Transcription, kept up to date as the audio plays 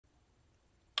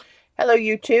Hello,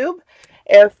 YouTube.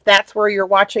 If that's where you're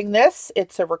watching this,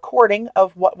 it's a recording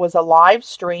of what was a live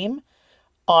stream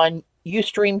on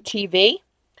Ustream TV.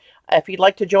 If you'd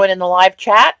like to join in the live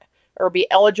chat or be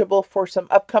eligible for some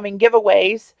upcoming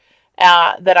giveaways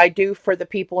that I do for the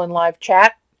people in live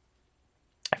chat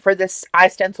for this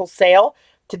iStencil sale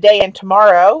today and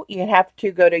tomorrow, you have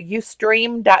to go to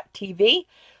ustream.tv,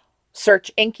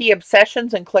 search Inky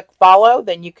Obsessions, and click follow.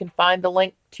 Then you can find the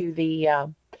link to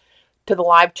the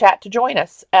live chat to join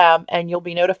us, and you'll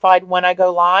be notified when I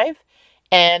go live.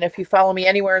 And if you follow me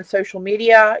anywhere in social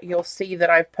media, you'll see that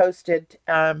I've posted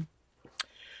the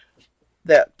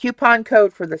coupon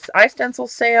code for this iStencil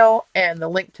sale and the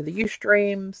link to the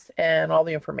Ustreams and all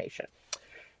the information.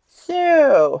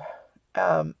 So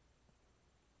let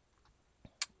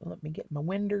me get my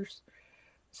winders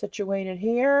situated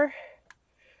here.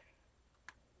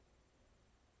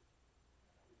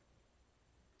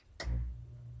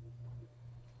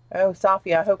 Oh,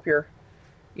 Safia, I hope a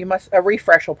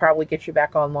refresh will probably get you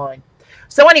back online.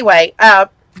 So anyway,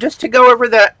 just to go over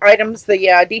the items,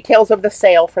 the details of the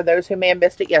sale for those who may have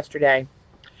missed it yesterday.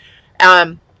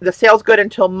 The sale's good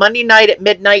until Monday night at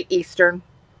midnight Eastern.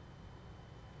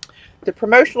 The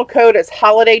promotional code is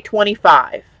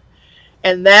HOLIDAY25,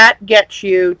 and that gets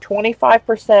you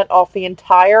 25% off the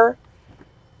entire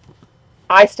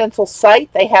iStencils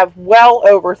site. They have well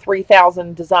over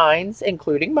 3,000 designs,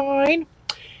 including mine.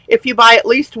 If you buy at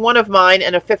least one of mine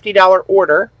in a $50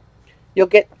 order, you'll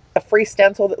get a free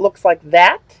stencil that looks like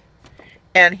that.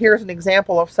 And here's an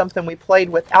example of something we played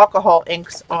with alcohol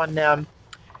inks on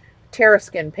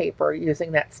Terraskin paper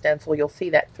using that stencil. You'll see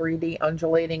that 3D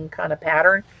undulating kind of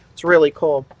pattern. It's really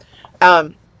cool.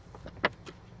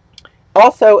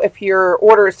 Also, if your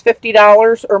order is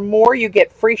 $50 or more, you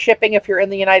get free shipping if you're in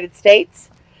the United States.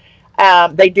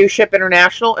 They do ship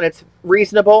international, and it's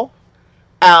reasonable.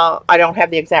 I don't have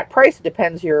the exact price. It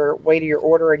depends your weight of your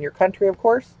order and your country, of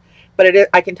course. But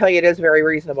I can tell you it is very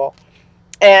reasonable.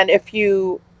 And if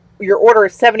your order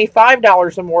is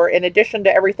 $75 or more, in addition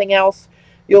to everything else,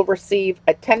 you'll receive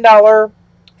a $10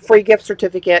 free gift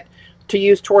certificate to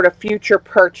use toward a future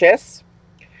purchase.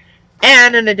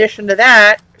 And in addition to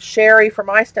that, Sherry from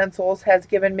iStencils has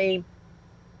given me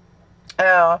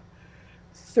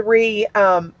three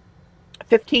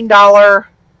 $15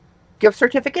 gift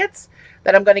certificates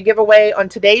that I'm going to give away on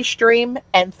today's stream,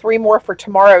 and 3 more for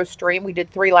tomorrow's stream. We did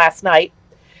 3 last night.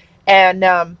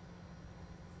 And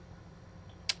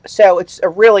so it's a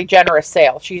really generous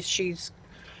sale. She's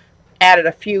added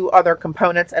a few other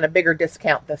components and a bigger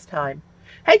discount this time.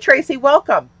 Hey, Tracy,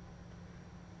 welcome.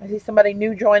 I see somebody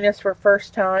new join us for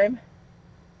first time.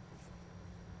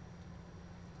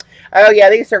 Oh,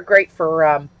 yeah, these are great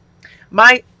for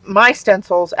my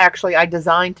stencils. Actually, I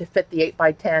designed to fit the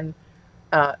 8x10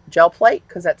 gel plate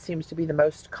because that seems to be the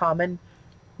most common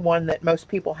one that most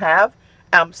people have.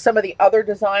 Some of the other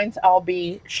designs I'll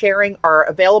be sharing are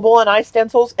available in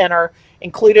iStencils and are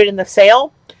included in the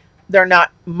sale. They're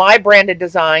not my branded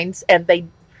designs, and they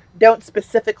don't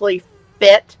specifically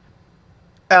fit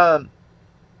the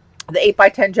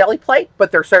 8x10 jelly plate,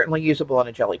 but they're certainly usable on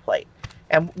a jelly plate.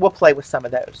 And we'll play with some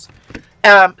of those.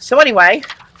 So anyway,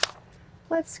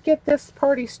 let's get this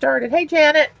party started. Hey,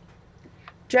 Janet,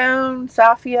 Joan,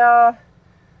 Safia,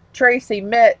 Tracy,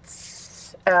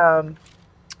 Mitz.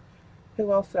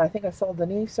 Who else did I think I saw?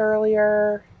 Denise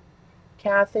earlier.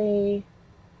 Kathy.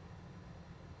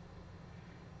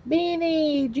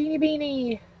 Beanie, Jeannie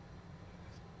Beanie.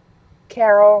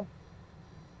 Carol.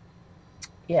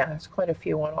 Yeah, there's quite a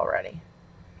few on already.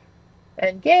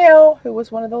 And Gail, who was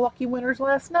one of the lucky winners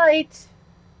last night.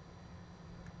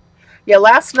 Yeah,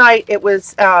 last night it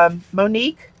was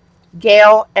Monique,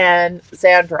 Gail, and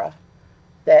Zandra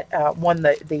that won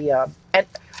that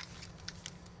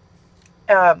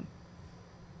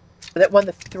won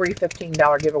the 3 $15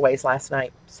 giveaways last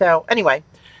night. So anyway,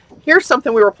 here's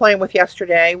something we were playing with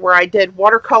yesterday where I did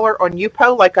watercolor on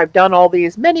Yupo, like I've done all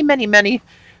these many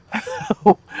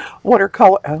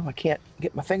watercolor. Oh, I can't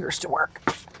get my fingers to work.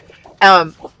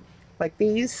 Like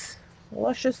these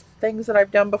luscious things that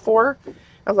I've done before.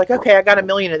 I was like, okay, I got a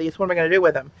million of these. What am I going to do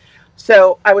with them?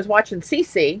 So I was watching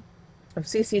Cece of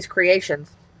Cece's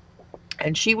Creations,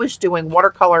 and she was doing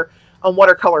watercolor on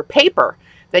watercolor paper,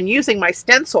 then using my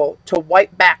stencil to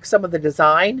wipe back some of the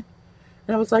design.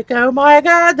 And I was like, oh my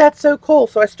God, that's so cool.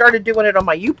 So I started doing it on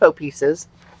my Yupo pieces.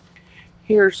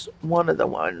 Here's one of the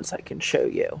ones I can show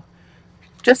you.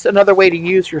 Just another way to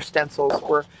use your stencils,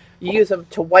 where you use them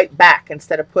to wipe back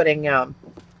instead of putting your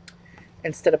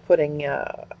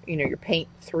paint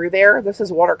through there. This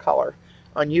is watercolor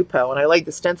on Yupo, and I laid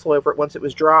the stencil over it once it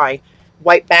was dry,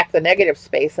 wiped back the negative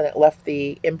space, and it left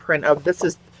the imprint of, this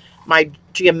is my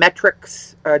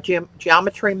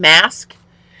geometry mask,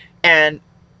 and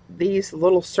these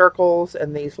little circles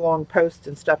and these long posts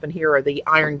and stuff in here are the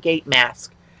iron gate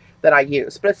mask that I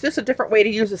use. But it's just a different way to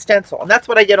use a stencil, and that's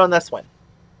what I did on this one.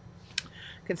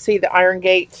 You can see the iron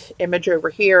gate image over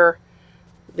here.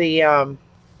 The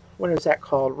what is that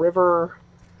called? River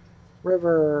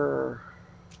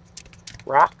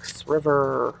Rocks,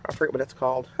 River, I forget what it's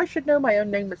called. I should know my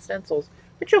own name with stencils,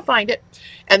 but you'll find it.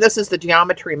 And this is the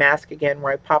geometry mask again,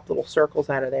 where I pop little circles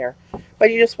out of there.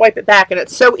 But you just wipe it back, and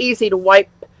it's so easy to wipe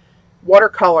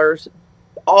watercolors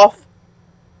off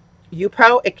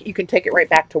Yupo. You can take it right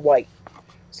back to white.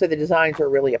 So the designs are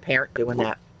really apparent doing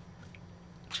that.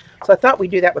 So I thought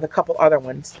we'd do that with a couple other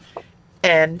ones.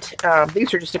 And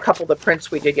these are just a couple of the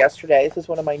prints we did yesterday. This is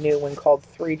one of my new ones called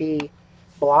 3D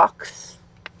Blocks.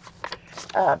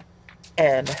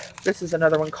 And this is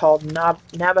another one called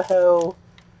Navajo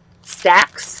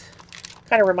Stacks.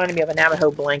 Kind of reminded me of a Navajo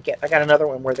blanket. I got another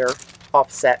one where they're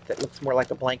offset that looks more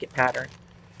like a blanket pattern.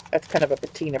 That's kind of a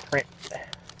patina print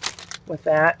with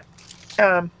that.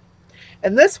 And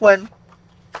this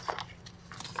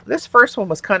first one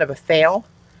was kind of a fail,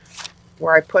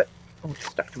 where I put, oh, it's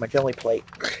stuck to my jelly plate.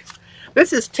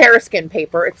 This is Terraskin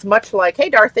paper. It's much like, hey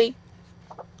Dorothy,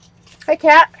 hey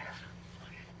Cat.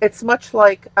 It's much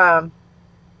like Yupo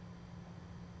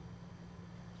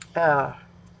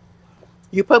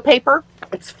paper.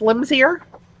 It's flimsier,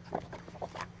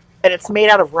 and it's made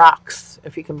out of rocks.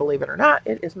 If you can believe it or not,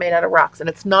 it is made out of rocks, and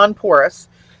it's non-porous.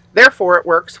 Therefore, it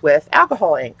works with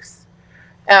alcohol inks.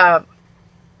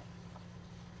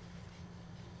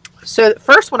 So the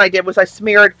first one I did was I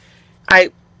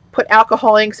put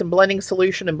alcohol inks and blending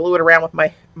solution and blew it around with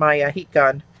my heat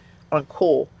gun on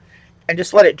cool and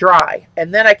just let it dry.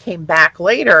 And then I came back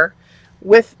later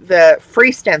with the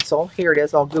free stencil. Here it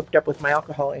is, all gooped up with my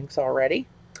alcohol inks already.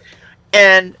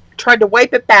 And tried to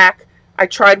wipe it back. I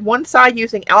tried one side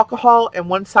using alcohol and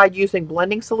one side using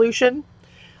blending solution.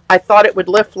 I thought it would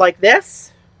lift like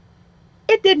this.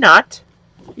 It did not.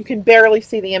 You can barely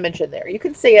see the image in there. You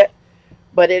can see it,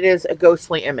 but it is a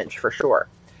ghostly image for sure.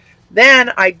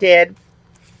 Then I did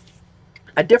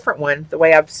a different one, the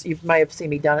way you might have seen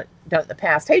me done it in the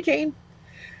past. Hey, Jean.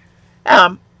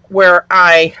 Where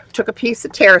I took a piece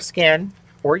of Terraskin,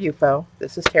 or Yupo,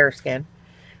 this is Terraskin,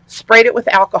 sprayed it with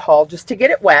alcohol just to get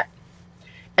it wet,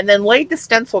 and then laid the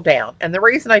stencil down. And the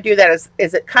reason I do that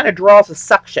is it kind of draws a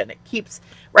suction. It keeps,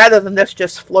 rather than this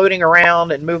just floating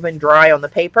around and moving dry on the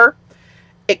paper,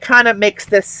 it kind of makes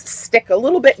this stick a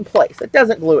little bit in place. It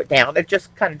doesn't glue it down. It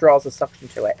just kind of draws a suction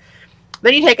to it.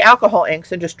 Then you take alcohol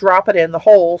inks and just drop it in the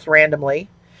holes randomly,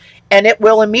 and it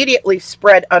will immediately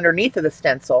spread underneath of the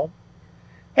stencil.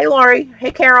 Hey, Laurie.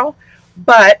 Hey, Carol.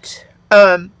 But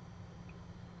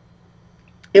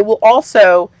it will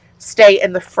also stay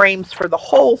in the frames for the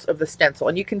holes of the stencil.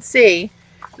 And you can see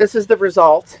this is the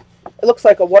result. It looks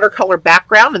like a watercolor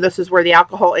background, and this is where the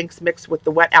alcohol inks mix with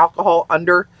the wet alcohol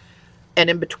under and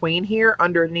in between here,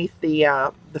 underneath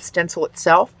the stencil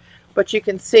itself. But you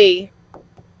can see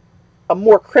a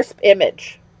more crisp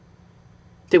image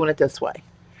doing it this way.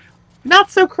 Not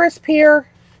so crisp here,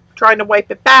 trying to wipe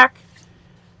it back,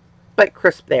 but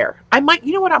crisp there. I might,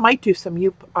 you know what? I might do some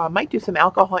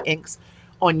alcohol inks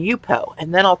on Yupo,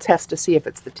 and then I'll test to see if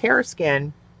it's the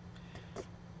Terraskin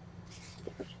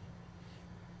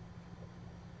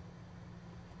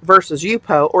versus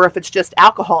Yupo, or if it's just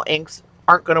alcohol inks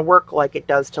aren't going to work like it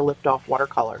does to lift off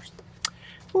watercolors.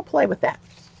 We'll play with that.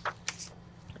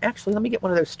 Actually, let me get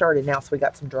one of those started now so we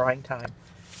got some drying time.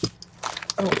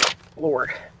 Oh,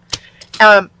 Lord.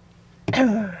 Hey,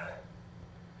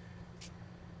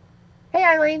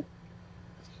 Eileen.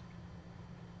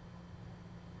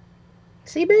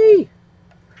 CB.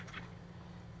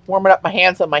 Warming up my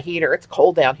hands on my heater. It's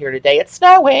cold down here today. It's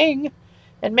snowing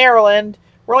in Maryland.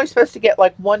 We're only supposed to get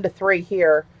like 1 to 3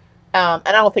 here. And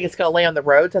I don't think it's going to lay on the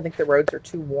roads. I think the roads are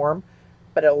too warm,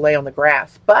 but it'll lay on the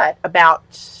grass. But about,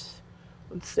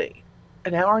 let's see,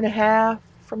 an hour and a half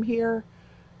from here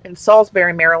in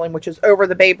Salisbury, Maryland, which is over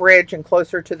the Bay Bridge and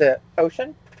closer to the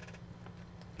ocean,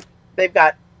 they've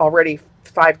got already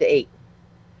 5 to 8,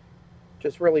 which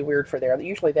is really weird for there.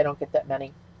 Usually they don't get that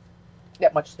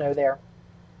much snow there.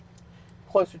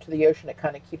 Closer to the ocean, it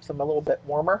kind of keeps them a little bit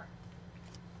warmer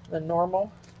than normal.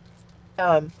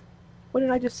 What did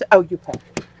I just say? Oh, Yupo.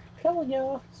 Killing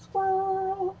ya,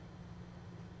 squirrel.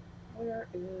 Where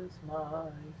is my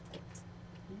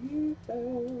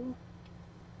Yupo?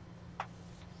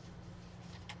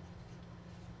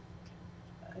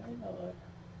 Hang on.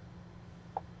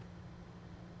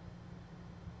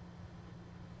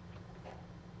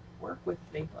 Work with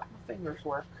me. Let my fingers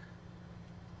work.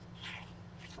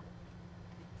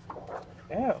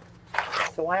 Oh,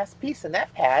 it's the last piece in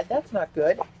that pad. That's not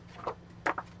good.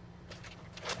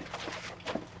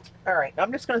 All right,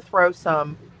 I'm just going to throw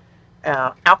some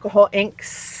alcohol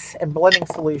inks and blending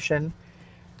solution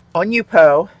on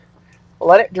UPO,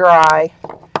 let it dry,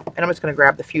 and I'm just going to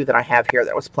grab the few that I have here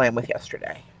that I was playing with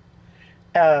yesterday.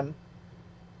 Plug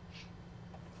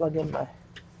in my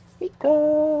heat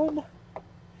gun.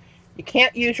 You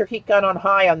can't use your heat gun on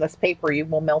high on this paper. You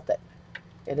will melt it.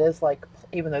 It is like,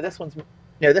 even though this one's,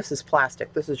 no, this is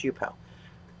plastic. This is UPO.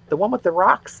 The one with the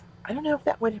rocks, I don't know if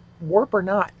that would warp or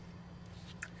not.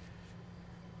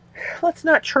 Let's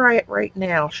not try it right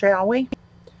now, shall we?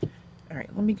 All right,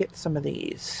 let me get some of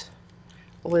these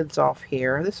lids off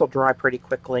here. This will dry pretty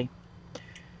quickly.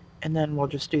 And then we'll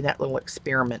just do that little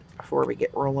experiment before we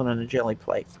get rolling on a jelly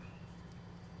plate.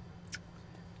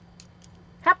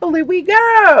 Happily we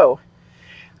go!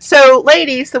 So,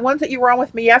 ladies, the ones that you were on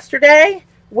with me yesterday,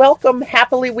 welcome,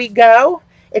 happily we go.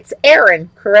 It's Erin,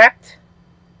 correct?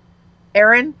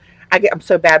 Erin? I'm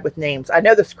so bad with names. I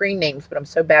know the screen names, but I'm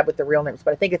so bad with the real names.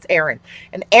 But I think it's Erin.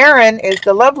 And Erin is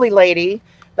the lovely lady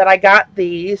that I got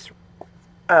these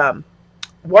handmade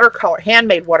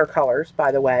watercolors,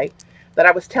 by the way, that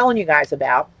I was telling you guys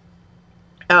about.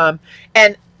 And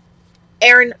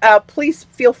Erin, please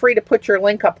feel free to put your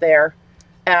link up there.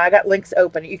 I got links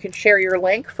open. You can share your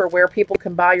link for where people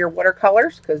can buy your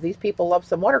watercolors, because these people love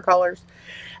some watercolors.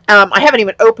 I haven't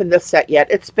even opened this set yet.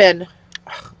 It's been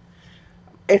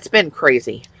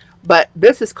crazy. But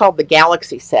this is called the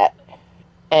Galaxy set.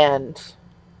 And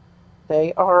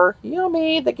they are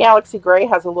yummy. The Galaxy Gray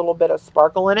has a little bit of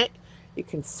sparkle in it. You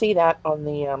can see that on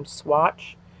the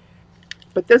swatch.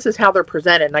 But this is how they're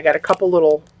presented. And I got a couple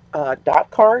little dot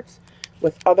cards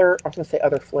with other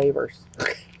flavors.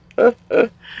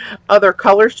 Other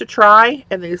colors to try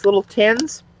in these little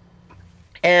tins.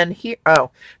 And here,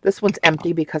 oh, this one's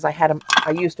empty because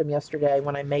I used them yesterday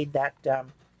when I made that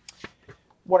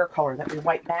watercolor that we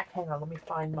white back. Hang on, let me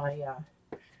find my,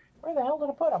 where the hell did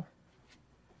I put them?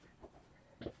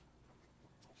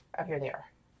 Oh, here they are.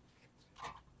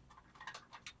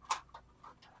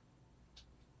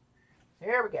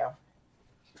 There we go.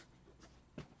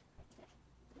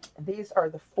 And these are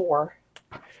the 4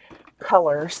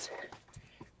 colors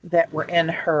that were in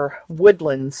her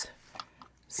Woodlands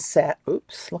set.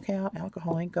 Oops, look out.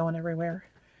 Alcohol ain't going everywhere.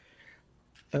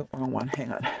 Oh, wrong one.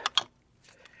 Hang on.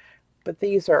 But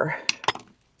these are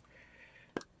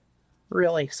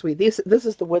really sweet. This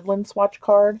is the Woodland swatch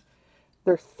card.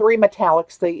 There are 3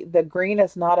 metallics. The green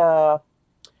is not a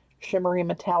shimmery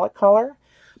metallic color,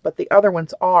 but the other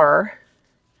ones are.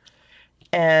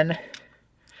 And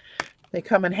they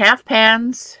come in half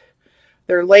pans.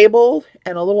 They're labeled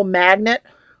and a little magnet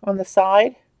on the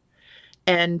side.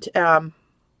 And a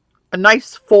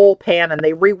nice full pan, and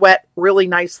they re-wet really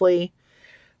nicely.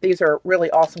 These are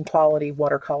really awesome quality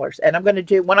watercolors. And I'm going to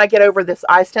do, when I get over this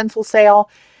iStencil sale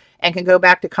and can go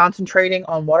back to concentrating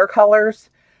on watercolors,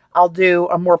 I'll do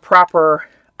a more proper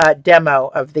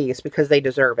demo of these because they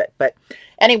deserve it. But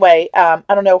anyway, I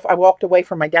don't know if I walked away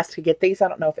from my desk to get these. I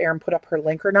don't know if Erin put up her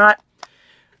link or not.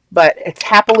 But it's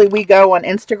Happily We Go on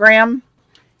Instagram.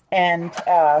 And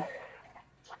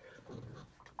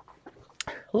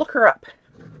look her up.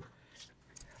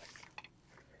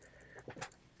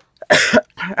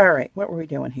 All right, what were we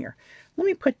doing here? Let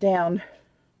me put down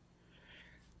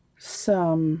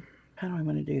some, how do I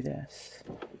want to do this?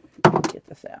 Get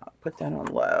this out. Put that on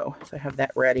low. So I have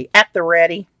that ready. At the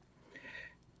ready.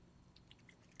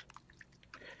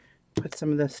 Put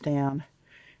some of this down.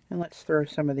 And let's throw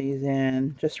some of these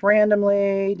in. Just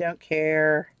randomly. Don't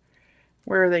care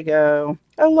where they go.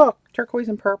 Oh, look. Turquoise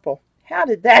and purple. How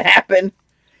did that happen?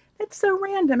 It's so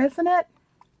random, isn't it?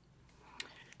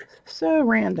 So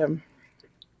random.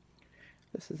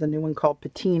 This is a new one called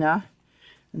Patina.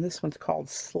 And this one's called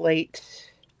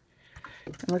Slate.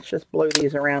 And let's just blow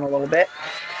these around a little bit.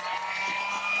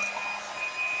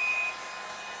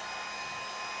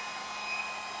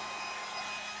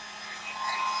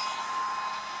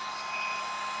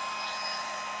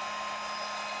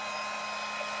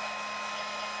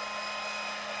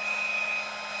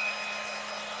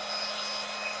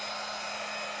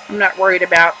 I'm not worried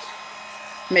about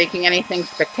making anything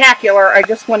spectacular. I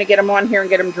just want to get them on here and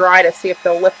get them dry to see if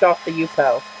they'll lift off the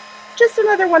UPO. Just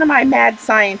another one of my mad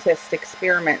scientist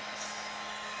experiments.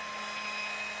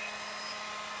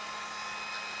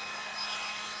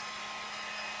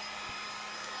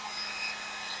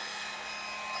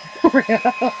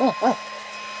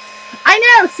 I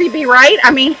know, CB, right?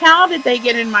 I mean, how did they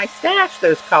get in my stash,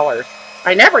 those colors?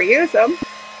 I never use them.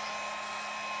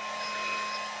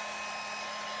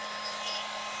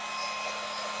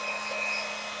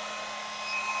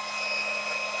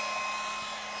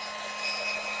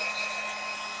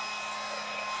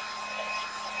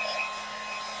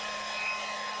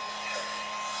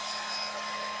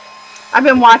 I've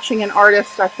been watching an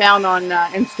artist I found on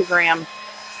Instagram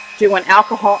doing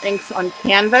alcohol inks on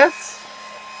canvas.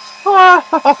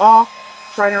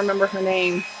 Trying to remember her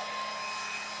name.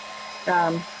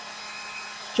 Um,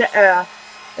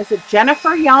 is it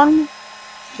Jennifer Young?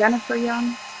 Jennifer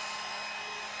Young?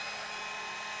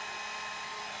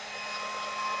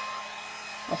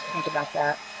 Let's think about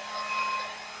that.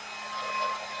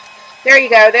 There you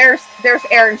go. There's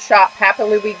Erin's shop.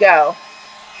 Happily we go.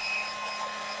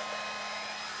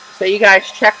 So you guys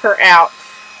check her out.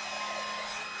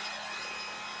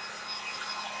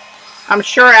 I'm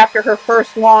sure after her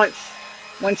first launch,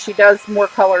 when she does more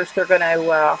colors, they're gonna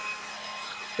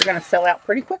sell out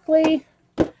pretty quickly.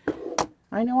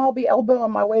 I know I'll be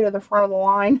elbowing my way to the front of the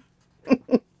line.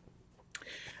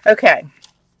 Okay.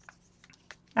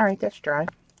 All right, that's dry.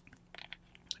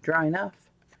 Dry enough.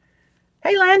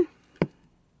 Hey, Len.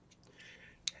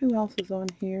 Who else is on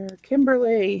here?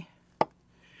 Kimberly.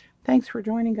 Thanks for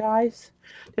joining, guys.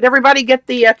 Did everybody get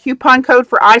the coupon code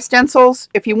for iStencils?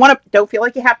 If you want to, don't feel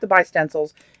like you have to buy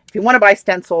stencils. If you want to buy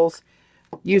stencils,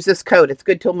 use this code. It's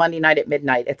good till Monday night at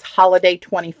midnight. It's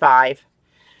HOLIDAY25.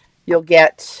 You'll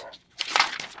get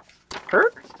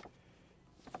her.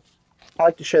 I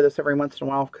like to show this every once in a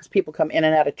while because people come in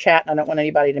and out of chat, and I don't want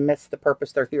anybody to miss the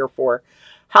purpose they're here for.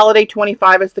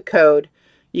 HOLIDAY25 is the code.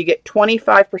 You get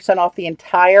 25% off the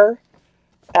entire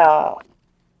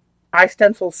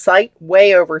iStencils site,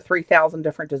 way over 3,000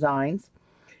 different designs.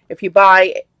 If you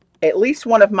buy at least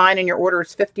one of mine and your order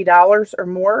is $50 or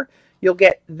more, you'll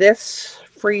get this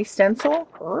free stencil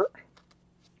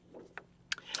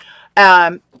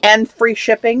and free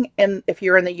shipping if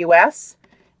you're in the US.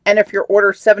 And if your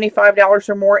order is $75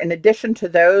 or more, in addition to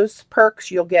those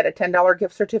perks, you'll get a $10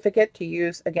 gift certificate to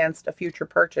use against a future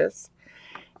purchase.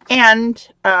 And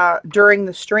during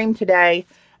the stream today,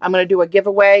 I'm going to do a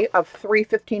giveaway of 3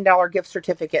 $15 gift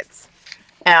certificates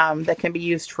that can be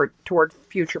used toward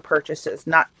future purchases,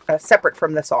 not separate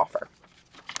from this offer.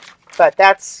 But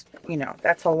that's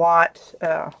a lot,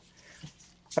 a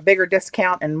bigger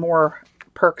discount and more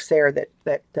perks there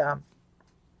that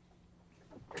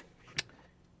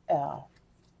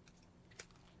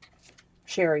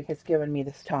Sherry has given me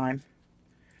this time.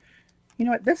 You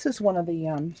know what? This is one of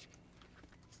the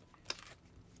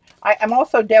I'm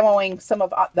also demoing some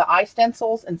of the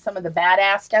iStencils and some of the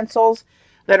badass stencils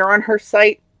that are on her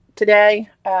site today,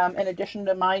 in addition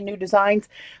to my new designs.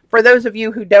 For those of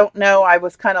you who don't know, I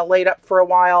was kind of laid up for a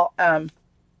while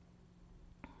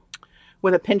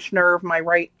with a pinched nerve. My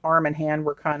right arm and hand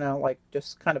were kind of like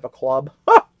just kind of a club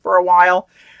for a while.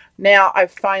 Now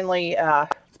I've finally,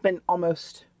 it's been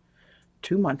almost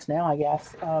 2 months now, I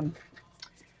guess,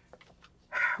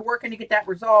 working to get that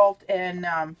resolved, and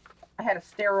I had a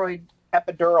steroid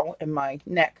epidural in my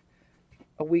neck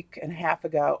a week and a half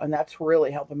ago, and that's really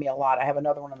helping me a lot. I have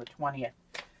another one on the 20th.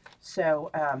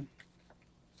 So I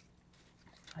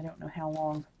don't know how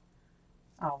long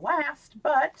I'll last,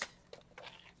 but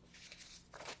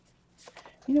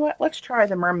you know what? Let's try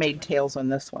the mermaid tails on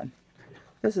this one.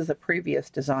 This is a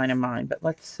previous design of mine, but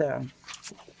let's have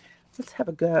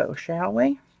a go, shall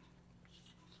we?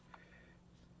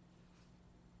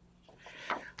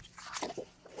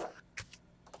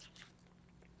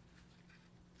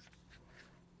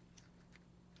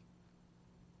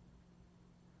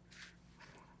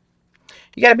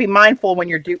 You got to be mindful when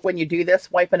you do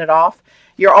this, wiping it off.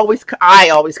 I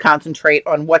always concentrate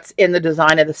on what's in the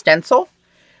design of the stencil,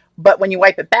 but when you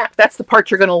wipe it back, that's the part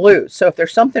you're going to lose. So if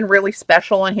there's something really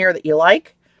special in here that you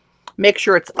like, make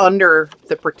sure it's under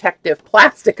the protective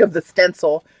plastic of the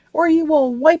stencil, or you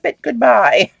will wipe it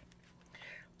goodbye.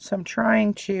 So I'm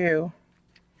trying to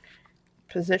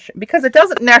position, because it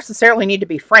doesn't necessarily need to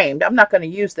be framed. I'm not going to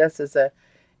use this as a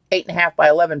 8.5 by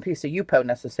 11 piece of UPO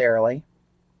necessarily.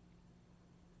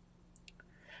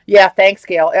 Yeah, thanks,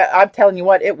 Gail. I'm telling you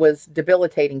what, it was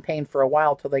debilitating pain for a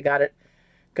while till they got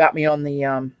me on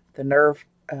the nerve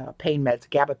pain meds,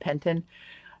 gabapentin.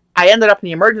 I ended up in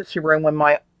the emergency room when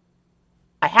I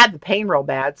had the pain real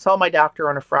bad. Saw my doctor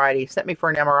on a Friday, sent me for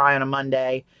an MRI on a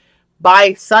Monday.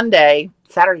 By Sunday,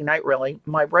 Saturday night really,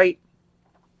 my right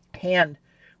hand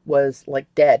was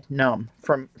like dead, numb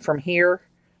from here,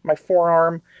 my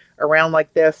forearm around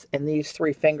like this, and these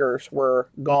 3 fingers were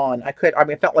gone.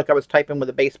 It felt like I was typing with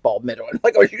a baseball mitt on,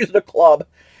 like I was using a club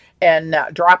and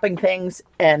dropping things,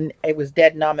 and it was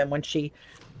dead numb. And when she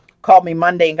called me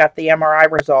Monday and got the MRI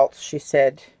results, she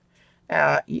said,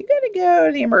 you got to go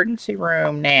to the emergency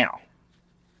room now.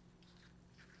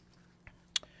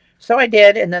 So I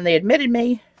did, and then they admitted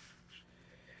me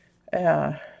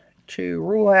to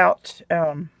rule out,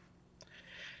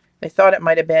 they thought it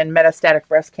might have been metastatic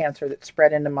breast cancer that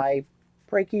spread into my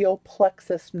brachial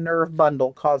plexus nerve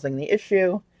bundle causing the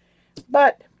issue.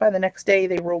 But by the next day,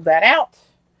 they ruled that out.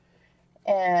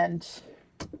 And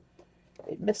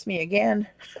it missed me again.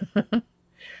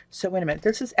 So wait a minute.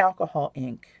 This is alcohol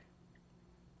ink.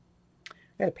 I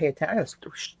gotta pay attention. I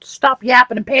gotta stop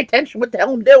yapping and pay attention what the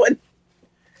hell I'm doing.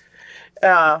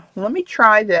 Let me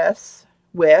try this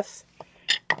with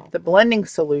the blending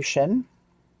solution.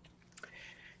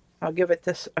 I'll give it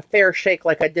this a fair shake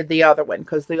like I did the other one,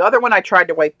 because the other one I tried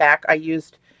to wipe back. I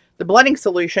used the blending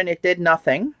solution. It did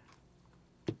nothing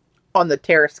on the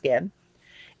tear skin.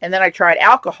 And then I tried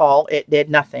alcohol. It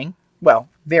did nothing. Well,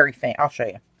 very faint. I'll show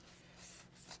you.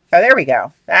 Oh, there we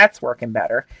go. That's working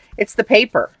better. It's the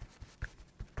paper.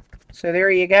 So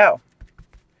there you go.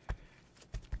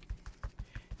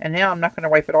 And now I'm not going to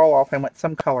wipe it all off. I want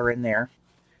some color in there.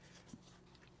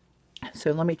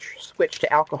 So let me switch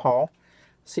to alcohol.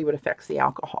 See what effects the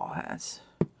alcohol has.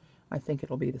 I think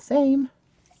it'll be the same.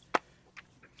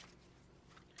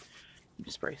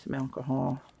 Spray some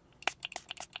alcohol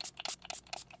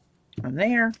on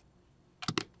there.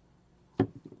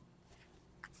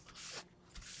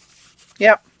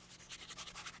 Yep.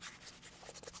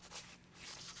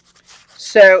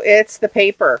 So it's the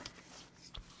paper.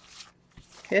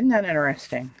 Isn't that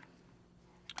interesting?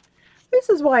 This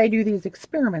is why I do these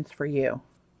experiments for you.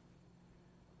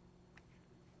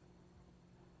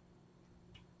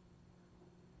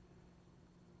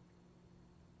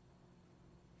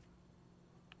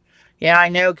 Yeah, I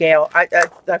know, Gail.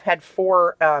 I've had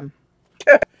four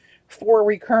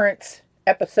recurrence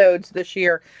episodes this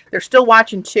year. They're still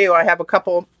watching too. I have a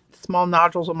couple small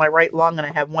nodules on my right lung, and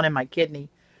I have one in my kidney,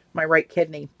 my right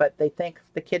kidney. But they think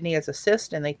the kidney is a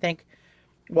cyst, and they think,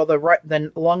 well,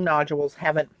 the lung nodules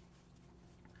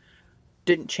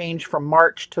didn't change from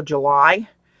March to July,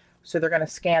 so they're going to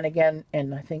scan again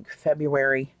in, I think,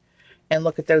 February, and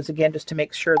look at those again just to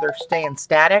make sure they're staying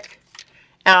static.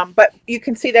 But you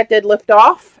can see that did lift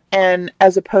off, and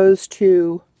as opposed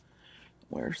to,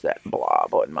 where's that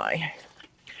blob on my,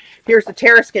 here's the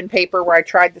Terraskin paper where I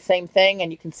tried the same thing,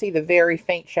 and you can see the very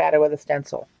faint shadow of the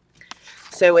stencil.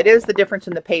 So it is the difference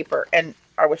in the paper, and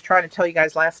I was trying to tell you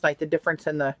guys last night the difference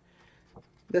in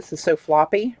this is so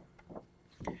floppy,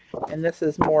 and this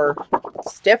is more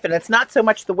stiff, and it's not so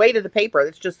much the weight of the paper,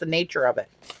 it's just the nature of it.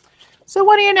 So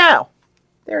what do you know?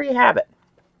 There you have it.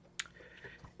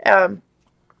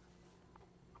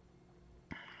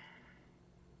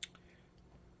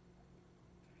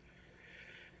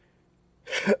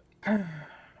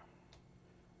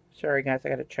 Sorry guys, I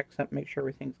gotta check something, make sure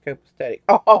everything's copacetic.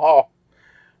 Oh,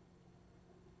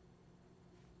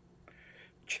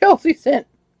 Chelsea sent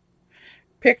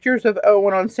pictures of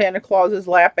Owen on Santa Claus's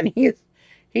lap, and he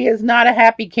is not a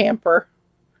happy camper.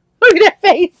 Look at that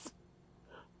face.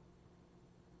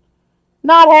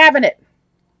 Not having it.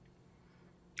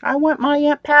 I want my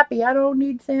Aunt Pappy. I don't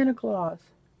need Santa Claus.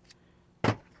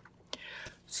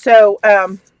 So,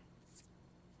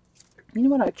 you know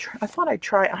what I thought I'd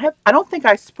try. I don't think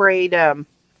I sprayed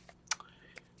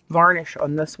varnish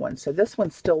on this one, so this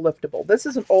one's still liftable. This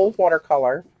is an old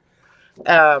watercolor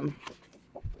that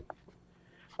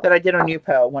I did on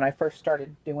Yupo when I first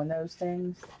started doing those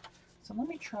things. So let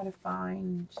me try to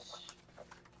find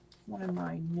one of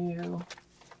my new.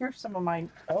 Here's some of my.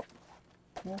 Oh,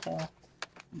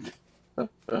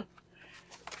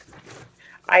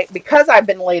 because I've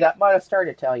been laid up. What I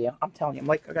started to tell you, I'm telling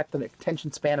you, I got the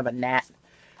attention span of a gnat.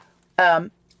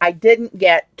 I didn't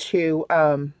get to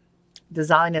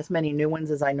design as many new ones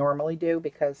as I normally do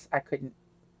because I couldn't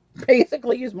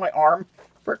basically use my arm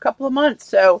for a couple of months.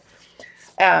 So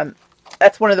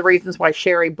that's one of the reasons why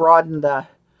Sherry broadened the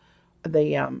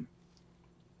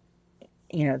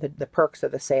perks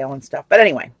of the sale and stuff. But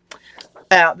anyway,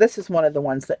 this is one of the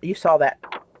ones that you saw. That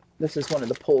this is one of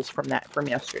the pulls from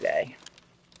yesterday.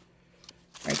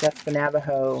 All right, that's the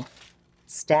Navajo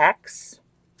stacks.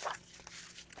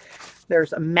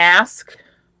 There's a mask.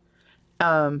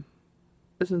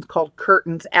 This one's called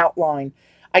Curtains Outline.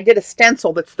 I did a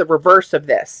stencil that's the reverse of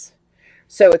this.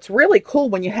 So it's really cool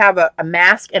when you have a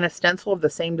mask and a stencil of the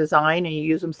same design and you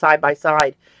use them side by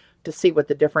side to see what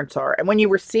the difference are. And when you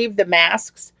receive the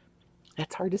masks,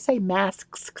 that's hard to say,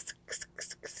 masks.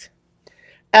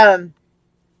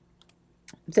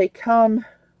 They come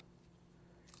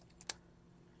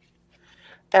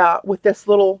with this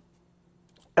little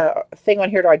thing on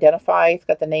here to identify. It's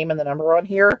got the name and the number on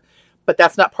here, but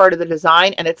that's not part of the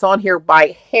design, and it's on here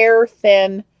by hair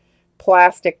thin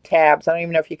plastic tabs. I don't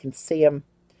even know if you can see them,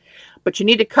 but you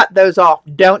need to cut those off.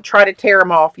 Don't try to tear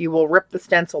them off. You will rip the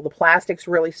stencil. The plastic's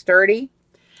really sturdy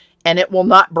and it will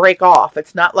not break off.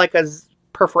 It's not like a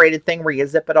perforated thing where you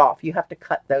zip it off. You have to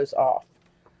cut those off.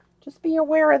 Just be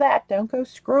aware of that. Don't go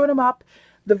screwing them up.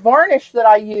 The varnish that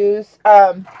I use,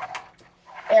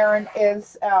 Erin,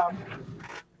 is, I'll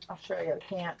show you, I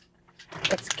can't.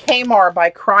 It's Kmart by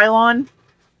Krylon.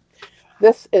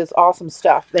 This is awesome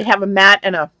stuff. They have a matte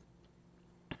and a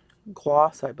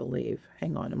gloss, I believe.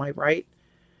 Hang on, am I right?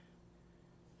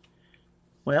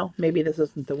 Well, maybe this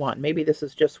isn't the one. Maybe this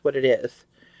is just what it is.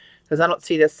 Because I don't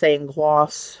see this saying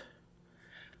gloss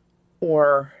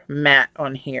or matte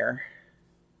on here.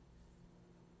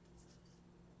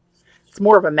 It's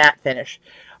more of a matte finish.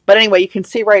 But anyway, you can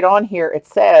see right on here it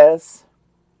says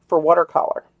for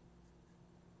watercolor.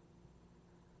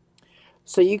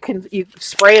 So you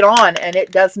spray it on and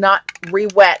it does not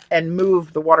re-wet and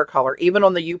move the watercolor, even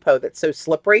on the UPO that's so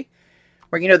slippery,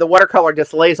 where, you know, the watercolor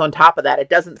just lays on top of that. It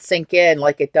doesn't sink in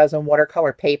like it does on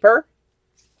watercolor paper.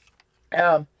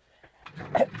 It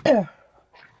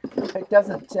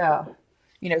doesn't,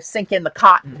 you know, sink in the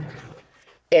cotton.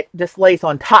 It just lays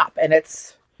on top, and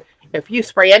it's, if you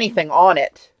spray anything on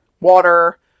it,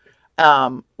 water,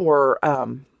 or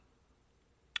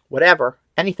whatever,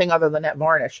 anything other than that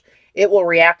varnish, it will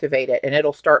reactivate it and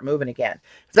it'll start moving again.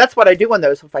 So that's what I do on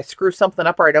those. If I screw something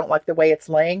up or I don't like the way it's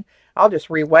laying, I'll just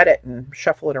re-wet it and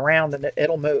shuffle it around and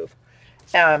it'll move.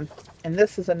 And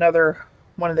this is another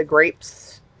one of the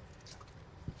grapes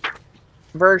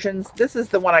versions. This is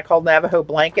the one I call Navajo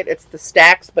Blanket. It's the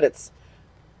stacks, but it's,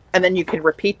 and then you can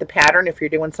repeat the pattern if you're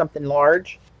doing something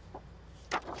large.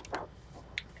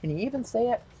 Can you even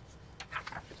see it?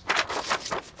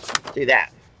 Do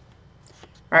that.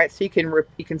 All right, so you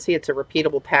can see it's a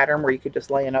repeatable pattern where you could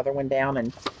just lay another one down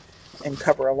and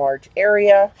cover a large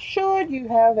area, should you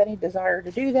have any desire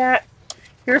to do that.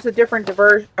 Here's a different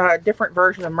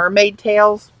version of mermaid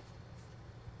tails,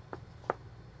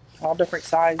 all different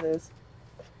sizes.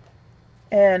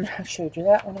 And I showed you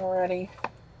that one already.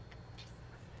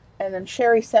 And then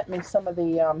Sherry sent me some of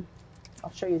the,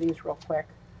 I'll show you these real quick,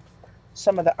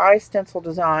 some of the iStencil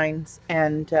designs,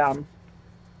 and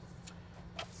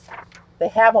they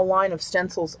have a line of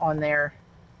stencils on there.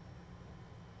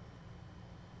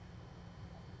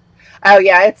 Oh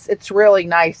yeah, it's really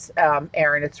nice,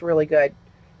 Erin. It's really good.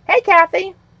 Hey,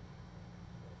 Kathy.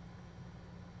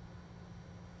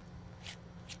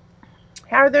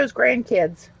 How are those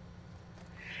grandkids?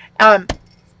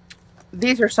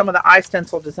 These are some of the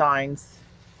iStencil designs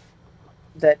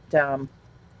that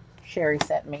Sherry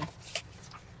sent me.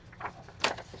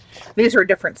 These are a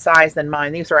different size than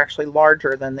mine. These are actually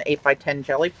larger than the 8x10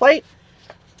 jelly plate,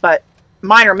 but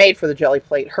mine are made for the jelly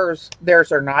plate.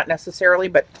 Theirs are not necessarily,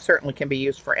 but certainly can be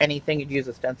used for anything you'd use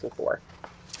a stencil for.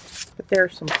 But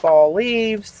there's some fall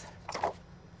leaves.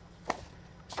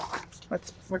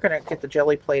 We're gonna get the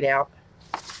jelly plate out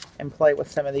and play with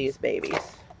some of these babies.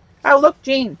 Oh, look,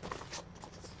 Jean.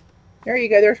 There you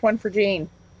go. There's one for Jean.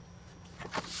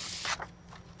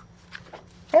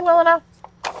 Hey, Willina.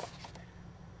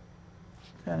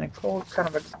 Kind of cool.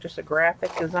 Kind of just a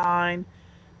graphic design.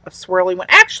 A swirly one.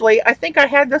 Actually, I think I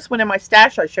had this one in my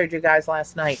stash I showed you guys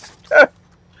last night.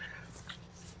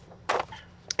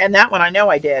 And that one I know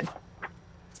I did.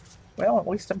 Well, at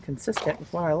least I'm consistent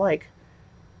with what I like.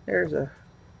 There's a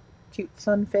cute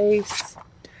sun face.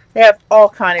 They have all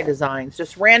kind of designs.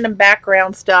 Just random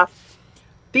background stuff.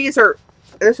 This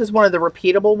is one of the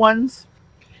repeatable ones.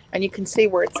 And you can see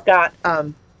where it's got,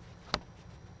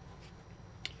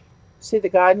 see the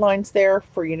guidelines there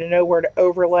for you to know where to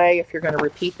overlay if you're going to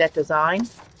repeat that design.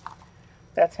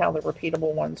 That's how the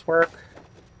repeatable ones work.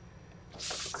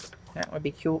 That would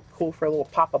be cool for a little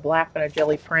pop of black on a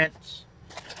jelly print.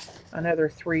 Another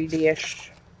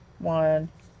 3D-ish one.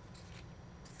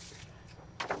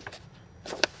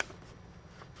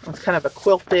 It's kind of a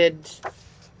quilted,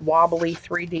 wobbly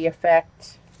 3D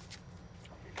effect.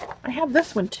 I have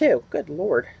this one too. Good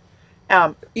Lord.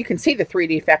 You can see the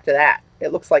 3D effect of that.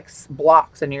 It looks like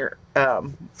blocks in your,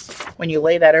 when you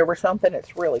lay that over something,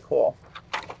 it's really cool.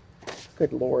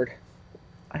 Good Lord.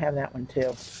 I have that one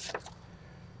too.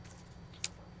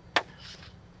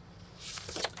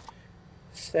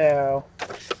 So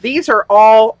these are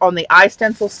all on the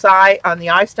iStencil site. On the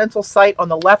iStencil site, on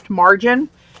the left margin,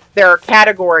 there are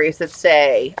categories that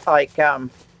say, like, I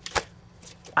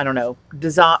don't know,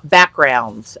 design,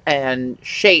 backgrounds and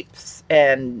shapes,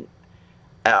 and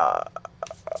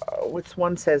which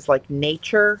one says like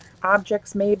nature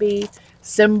objects, maybe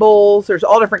symbols. There's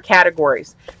all different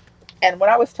categories. And what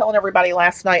I was telling everybody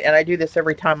last night, and I do this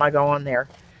every time I go on there,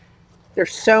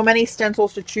 there's so many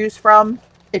stencils to choose from.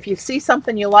 If you see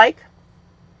something you like,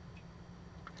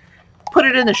 put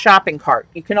it in the shopping cart.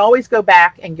 You can always go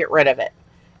back and get rid of it.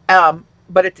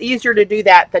 But it's easier to do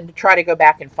that than to try to go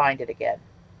back and find it again.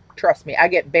 Trust me, I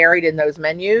get buried in those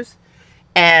menus,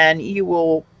 and you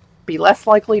will be less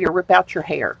likely to rip out your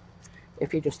hair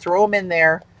if you just throw them in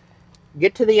there.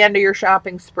 Get to the end of your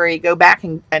shopping spree, go back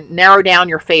and narrow down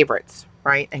your favorites,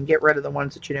 right? And get rid of the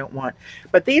ones that you don't want.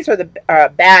 But these are the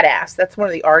Badass. That's one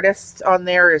of the artists on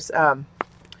there is, I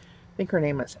think her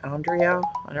name is Andrea.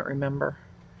 I don't remember.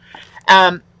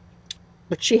 Um,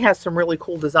 but she has some really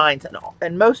cool designs,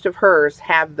 and most of hers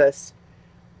have this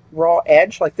raw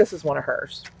edge. Like this is one of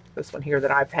hers. This one here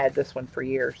that I've had this one for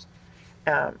years.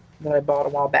 That I bought a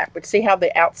while back. But see how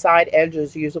the outside edge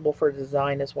is usable for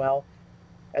design as well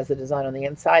as the design on the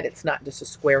inside. It's not just a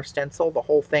square stencil. The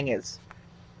whole thing is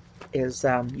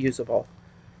usable.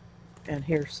 And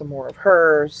here's some more of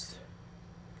hers.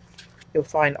 You'll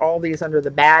find all these under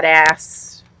the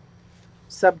Badass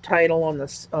subtitle on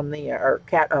the or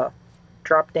cat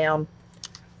drop down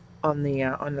on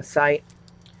the site.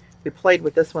 We played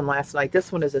with this one last night.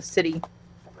 This one is a city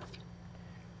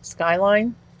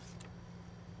skyline.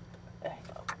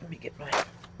 Let me get my.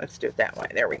 Let's do it that way.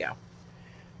 There we go.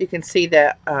 You can see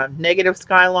the negative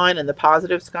skyline and the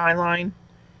positive skyline.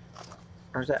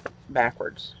 Or is that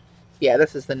backwards? Yeah,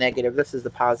 this is the negative. This is the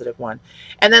positive one.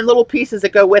 And then little pieces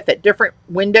that go with it. Different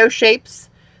window shapes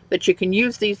that you can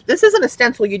use these. This isn't a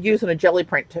stencil you'd use on a jelly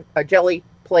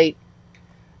plate.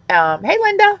 Hey,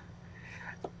 Linda.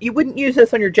 You wouldn't use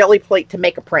this on your jelly plate to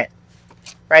make a print,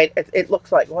 right? It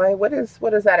looks like, well, what is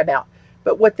that about?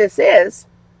 But what this is,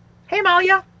 hey,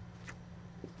 Malia,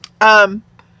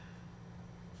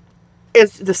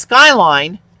 is the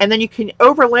skyline, and then you can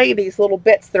overlay these little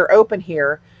bits that are open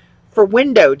here for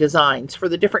window designs for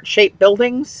the different shaped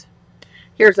buildings.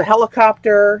 Here's a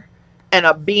helicopter and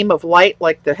a beam of light,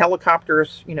 like the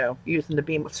helicopters, using the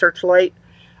beam of searchlight,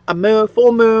 a moon,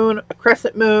 full moon, a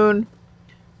crescent moon,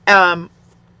 and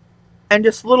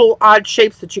just little odd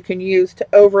shapes that you can use to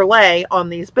overlay on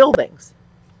these buildings.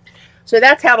 So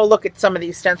that's how to look at some of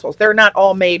these stencils. They're not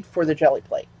all made for the jelly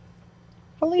plate,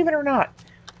 believe it or not,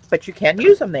 but you can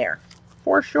use them there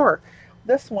for sure.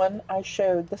 This one, I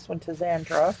showed this one to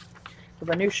Zandra,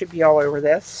 because I knew she'd be all over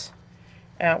this.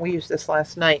 We used this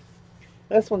last night.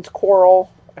 This one's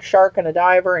coral, a shark and a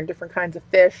diver, and different kinds of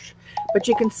fish. But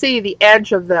you can see the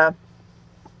edge of the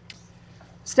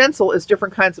stencil is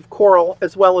different kinds of coral,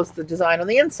 as well as the design on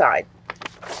the inside.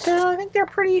 So I think they're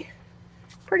pretty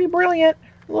brilliant.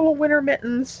 Little winter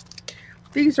mittens.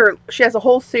 She has a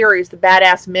whole series, the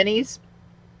Badass Minis,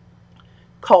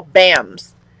 called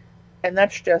BAMs. And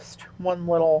that's just one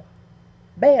little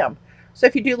BAM. So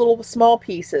if you do little small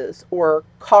pieces or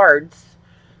cards,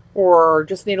 or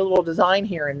just need a little design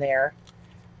here and there,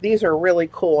 these are really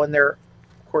cool, and they're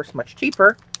of course much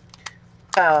cheaper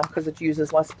because it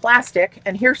uses less plastic.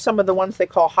 And here's some of the ones they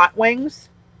call hot wings.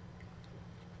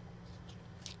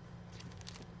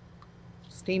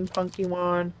 Steampunky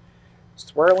one,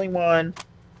 swirly one.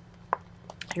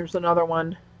 Here's another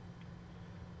one.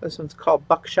 This one's called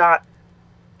buckshot.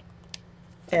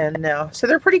 And so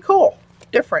they're pretty cool,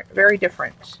 different, very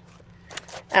different.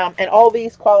 And all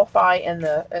these qualify in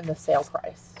the sale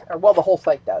price, or well, the whole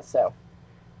site does. So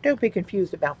don't be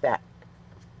confused about that.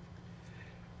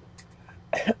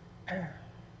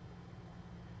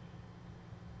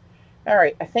 All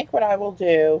right, I think what I will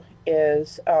do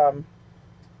is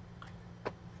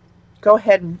go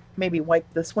ahead and maybe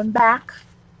wipe this one back.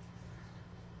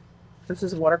 This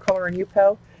is watercolor and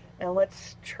Yupo, and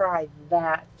let's try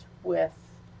that with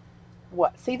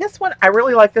what? See, this one, I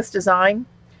really like this design,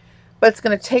 but it's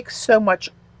going to take so much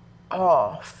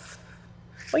off.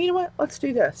 Well, you know what? Let's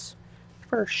do this.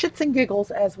 For shits and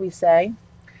giggles, as we say,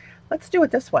 let's do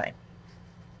it this way.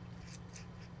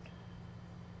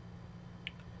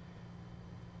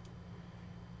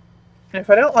 And if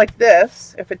I don't like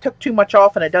this, if it took too much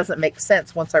off and it doesn't make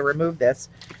sense once I remove this,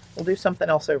 we'll do something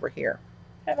else over here.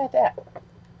 How about that?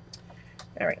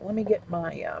 All right, let me get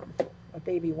my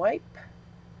baby wipe.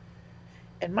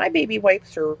 And my baby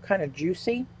wipes are kind of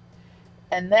juicy.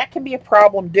 And that can be a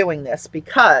problem doing this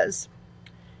because,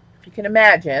 if you can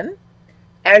imagine,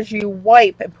 as you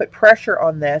wipe and put pressure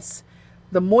on this,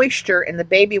 the moisture in the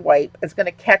baby wipe is going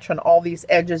to catch on all these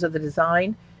edges of the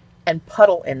design and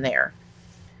puddle in there.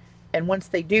 And once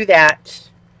they do that,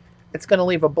 it's going to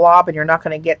leave a blob, and you're not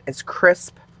going to get as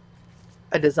crisp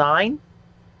a design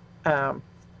as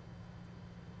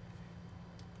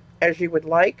you would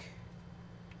like.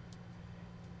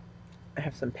 I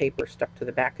have some paper stuck to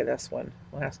the back of this one.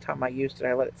 Last time I used it,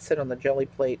 I let it sit on the jelly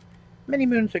plate many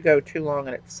moons ago too long,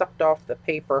 and it sucked off the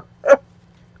paper.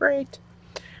 Great.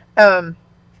 So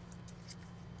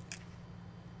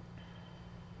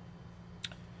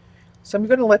I'm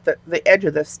going to let the edge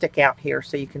of this stick out here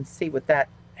so you can see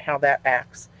how that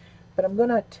acts. But I'm going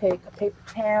to take a paper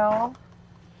towel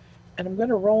and I'm going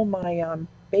to roll my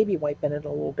baby wipe in it a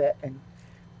little bit and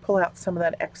pull out some of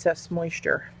that excess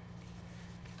moisture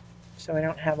so I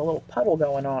don't have a little puddle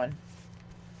going on.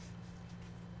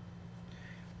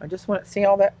 I just want to see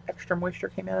all that extra moisture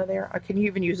came out of there. I can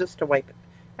even use this to wipe it.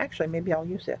 Actually, maybe I'll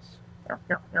use this.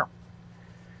 Here.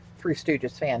 Three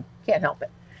Stooges fan. Can't help it.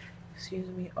 Excuse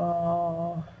me.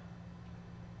 Oh,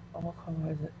 what color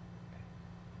is it?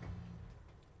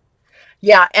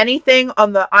 Yeah, anything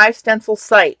on the iStencils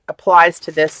site applies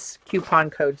to this coupon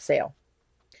code sale.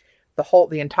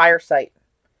 The entire site.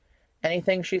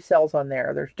 Anything she sells on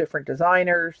there. There's different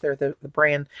designers. There's the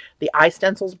brand, the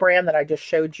iStencils brand that I just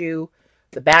showed you.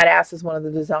 The Badass is one of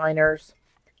the designers.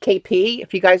 KP,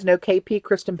 if you guys know KP,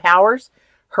 Kristen Powers,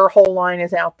 her whole line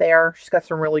is out there. She's got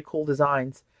some really cool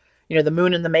designs. You know, the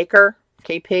Moon and the Maker,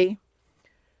 KP.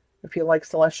 If you like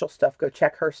celestial stuff, go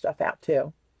check her stuff out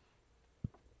too.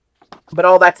 But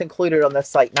all that's included on this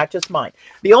site, not just mine.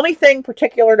 The only thing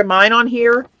particular to mine on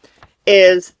here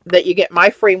is that you get my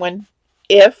free one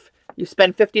if you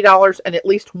spend $50 and at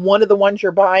least one of the ones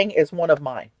you're buying is one of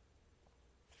mine.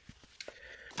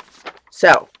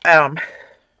 So,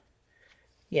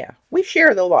 yeah, we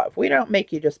share the love. We don't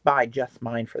make you just buy just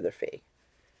mine for the fee.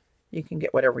 You can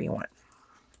get whatever you want.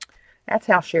 That's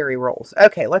how Sherry rolls.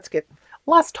 Okay, let's get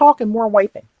less talk and more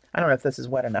wiping. I don't know if this is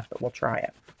wet enough, but we'll try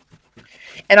it.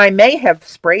 And I may have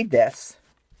sprayed this.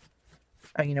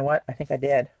 Oh, you know what? I think I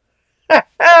did.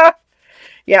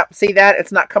 Yeah, see that?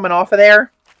 It's not coming off of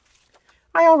there.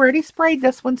 I already sprayed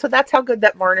this one, so that's how good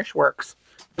that varnish works.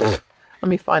 Let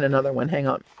me find another one. Hang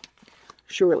on.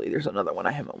 Surely there's another one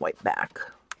I haven't wiped back.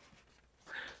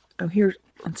 Oh,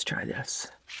 let's try this.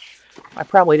 I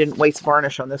probably didn't waste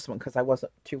varnish on this one because I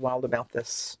wasn't too wild about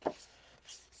this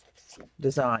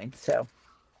design. So,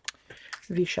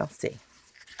 we shall see.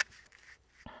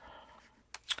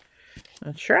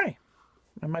 Let's try.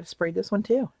 I might have sprayed this one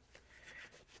too.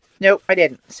 Nope, I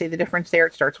didn't. See the difference there?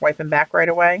 It starts wiping back right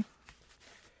away.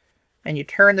 And you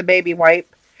turn the baby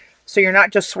wipe so you're not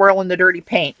just swirling the dirty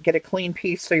paint. Get a clean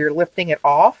piece so you're lifting it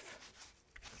off.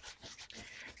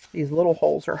 These little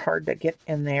holes are hard to get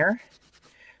in there,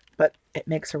 but it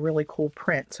makes a really cool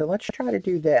print. So let's try to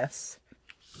do this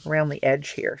around the edge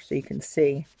here so you can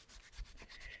see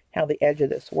how the edge of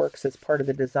this works as part of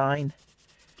the design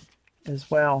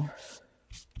as well.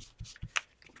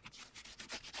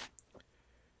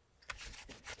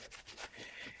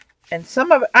 And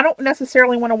some of it, I don't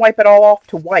necessarily want to wipe it all off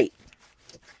to white.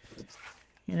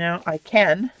 You know, I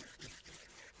can,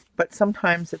 but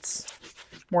sometimes it's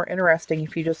more interesting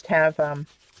if you just have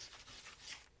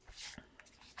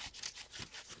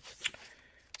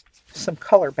some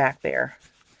color back there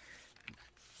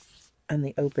and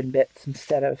the open bits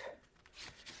instead of...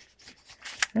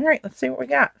 All right, let's see what we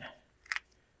got.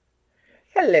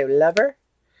 Hello, lover.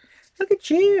 Look at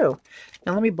you.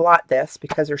 Now let me blot this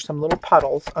because there's some little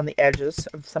puddles on the edges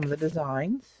of some of the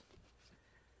designs.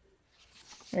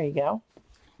 There you go.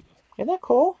 Isn't that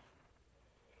cool?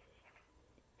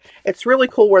 It's really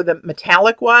cool where the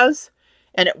metallic was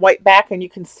and it wiped back and you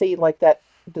can see like that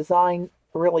design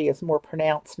really is more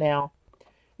pronounced now.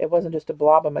 It wasn't just a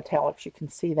blob of metallics. You can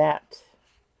see that.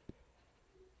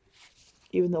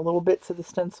 Even the little bits of the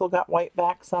stencil got wiped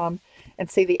back some. And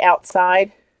see the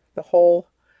outside, the whole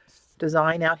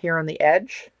design out here on the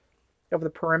edge of the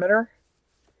perimeter.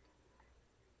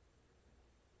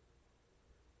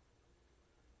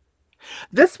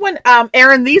 This one,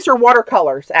 Erin, these are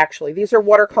watercolors, actually. These are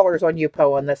watercolors on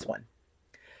Yupo on this one.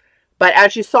 But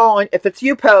as you saw, if it's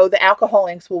Yupo, the alcohol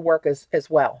inks will work as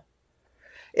well.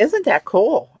 Isn't that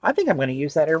cool? I think I'm going to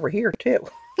use that over here, too.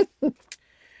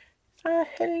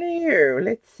 Hello.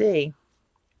 Let's see.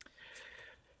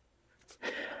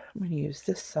 I'm going to use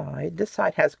this side. This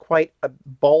side has quite a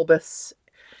bulbous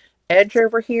edge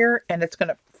over here, and it's going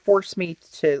to force me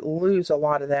to lose a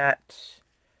lot of that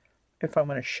if I'm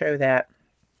going to show that.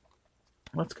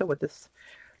 Let's go with this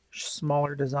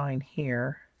smaller design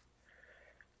here.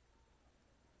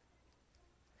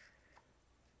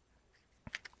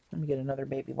 Let me get another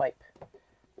baby wipe.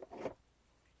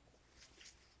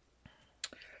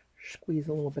 Squeeze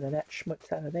a little bit of that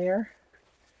schmutz out of there.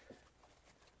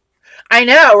 I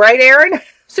know, right, Erin?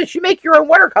 Since you make your own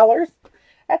watercolors,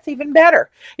 that's even better.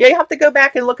 Yeah, you have to go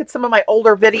back and look at some of my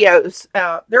older videos.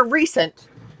 They're recent,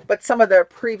 but some of the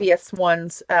previous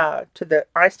ones to the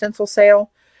iStencil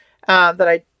sale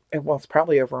that well, it's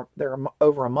probably over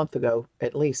a month ago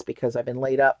at least because I've been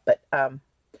laid up. But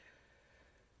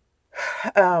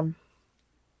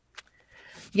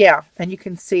yeah, and you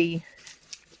can see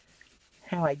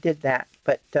how I did that.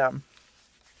 But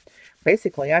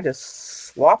basically I just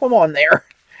slop them on there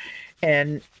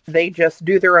and they just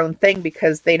do their own thing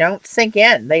because they don't sink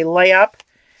in. They lay up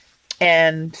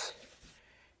and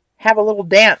have a little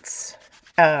dance.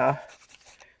 The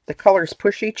colors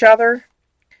push each other,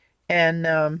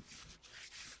 and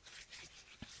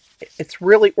it's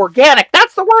really organic.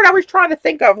 That's the word I was trying to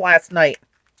think of last night.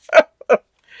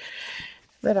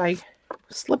 That I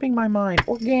was slipping my mind.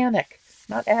 Organic,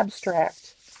 not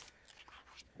abstract.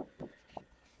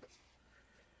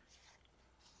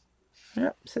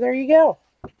 Yep, so there you go.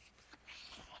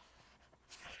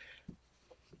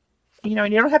 You know,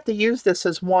 and you don't have to use this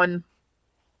as one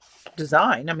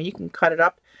design. I mean, you can cut it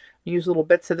up, use little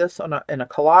bits of this in a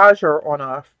collage or on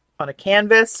a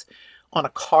canvas, on a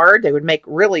card. They would make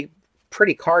really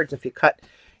pretty cards if you cut.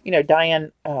 You know,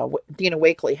 Dina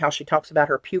Wakley, how she talks about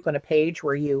her puke on a page,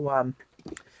 where you let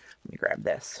me grab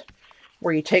this,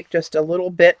 where you take just a little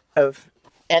bit of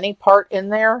any part in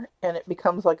there, and it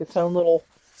becomes like its own little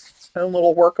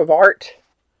work of art.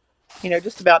 You know,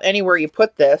 just about anywhere you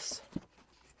put this,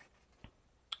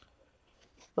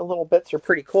 the little bits are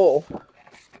pretty cool.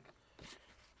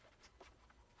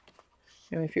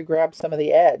 You know, if you grab some of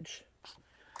the edge.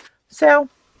 So,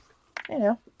 you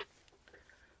know.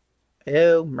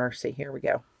 Oh, mercy. Here we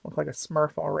go. Look like a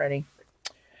Smurf already.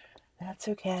 That's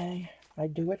okay. I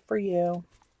do it for you.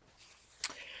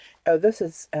 Oh, this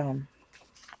is,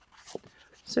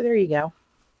 so there you go.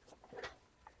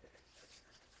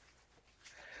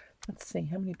 Let's see.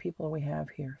 How many people do we have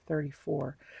here?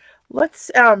 34.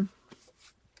 Let's,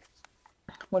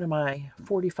 what am I,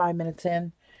 45 minutes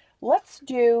in? Let's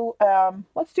do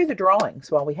the drawings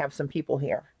while we have some people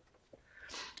here.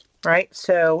 Right?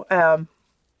 So,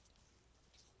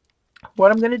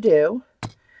 what I'm going to do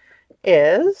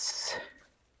is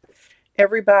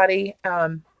everybody,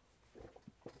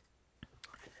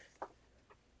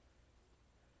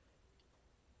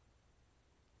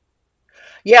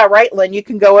 yeah, right, Lynn, you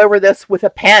can go over this with a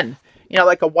pen, you know,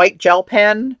 like a white gel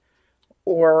pen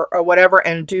or whatever,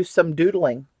 and do some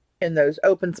doodling in those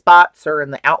open spots or in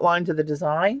the outlines of the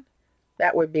design.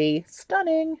 That would be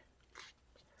stunning.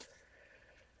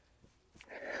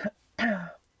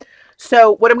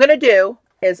 So what I'm going to do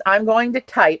is I'm going to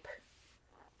type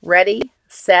ready,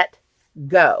 set,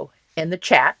 go in the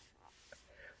chat.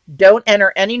 Don't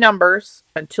enter any numbers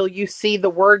until you see the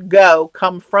word go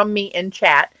come from me in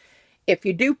chat. If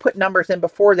you do put numbers in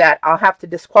before that, I'll have to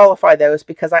disqualify those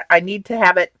because I need to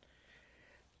have it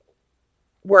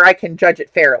where I can judge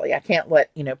it fairly. I can't let,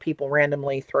 you know, people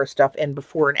randomly throw stuff in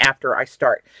before and after I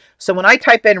start. So when I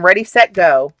type in ready, set,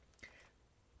 go,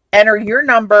 enter your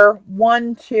number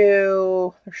 1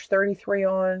 to, there's 33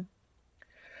 on.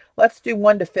 Let's do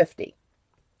 1 to 50.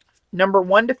 Number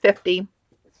 1 to 50.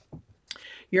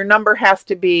 Your number has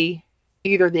to be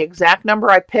either the exact number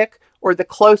I pick or the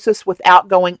closest without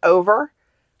going over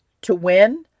to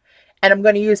win. And I'm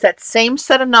going to use that same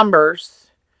set of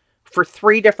numbers for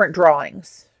 3 different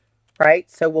drawings, right?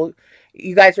 So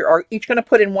you guys are each going to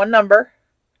put in one number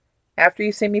after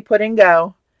you see me put in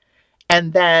go.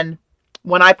 And then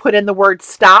when I put in the word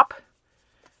stop,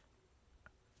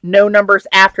 no numbers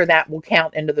after that will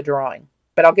count into the drawing.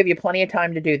 But I'll give you plenty of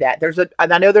time to do that.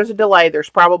 I know there's a delay. There's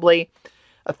probably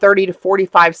a 30 to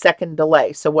 45 second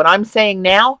delay. So what I'm saying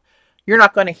now, you're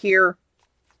not going to hear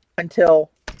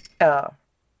until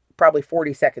probably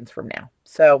 40 seconds from now.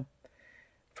 So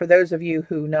for those of you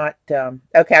who not,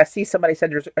 okay, I see somebody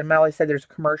said Molly said there's a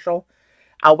commercial.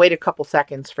 I'll wait a couple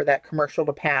seconds for that commercial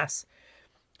to pass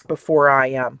before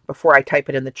I type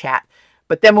it in the chat.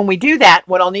 But then when we do that,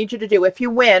 what I'll need you to do, if you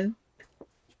win,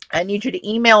 I need you to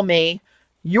email me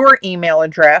your email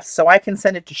address so I can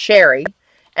send it to Sherry.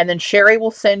 And then Sherry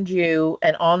will send you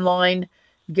an online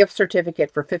gift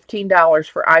certificate for $15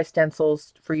 for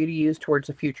iStencils for you to use towards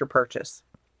a future purchase.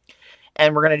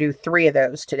 And we're going to do 3 of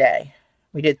those today.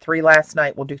 We did 3 last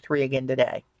night. We'll do 3 again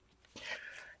today.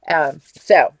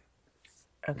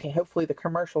 Okay, hopefully the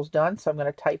commercial's done. So I'm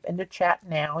going to type into chat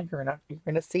now. You're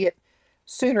gonna see it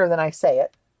sooner than I say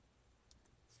it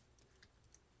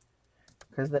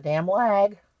because of the damn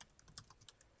lag.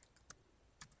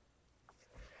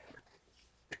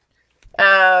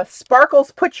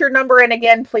 Sparkles, put your number in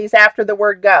again, please, after the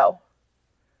word go.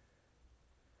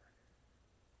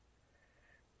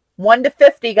 1 to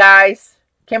 50, guys.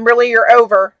 Kimberly, you're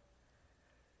over.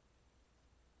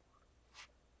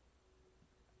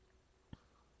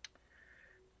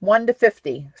 One to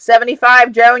 50.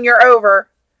 75, Joan, you're over.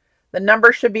 The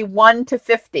number should be 1 to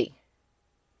 50.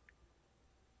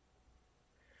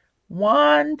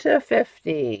 1 to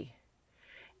 50.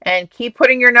 And keep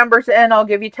putting your numbers in. I'll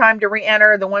give you time to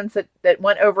re-enter the ones that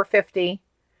went over 50.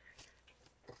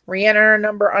 Re-enter a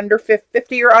number under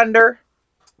 50 or under.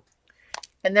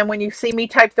 And then when you see me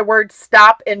type the word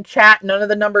stop in chat, none of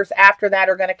the numbers after that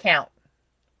are going to count.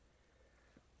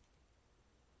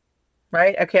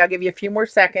 Right? Okay, I'll give you a few more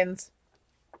seconds.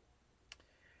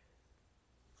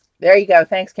 There you go.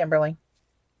 Thanks, Kimberly.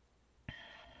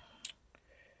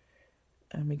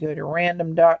 Let me go to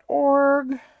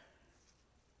random.org.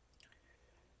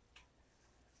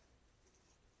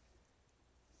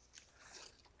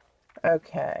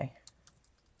 Okay.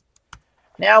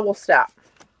 Now we'll stop.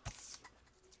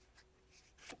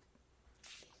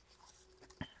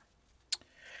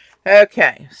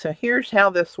 Okay, so here's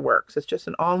how this works. It's just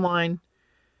an online,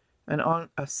 on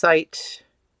a site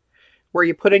where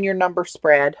you put in your number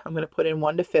spread. I'm going to put in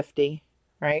 1 to 50,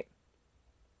 right?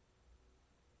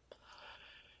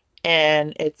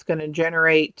 And it's going to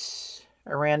generate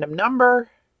a random number,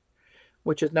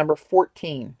 which is number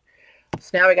 14.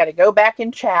 So now I got to go back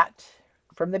in chat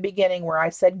from the beginning where I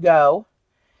said go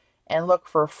and look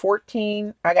for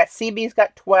 14. I got CB's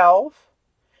got 12.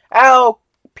 Oh,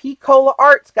 P. Cola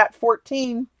Arts got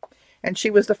 14, and she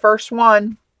was the first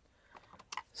one.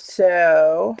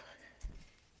 So,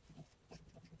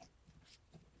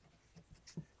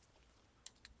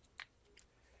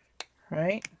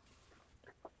 right.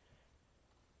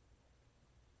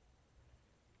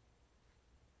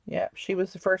 Yep, she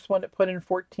was the first one to put in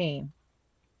 14.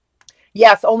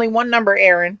 Yes, only one number,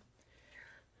 Aaron.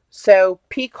 So,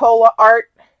 P. Cola Art,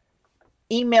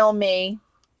 email me.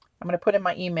 I'm going to put in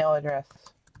my email address.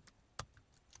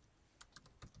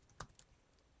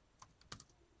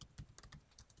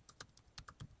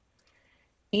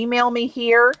 Email me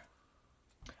here.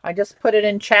 I just put it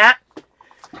in chat,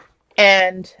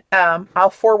 and I'll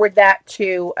forward that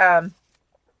to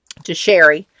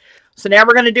Sherry. So now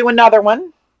we're going to do another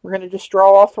one. We're going to just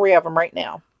draw all 3 of them right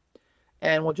now,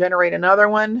 and we'll generate another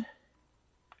one.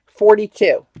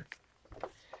 42.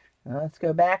 Now let's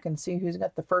go back and see who's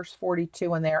got the first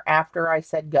 42 in there after I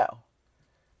said go.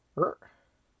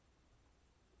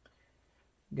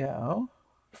 Go.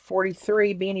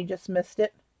 43. Beanie just missed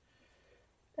it.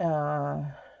 What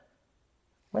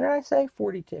did I say?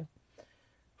 42.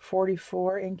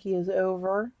 44. Inky is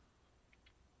over.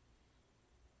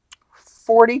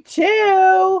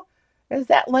 42. Is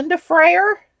that Linda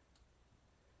Freyer?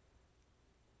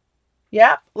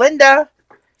 Yep, Linda.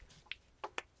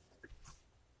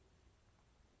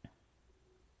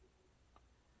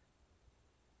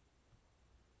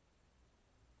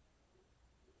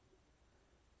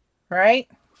 Right?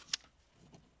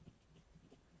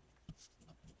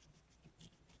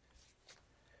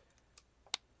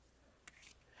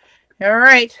 All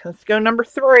right, let's go number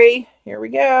 3. Here we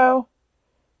go.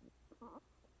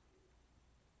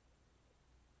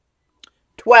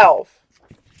 12.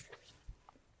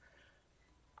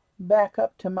 Back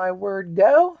up to my word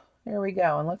go. There we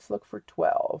go. And let's look for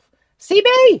 12.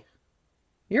 CB!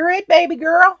 You're it, baby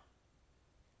girl.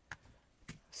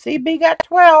 CB got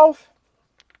 12.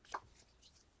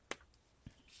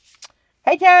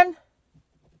 Hey, Jen.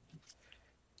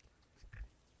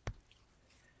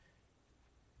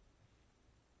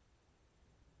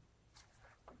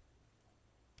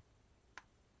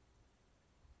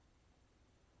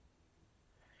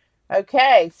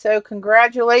 Okay, so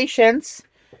congratulations,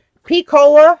 P.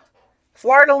 Cola,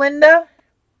 Florida Linda,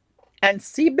 and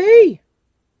CB.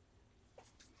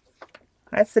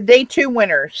 That's the day 2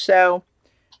 winners. So,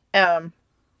 CB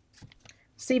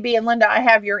and Linda, I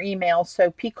have your email.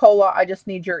 So, P. Cola, I just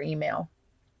need your email.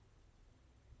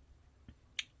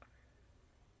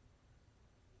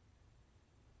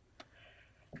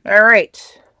 All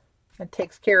right. That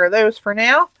takes care of those for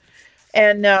now.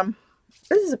 And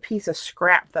this is a piece of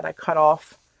scrap that I cut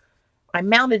off. I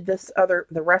mounted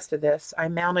the rest of this. I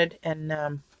mounted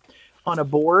on a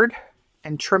board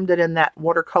and trimmed it in that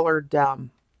watercolored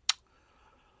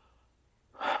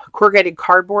corrugated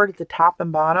cardboard at the top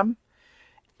and bottom.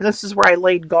 And this is where I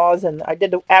laid gauze, and I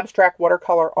did the abstract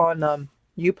watercolor on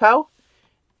Yupo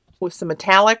with some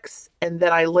metallics, and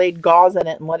then I laid gauze in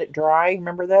it and let it dry.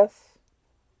 Remember this?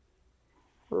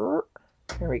 Here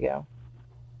we go.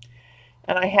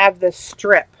 And I have this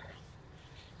strip.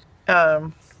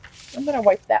 I'm going to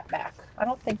wipe that back. I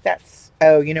don't think that's...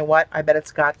 Oh, you know what? I bet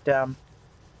it's got...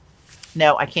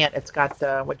 No, I can't. It's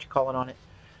got, what you call it on it?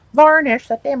 Varnish.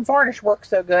 That damn varnish works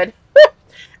so good.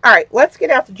 All right, let's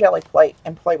get out the jelly plate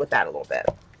and play with that a little bit.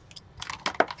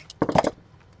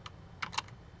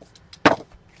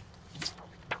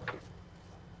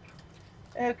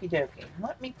 Okie dokie.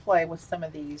 Let me play with some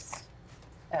of these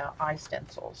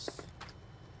iStencils.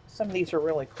 Some of these are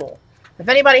really cool. If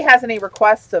anybody has any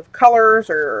requests of colors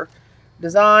or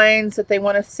designs that they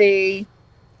want to see,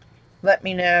 let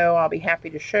me know. I'll be happy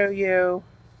to show you.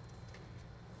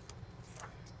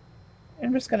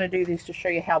 I'm just going to do these to show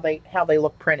you how they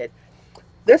look printed.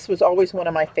 This was always one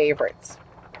of my favorites.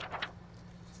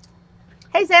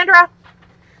 Hey, Sandra.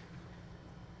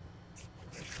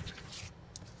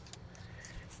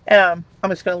 I'm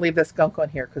just going to leave this gunk on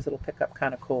here because it'll pick up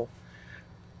kind of cool.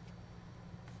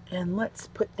 And let's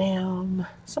put down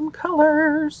some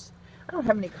colors. I don't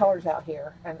have any colors out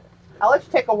here. And I'll let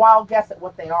you take a wild guess at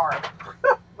what they are.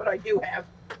 But I do have.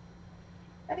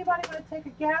 Anybody want to take a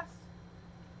guess?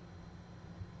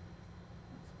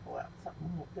 Let's pull out something a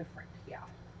little different. Yeah.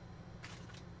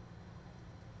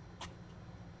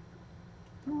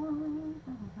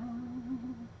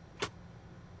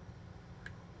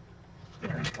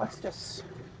 Here,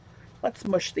 let's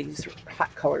mush these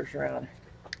hot colors around.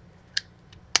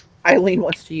 Eileen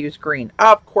wants to use green.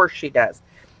 Of course she does.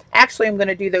 Actually, I'm going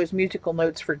to do those musical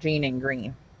notes for Jean in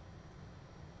green.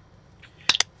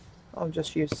 I'll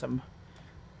just use some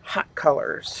hot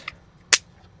colors.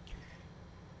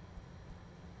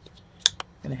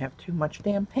 I'm going to have too much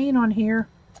damn paint on here.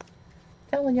 I'm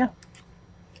telling you.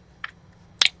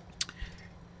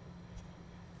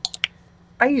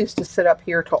 I used to sit up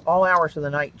here till all hours of the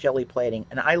night jelly plating,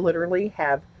 and I literally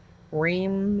have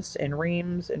reams and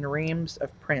reams and reams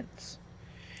of prints.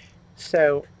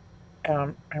 So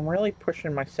I'm really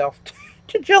pushing myself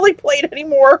to jelly plate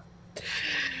anymore.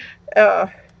 Oh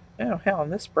hell,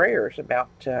 and this sprayer is about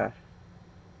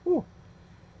ooh,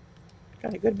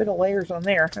 got a good bit of layers on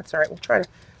there. That's all right. We'll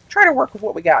try to work with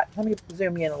what we got. Let me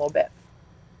zoom you in a little bit.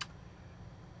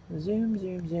 Zoom,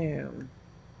 zoom, zoom.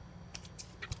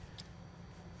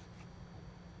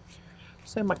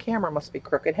 So my camera must be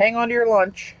crooked. Hang on to your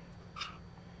lunch.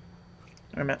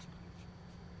 Wait a minute.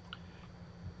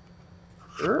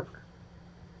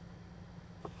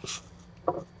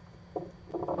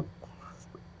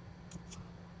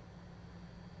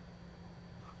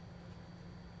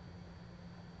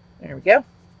 There we go.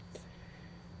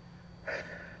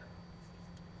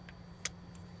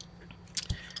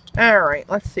 All right,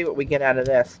 let's see what we get out of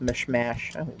this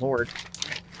mishmash. Oh, Lord.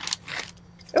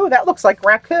 Oh, that looks like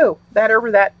Raku.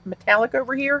 That metallic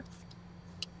over here.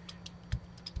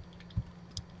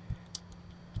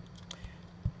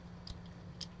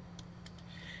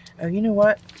 Oh, you know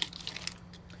what?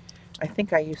 I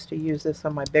think I used to use this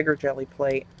on my bigger jelly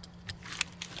plate.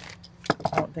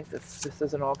 I don't think this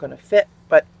isn't all going to fit,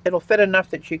 but it'll fit enough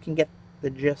that you can get the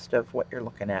gist of what you're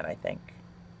looking at, I think.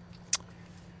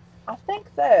 I think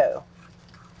so.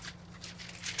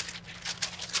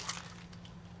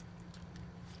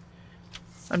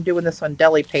 I'm doing this on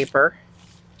deli paper.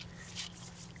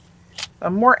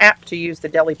 I'm more apt to use the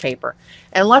deli paper.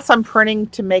 Unless I'm printing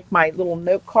to make my little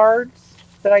note cards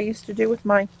that I used to do with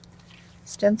my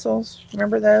stencils.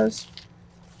 Remember those?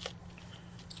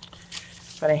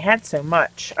 But I had so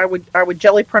much. I would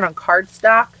jelly print on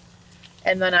cardstock,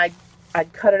 and then I'd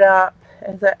cut it up.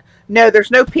 No, there's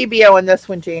no PBO in this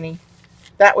one, Jeannie.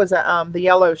 That was the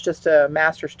yellow is just a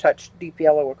Master's Touch deep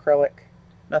yellow acrylic.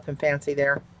 Nothing fancy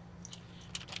there.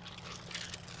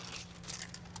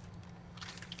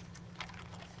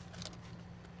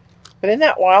 But isn't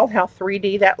that wild how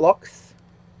 3D that looks?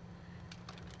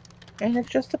 And it's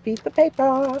just a piece of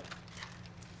paper.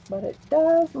 But it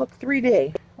does look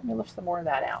 3D. Let me lift some more of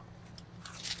that out.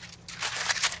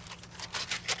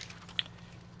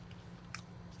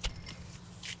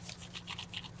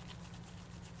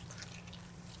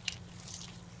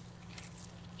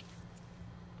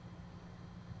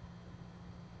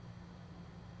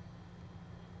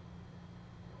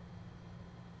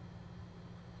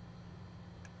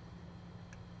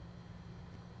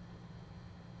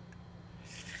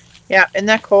 Yeah, isn't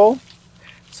that cool?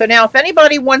 So now if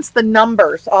anybody wants the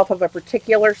numbers off of a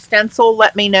particular stencil,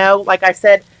 let me know. Like I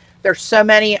said, there's so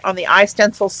many on the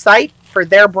iStencils site for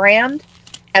their brand,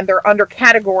 and they're under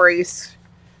categories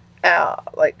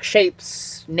like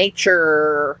shapes,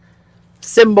 nature,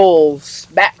 symbols,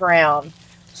 background.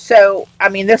 So, I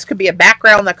mean, this could be a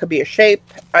background, that could be a shape.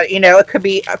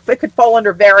 It could fall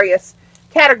under various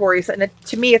categories, and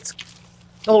to me, it's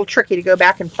a little tricky to go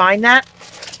back and find that.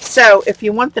 So if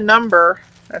you want the number,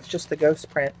 that's just the ghost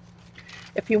print.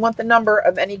 If you want the number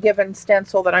of any given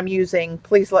stencil that I'm using,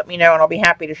 please let me know and I'll be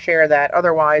happy to share that.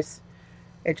 Otherwise,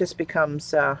 it just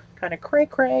becomes kind of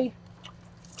cray-cray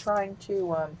trying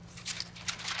to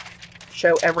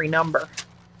show every number.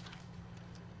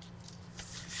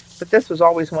 But this was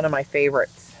always one of my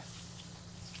favorites.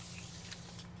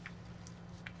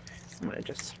 I'm going to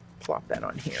just plop that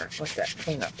on here. Let that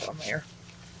clean up on there.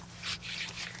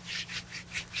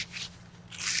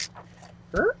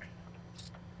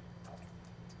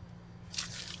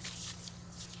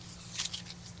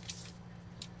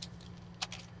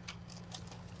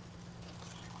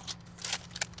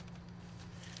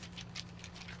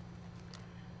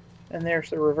 And there's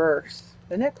the reverse.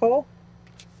 Isn't that cool?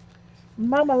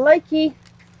 Mama likey.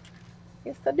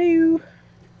 Yes, I do.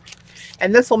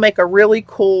 And this will make a really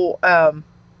cool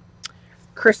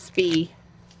crispy.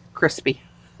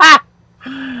 Ah!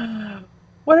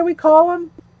 What do we call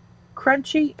them?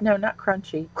 Crunchy? No, not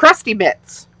crunchy. Crusty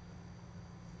bits.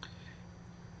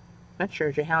 That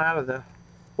shows you how out of the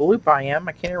loop I am.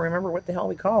 I can't even remember what the hell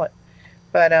we call it.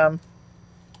 But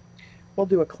we'll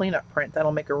do a cleanup print.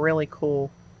 That'll make a really cool.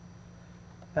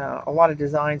 A lot of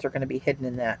designs are going to be hidden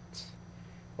in that,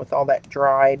 with all that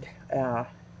dried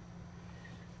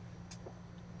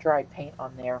paint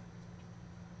on there.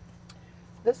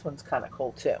 This one's kind of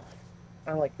cool too.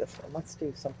 I like this one. Let's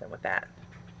do something with that.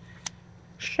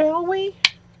 Shall we?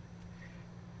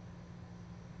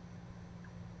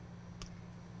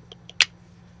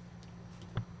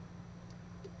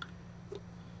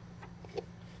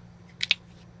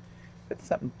 Put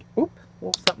something, a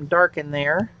little something dark in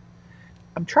there.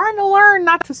 I'm trying to learn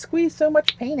not to squeeze so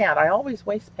much paint out. I always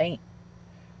waste paint.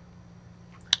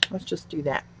 Let's just do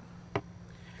that.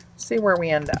 See where we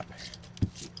end up.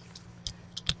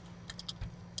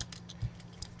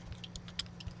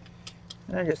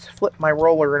 And I just flip my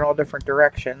roller in all different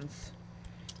directions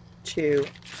to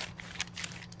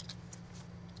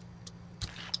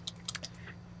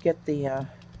get the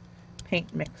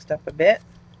paint mixed up a bit.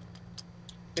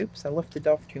 Oops, I lifted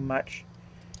off too much.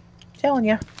 I'm telling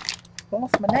you,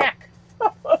 lost my knack.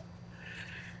 Let's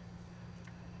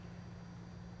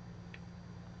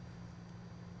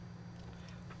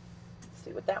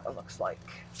see what that one looks like.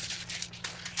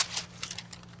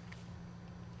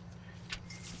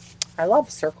 I love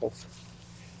circles.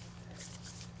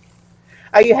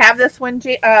 Oh, you have this one,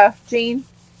 Jean?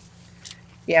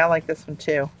 Yeah, I like this one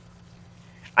too.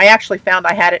 I actually found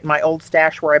I had it in my old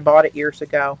stash where I bought it years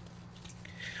ago.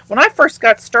 When I first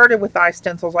got started with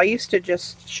iStencils, I used to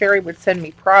just, Sherry would send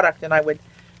me product and I would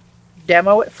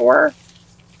demo it for her.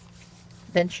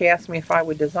 Then she asked me if I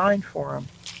would design for them.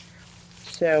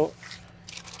 So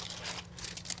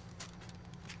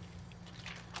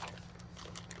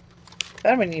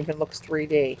that one even looks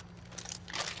 3D.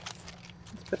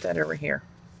 Let's put that over here.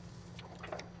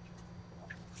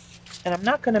 And I'm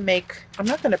not going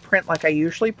to print like I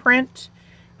usually print,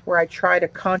 where I try to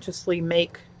consciously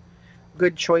make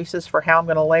good choices for how I'm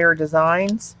going to layer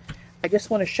designs. I just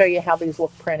want to show you how these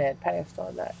look printed. Patty, I still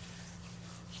have that.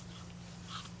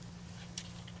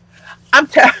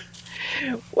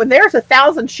 When there's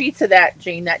 1,000 sheets of that,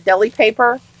 Jean, that deli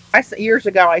paper, years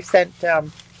ago I sent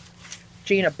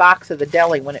Jean a box of the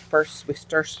deli when we first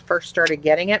started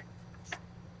getting it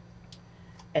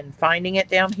and finding it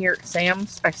down here at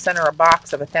Sam's. I sent her a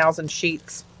box of 1,000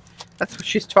 sheets. That's what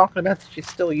she's talking about. She's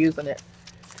still using it.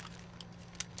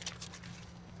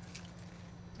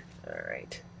 All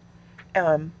right.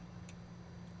 I'm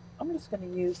just going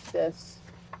to use this.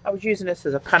 I was using this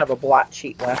as a kind of a blot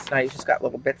sheet last night. It's just got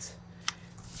little bits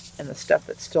and the stuff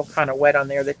that's still kind of wet on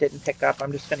there that didn't pick up.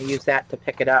 I'm just going to use that to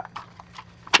pick it up.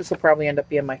 This will probably end up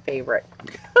being my favorite.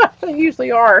 They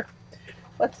usually are.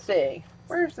 Let's see.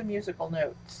 Where's the musical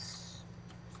notes?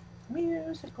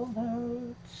 Musical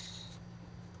notes.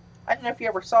 I don't know if you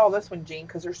ever saw this one, Jean,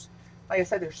 because there's, like I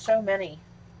said, there's so many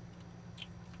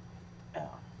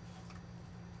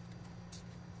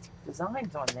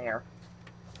designs on there.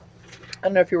 I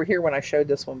don't know if you were here when I showed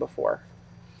this one before.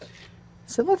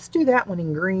 So let's do that one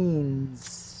in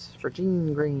greens, for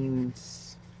Jean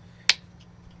greens.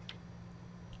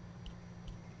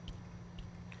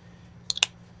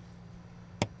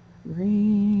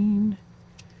 Green.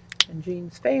 And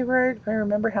Jean's favorite. I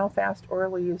remember how fast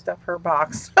Orly used up her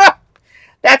box.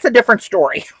 That's a different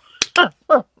story.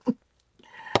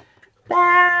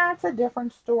 That's a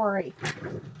different story.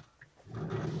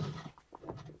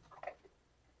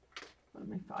 Let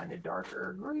me find a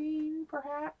darker green,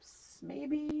 perhaps.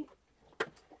 Maybe.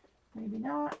 Maybe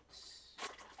not.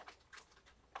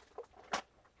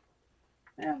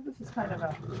 Yeah, this is kind of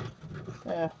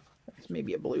a... that's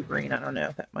maybe a blue-green. I don't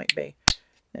know. That might be.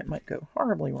 That might go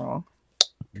horribly wrong.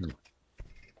 Excuse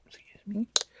me.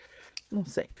 We'll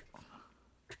see.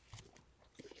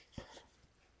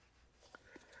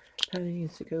 I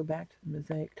needs to go back to the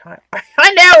mosaic tile.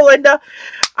 I know, Linda.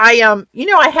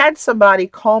 I had somebody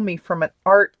call me from an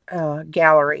art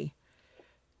gallery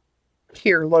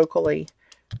here locally.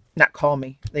 Not call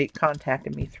me. They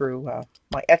contacted me through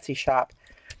my Etsy shop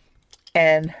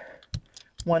and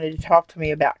wanted to talk to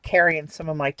me about carrying some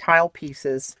of my tile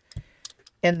pieces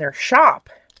in their shop.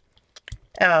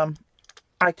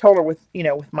 I told her with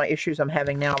my issues I'm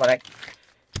having now that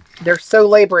they're so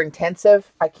labor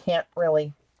intensive, I can't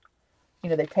really You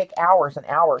know, they take hours and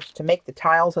hours to make the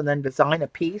tiles and then design a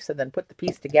piece and then put the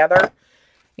piece together.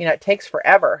 You know, it takes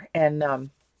forever. And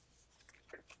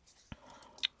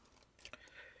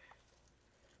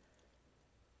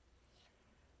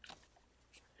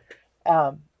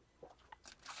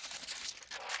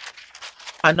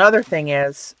another thing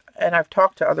is, and I've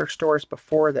talked to other stores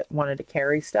before that wanted to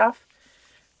carry stuff,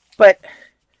 but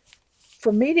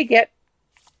for me to get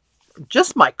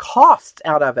just my costs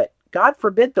out of it, God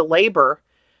forbid the labor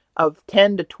of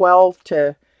 10 to 12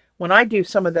 to when I do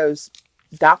some of those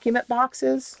document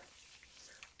boxes,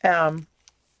 I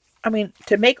mean,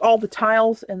 to make all the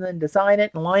tiles and then design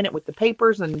it and line it with the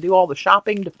papers and do all the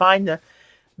shopping to find the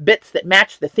bits that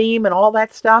match the theme and all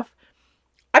that stuff,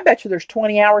 I bet you there's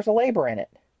 20 hours of labor in it.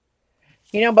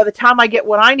 You know, by the time I get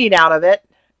what I need out of it,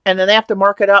 and then they have to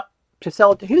mark it up to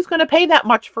sell it to, who's going to pay that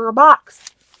much for a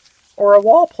box or a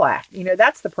wall plaque? You know,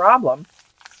 that's the problem.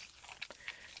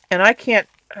 And I can't,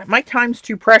 my time's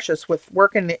too precious with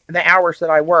working the hours that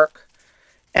I work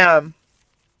to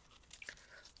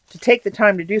take the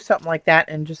time to do something like that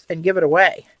and give it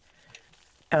away.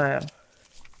 It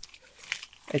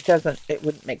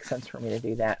wouldn't make sense for me to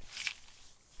do that.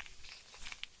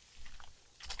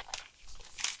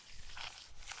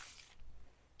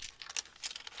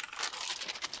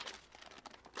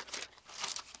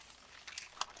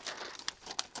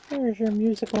 There's your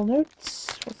musical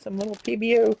notes with some little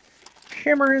PBO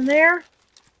shimmer in there.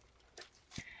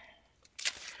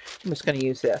 I'm just going to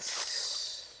use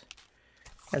this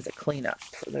as a cleanup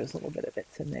for those little bit of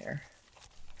bits in there.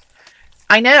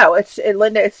 I know,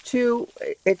 Linda,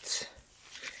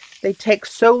 they take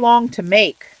so long to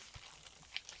make.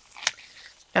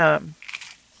 That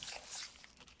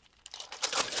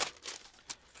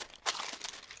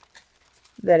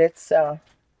it's,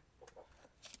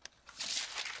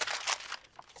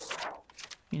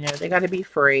 you know, they got to be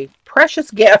free. Precious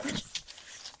gift.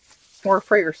 Or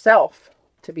for yourself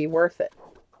to be worth it.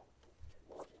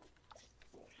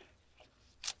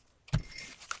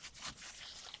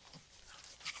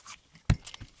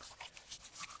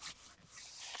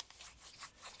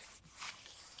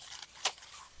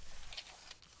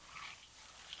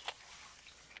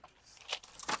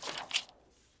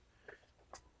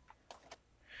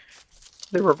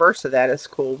 The reverse of that is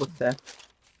cool with the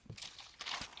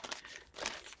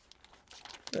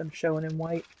I'm showing in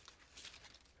white.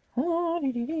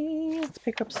 Let's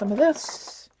pick up some of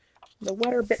this. The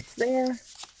wetter bits there.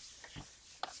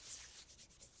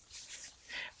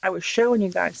 I was showing you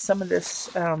guys some of this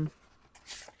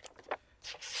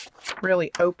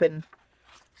really open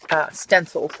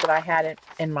stencils that I had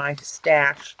in my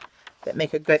stash that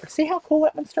make a good... See how cool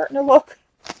that one's starting to look?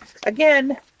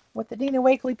 Again, with the Dina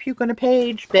Wakley puke on a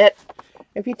page bit,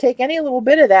 if you take any little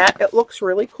bit of that, it looks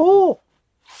really cool.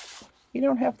 You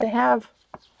don't have to have,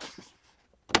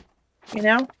 you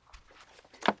know,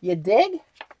 you dig?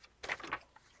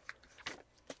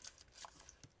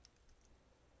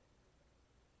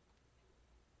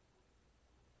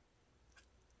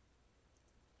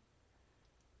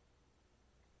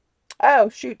 Oh,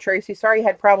 shoot, Tracy. Sorry you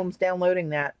had problems downloading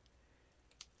that.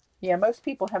 Yeah, most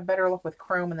people have better luck with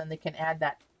Chrome, and then they can add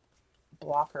that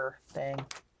blocker thing.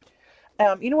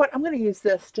 You know what? I'm going to use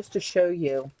this just to show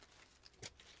you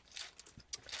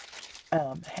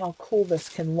how cool this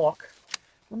can look.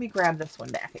 Let me grab this one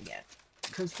back again,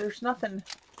 because there's nothing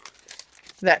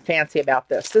that fancy about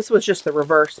this. This was just the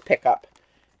reverse pickup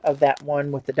of that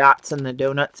one with the dots and the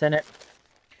donuts in it.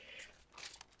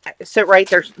 So right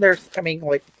there's I mean,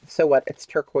 like, so what? It's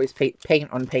turquoise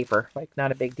paint on paper, like,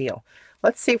 not a big deal.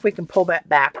 Let's see if we can pull that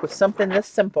back with something this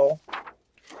simple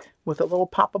with a little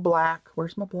pop of black.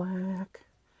 Where's my black?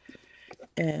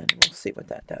 And we'll see what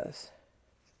that does.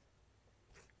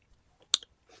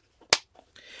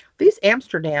 These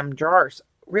Amsterdam jars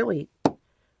really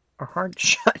are hard to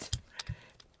shut.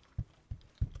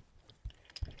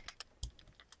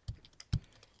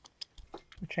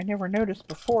 Which I never noticed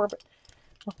before, but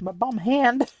with my bum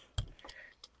hand,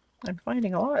 I'm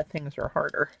finding a lot of things are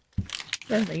harder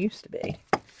than they used to be.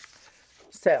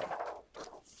 So,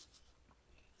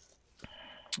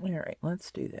 all right, let's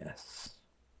do this.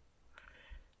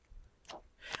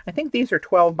 I think these are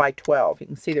 12 by 12. You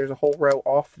can see there's a whole row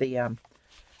off the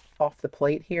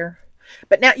plate here.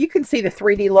 But now you can see the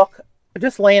 3D look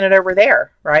just laying it over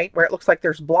there, right? Where it looks like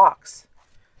there's blocks.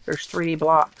 There's 3D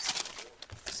blocks.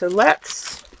 So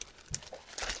let's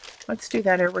do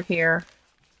that over here.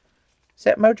 Is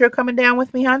that Mojo coming down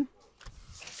with me, hon?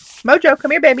 Mojo,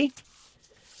 come here, baby.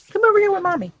 Come over here with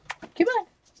mommy. Come on.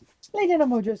 Lay down on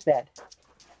Mojo's bed.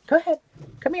 Go ahead.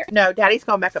 Come here. No, Daddy's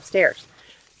going back upstairs.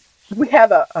 We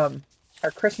have our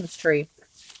Christmas tree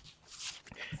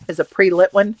is a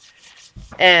pre-lit one.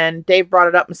 And Dave brought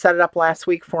it up and set it up last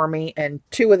week for me. And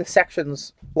 2 of the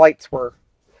sections lights were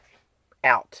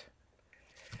out.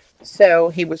 So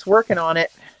he was working on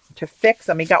it to fix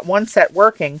them. He got one set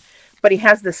working, but he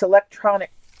has this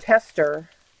electronic tester.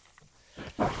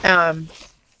 And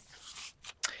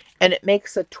it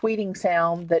makes a tweeting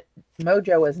sound that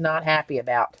Mojo is not happy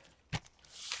about.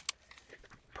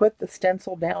 Put the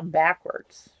stencil down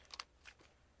backwards.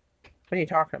 What are you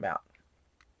talking about?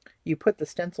 You put the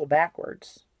stencil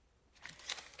backwards.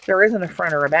 There isn't a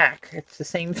front or a back. It's the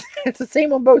same. It's the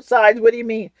same on both sides. What do you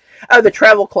mean? Oh, the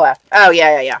treble clef. Oh,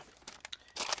 yeah.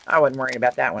 I wasn't worried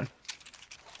about that one.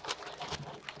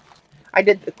 I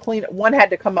did the clean. One had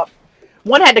to come up.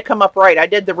 One had to come up right. I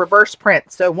did the reverse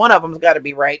print, so one of them's got to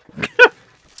be right.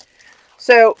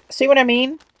 So, see what I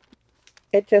mean?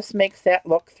 It just makes that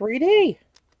look 3D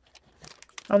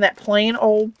on that plain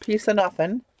old piece of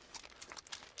nothing.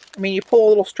 I mean, you pull a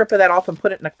little strip of that off and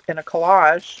put it in a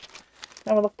collage.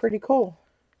 That would look pretty cool,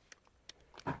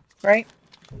 right?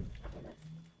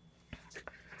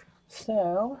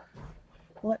 So,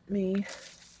 let me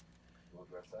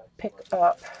pick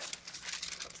up.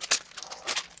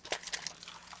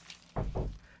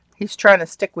 He's trying to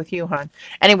stick with you, hon.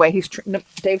 Anyway,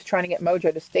 Dave's trying to get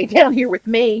Mojo to stay down here with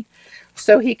me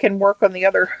so he can work on the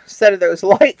other set of those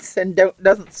lights and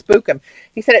doesn't spook him.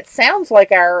 He said it sounds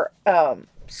like our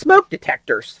smoke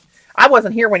detectors. I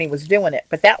wasn't here when he was doing it,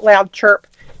 but that loud chirp,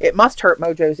 it must hurt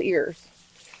Mojo's ears.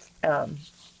 Right,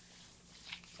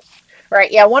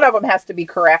 yeah, one of them has to be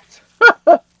correct.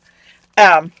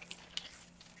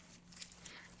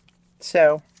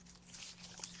 So,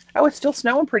 oh, it's still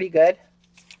snowing pretty good.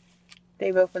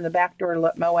 Dave opened the back door to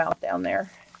let Mo out down there.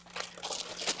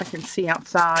 I can see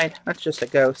outside. That's just a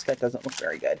ghost. That doesn't look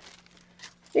very good.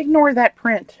 Ignore that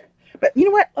print. But you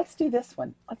know what? Let's do this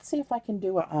one. Let's see if I can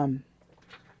do a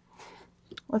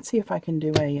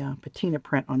patina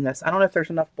print on this. I don't know if there's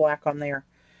enough black on there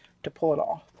to pull it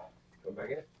off. Go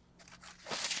back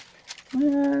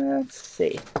in. Let's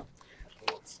see.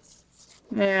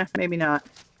 Yeah, maybe not.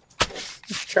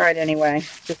 Let's try it anyway.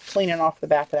 Just cleaning off the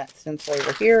back of that stencil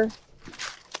over here.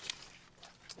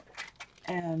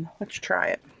 And let's try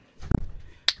it.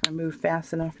 I move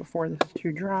fast enough before this is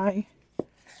too dry.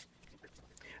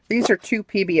 These are 2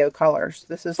 PBO colors.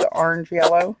 This is the orange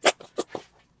yellow,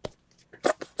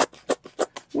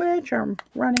 which I'm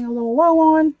running a little low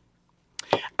on.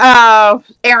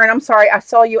 Aaron, I'm sorry. I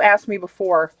saw you ask me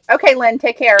before. Okay, Lynn,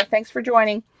 take care. Thanks for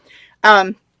joining.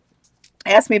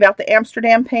 Asked me about the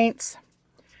Amsterdam paints.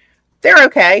 They're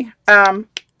okay.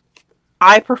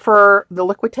 I prefer the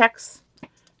Liquitex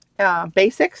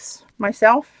Basics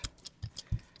myself.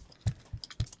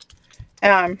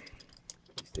 Come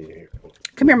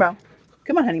here, Mo.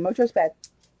 Come on, honey. Mojo's bed.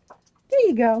 There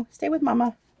you go. Stay with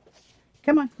Mama.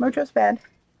 Come on. Mojo's bed.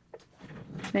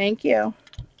 Thank you.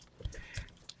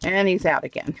 And he's out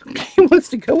again. He wants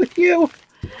to go with you.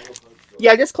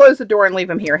 Yeah, just close the door and leave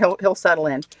him here. He'll settle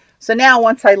in. So now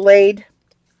once I laid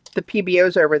the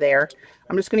PBOs over there,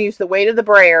 I'm just going to use the weight of the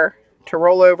brayer to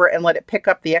roll over and let it pick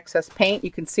up the excess paint.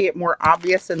 You can see it more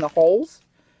obvious in the holes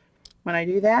when I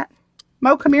do that.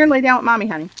 Mo, come here and lay down with Mommy,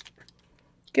 honey.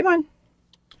 Come on.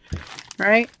 All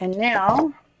right, and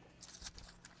now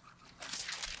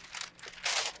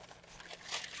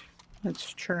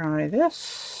let's try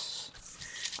this.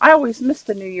 I always miss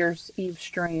the New Year's Eve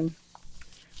stream.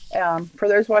 For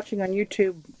those watching on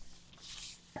YouTube,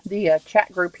 the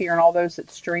chat group here and all those that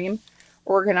stream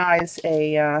organize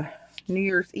a New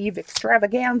Year's Eve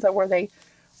extravaganza where they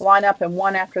line up and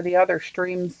one after the other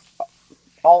streams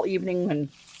all evening and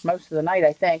most of the night,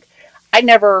 I think. I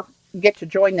never get to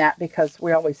join that because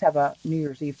we always have a New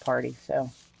Year's Eve party, so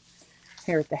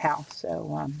here at the house.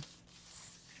 So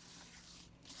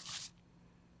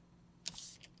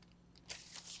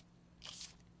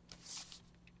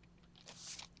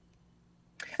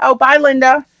oh, bye,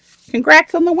 Linda.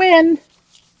 Congrats on the win.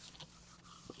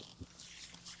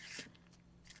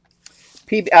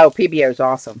 PBO is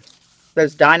awesome.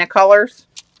 Those Dynacolors.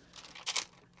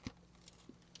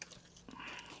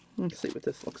 Let's see what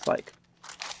this looks like.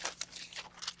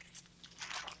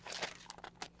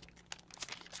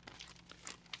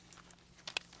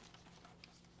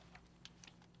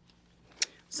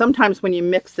 Sometimes when you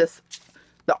mix this,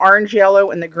 the orange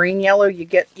yellow and the green yellow, you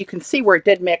can see where it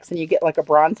did mix and you get like a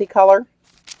bronzy color.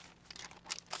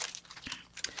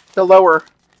 The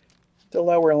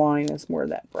lower line is more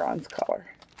that bronze color.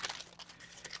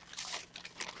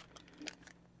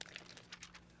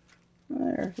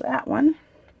 There's that one.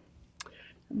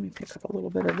 Let me pick up a little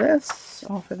bit of this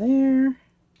off of there.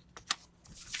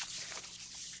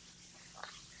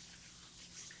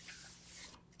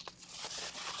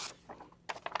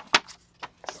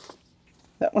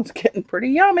 that one's getting pretty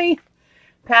yummy.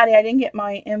 Patty, I didn't get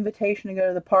my invitation to go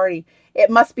to the party. It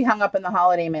must be hung up in the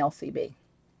holiday mail, CB.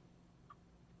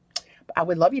 I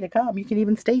would love you to come. You can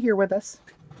even stay here with us.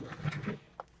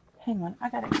 Hang on, I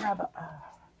gotta grab a.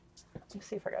 Let's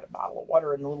see if I got a bottle of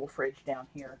water in the little fridge down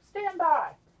here. Stand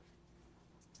by.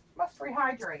 Must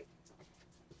rehydrate.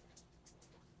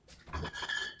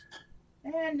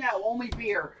 And no, only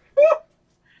beer.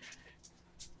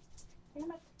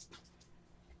 Damn it.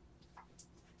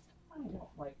 I don't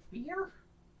like beer.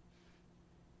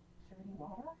 Is there any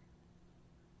water?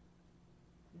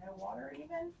 No water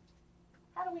even?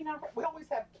 How do we not? We always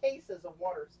have cases of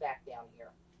water stacked down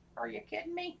here. Are you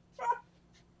kidding me?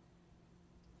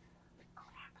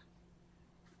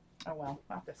 Oh well,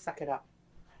 I'll have to suck it up.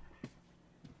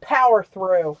 Power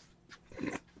through.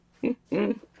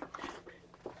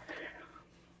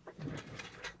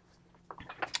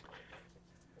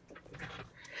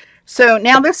 So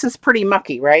now this is pretty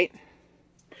mucky, right?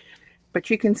 But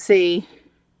you can see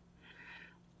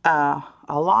a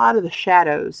lot of the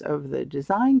shadows of the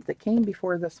designs that came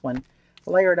before this one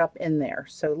layered up in there.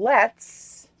 So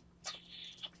let's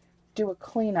do a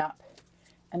cleanup.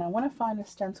 And I want to find a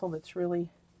stencil that's really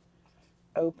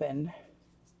open.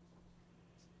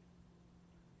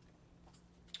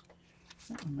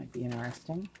 That one might be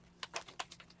interesting.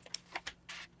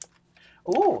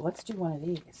 Oh, let's do one of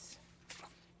these.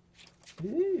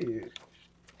 Ooh.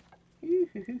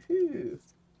 Ooh.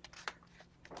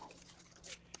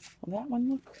 Well, that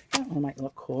one might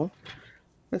look cool.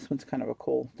 This one's kind of a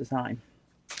cool design.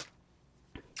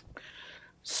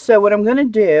 So what I'm going to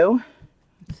do,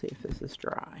 let's see if this is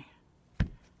dry.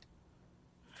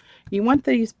 You want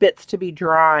these bits to be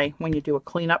dry when you do a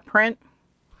cleanup print.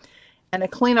 And a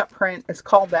cleanup print is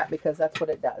called that because that's what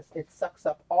it does. It sucks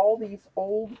up all these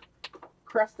old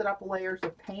crusted up layers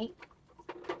of paint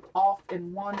off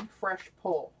in one fresh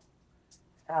pull.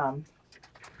 Come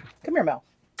here, Mel.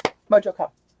 Mojo, come.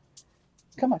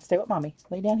 Come on, stay with Mommy.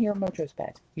 Lay down here in Mojo's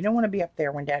bed. You don't want to be up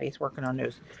there when Daddy's working on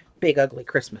those big, ugly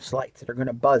Christmas lights that are going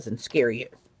to buzz and scare you.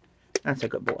 That's a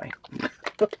good boy.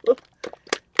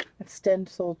 A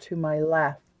stencil to my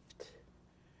left.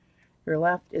 Your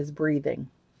left is breathing.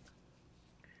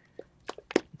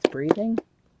 It's breathing.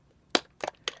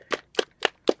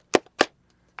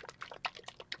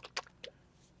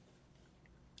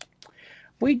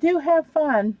 We do have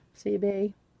fun,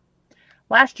 CB.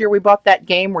 Last year we bought that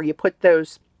game where you put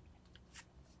those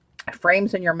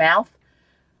frames in your mouth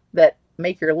that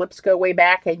make your lips go way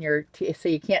back and so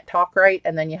you can't talk right,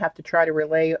 and then you have to try to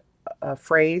relay a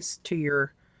phrase to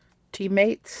your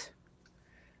teammates.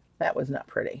 That was not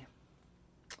pretty.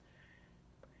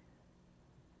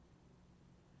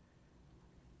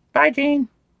 Bye, Jean.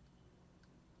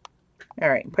 All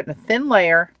right, I'm putting a thin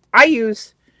layer. I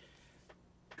use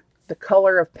the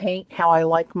color of paint how I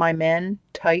like my men,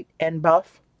 tight and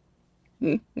buff.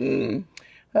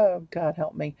 Oh, God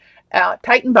help me.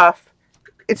 Tight and buff.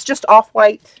 It's just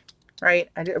off-white, right?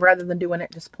 Rather than doing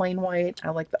it just plain white, I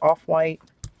like the off-white.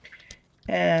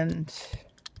 And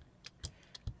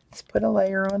let's put a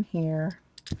layer on here.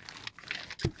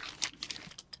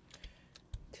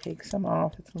 Take some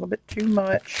off. It's a little bit too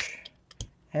much,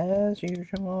 as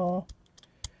usual.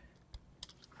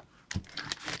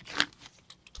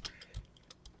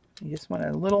 You just want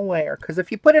a little layer, because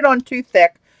if you put it on too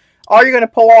thick, all you're going to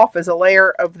pull off is a layer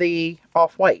of the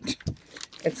off-white.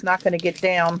 It's not going to get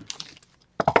down.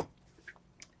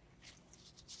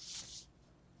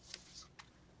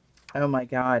 Oh my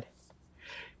God.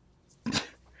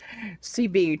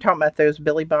 CB, you're talking about those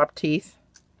Billy Bob teeth?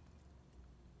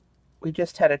 We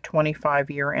just had a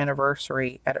 25-year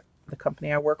anniversary at the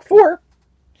company I work for.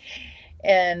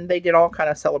 And they did all kind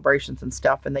of celebrations and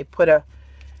stuff, and they put a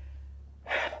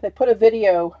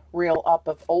video reel up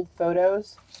of old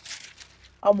photos.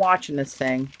 I'm watching this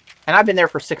thing, and I've been there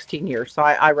for 16 years, so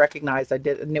I recognize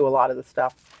knew a lot of the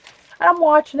stuff. And I'm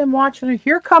watching and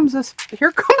here comes a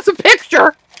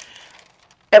picture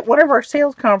at one of our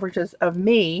sales conferences of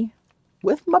me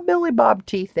with my Billy Bob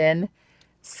teeth in,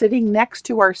 sitting next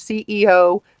to our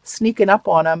CEO, sneaking up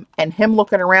on him, and him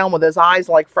looking around with his eyes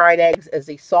like fried eggs as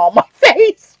he saw my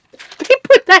face. He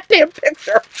put that damn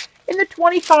picture in the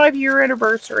 25-year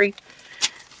anniversary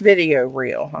video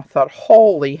reel. I thought,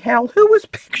 holy hell, who was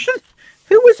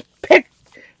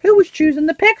choosing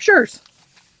the pictures?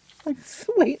 Like,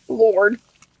 sweet Lord.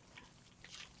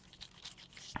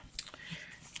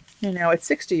 You know, it's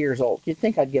 60 years old. You'd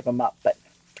think I'd give them up, but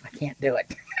I can't do it.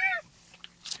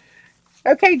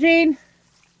 Okay, Jean.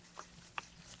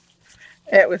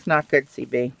 It was not good,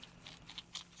 CB.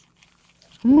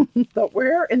 But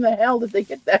where in the hell did they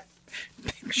get that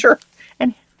picture?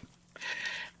 And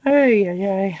Ay, ay,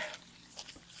 ay.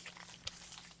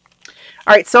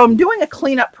 All right, so I'm doing a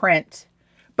cleanup print,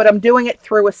 but I'm doing it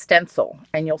through a stencil,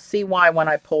 and you'll see why when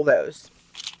I pull those.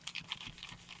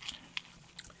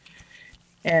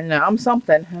 And I'm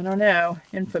something, I don't know,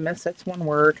 infamous, that's one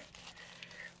word.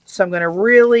 So I'm going to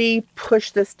really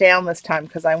push this down this time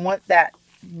because I want that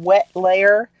wet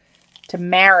layer to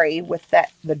marry with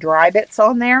the dry bits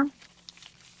on there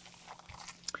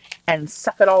and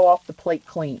suck it all off the plate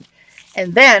clean.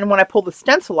 And then when I pull the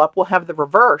stencil up, we'll have the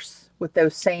reverse with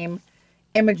those same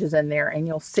images in there, and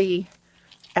you'll see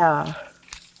what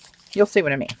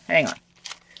I mean. Hang on.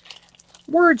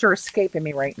 Words are escaping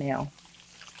me right now.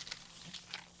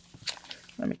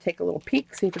 Let me take a little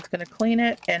peek, see if it's going to clean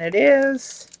it, and it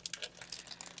is.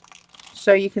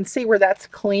 So you can see where that's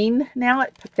clean now.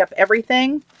 It picked up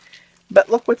everything. But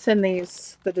look what's in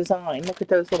the design. Look at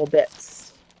those little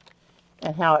bits.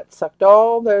 And how it sucked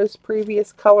all those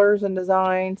previous colors and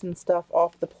designs and stuff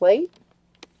off the plate.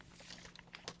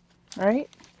 All right.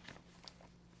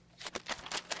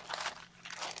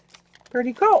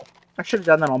 Pretty cool. I should have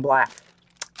done that on black.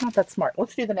 Not that smart.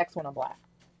 Let's do the next one on black,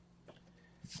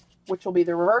 which will be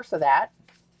the reverse of that.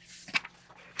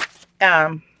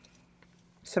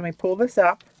 So let me pull this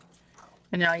up.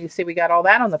 And now you see we got all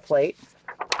that on the plate.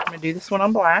 I'm going to do this one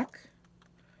on black.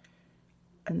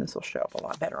 And this will show up a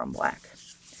lot better on black.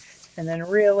 And then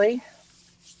really...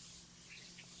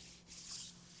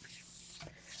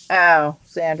 Oh,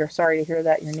 Xander, sorry to hear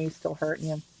that. Your knee's still hurting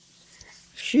you.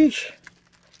 Sheesh.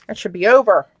 That should be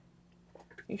over.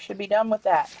 You should be done with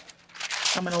that.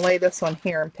 I'm going to lay this one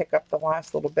here and pick up the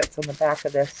last little bits on the back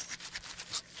of this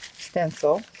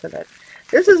stencil. So that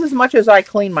this is as much as I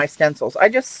clean my stencils. I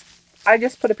just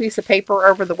put a piece of paper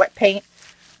over the wet paint.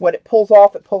 What it pulls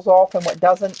off, and what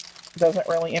doesn't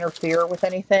really interfere with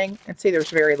anything. And see,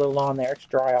 there's very little on there. It's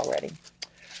dry already.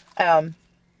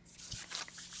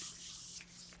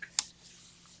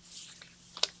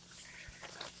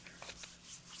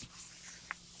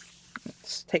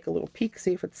 Let's take a little peek,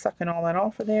 see if it's sucking all that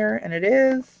off of there. And it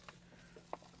is.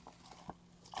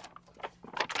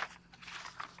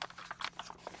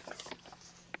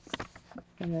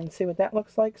 And then see what that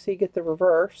looks like. So you get the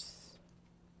reverse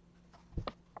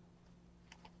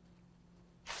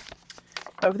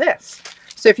of this.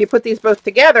 So if you put these both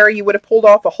together, you would have pulled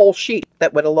off a whole sheet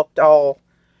that would have looked all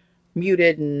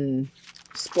muted and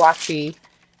splotchy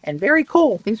and very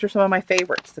cool. These are some of my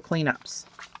favorites, the cleanups.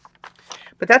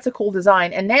 But that's a cool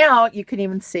design. And now you can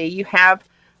even see you have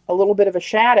a little bit of a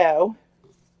shadow,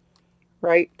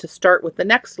 right, to start with the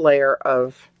next layer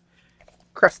of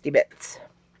crusty bits.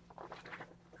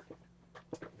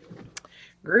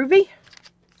 Groovy?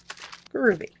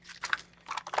 Groovy.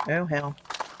 Oh, hell.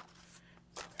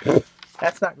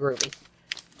 That's not groovy.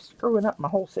 Screwing up my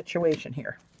whole situation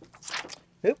here.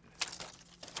 Oop.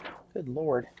 Good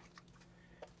Lord.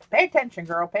 Pay attention,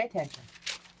 girl. Pay attention.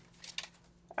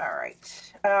 All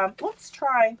right. Let's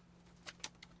try.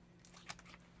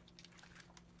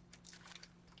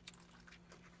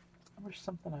 There's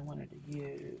something I wanted to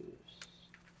use.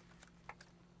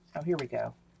 Oh, here we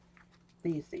go.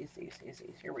 These.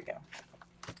 Here we go.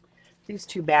 These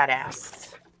two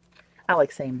badass. I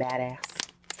like saying badass.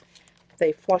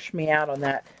 They flushed me out on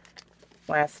that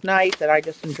last night that I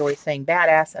just enjoy saying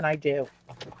badass, and I do.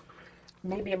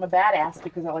 Maybe I'm a badass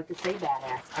because I like to say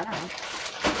badass. I don't know.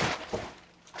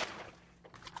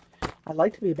 I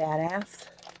like to be a badass.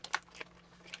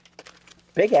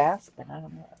 Big ass, but I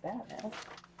don't know about badass.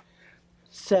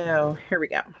 So, here we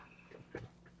go.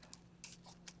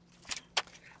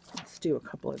 Let's do a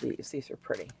couple of these. These are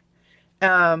pretty.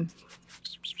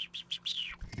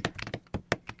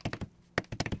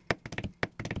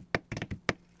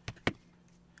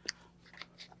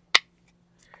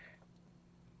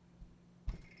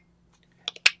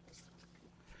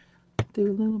 Do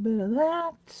a little bit of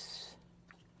that.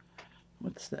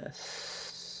 What's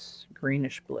this?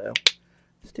 Greenish blue.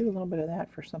 Let's do a little bit of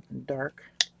that for something dark.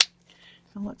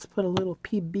 And let's put a little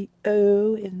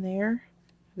PBO in there.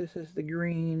 This is the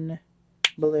green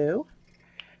blue.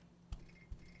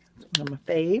 It's one of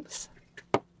my faves.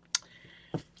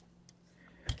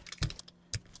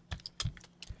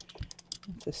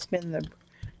 Just spin the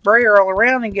brayer all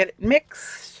around and get it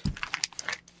mixed.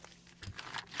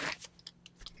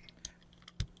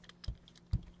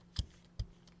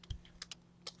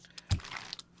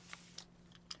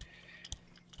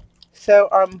 So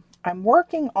I'm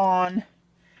working on,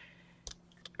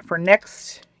 for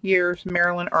next year's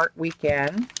Maryland Art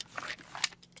Weekend,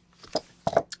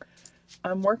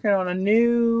 I'm working on a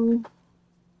new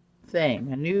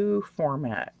thing, a new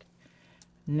format,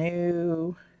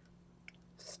 new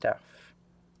stuff.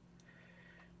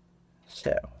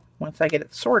 So once I get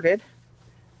it sorted,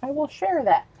 I will share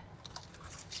that.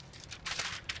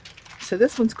 So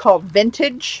this one's called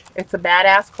Vintage. It's a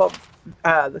badass called,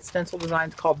 the stencil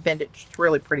design's called Vintage. It's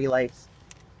really pretty lace.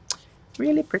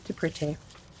 Really pretty, pretty.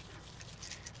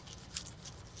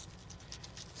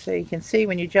 So you can see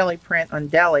when you jelly print on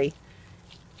deli,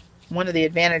 one of the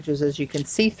advantages is you can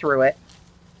see through it,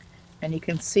 and you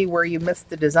can see where you missed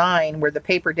the design, where the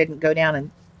paper didn't go down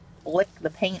and lick the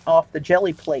paint off the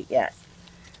jelly plate yet.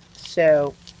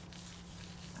 So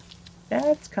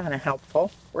that's kind of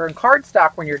helpful. We're in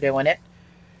cardstock when you're doing it.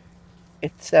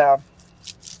 It's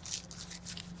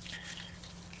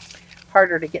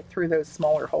harder to get through those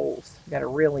smaller holes. You got to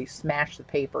really smash the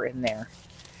paper in there.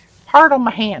 Hard on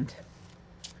my hand.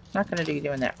 Not going to be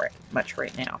doing that much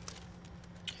right now.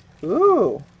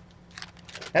 Ooh,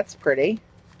 that's pretty.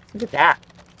 Look at that.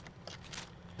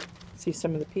 See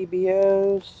some of the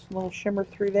PBOs, a little shimmer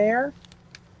through there.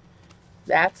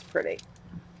 That's pretty.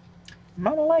 I'm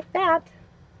gonna like that.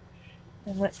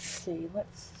 And let's see.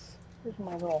 Here's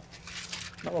my little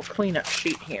cleanup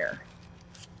sheet here.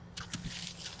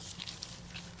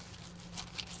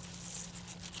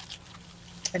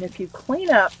 And if you clean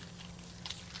up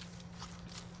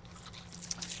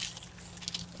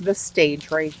this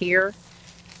stage right here,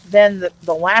 then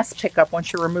the last pickup,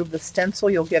 once you remove the stencil,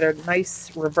 you'll get a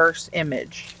nice reverse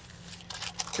image.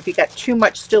 If you got too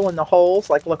much still in the holes,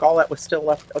 like look, all that was still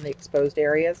left on the exposed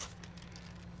areas.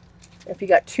 If you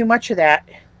got too much of that,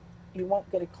 you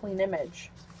won't get a clean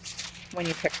image when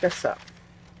you pick this up.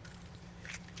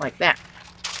 Like that.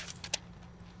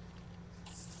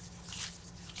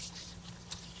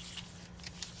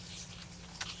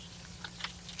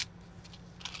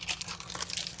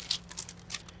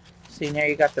 See, now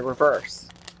you got the reverse.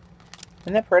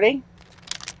 Isn't that pretty?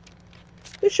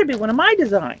 This should be one of my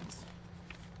designs.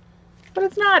 But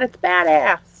it's not. It's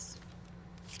badass.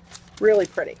 Really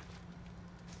pretty.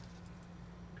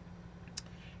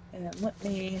 And let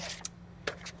me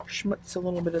schmutz a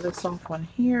little bit of this off on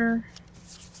here.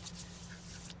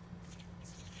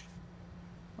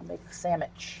 I'll make a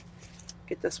sandwich.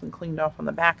 Get this one cleaned off on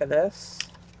the back of this.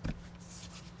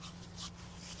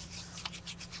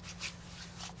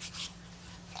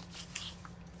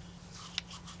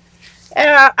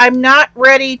 I'm not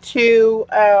ready to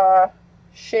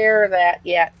share that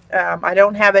yet. I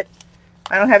don't have it.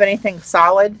 I don't have anything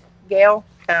solid, Gail.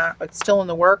 It's still in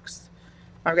the works.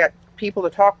 I've got people to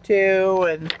talk to,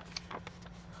 and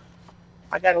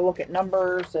I got to look at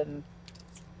numbers, and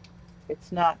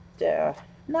it's not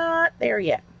there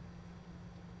yet.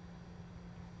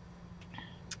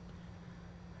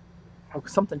 Oh,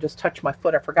 something just touched my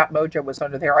foot. I forgot Mojo was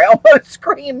under there. I almost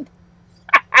screamed.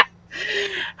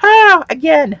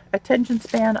 Again, attention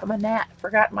span of a gnat.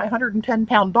 Forgot my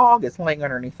 110-pound dog is laying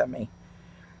underneath of me.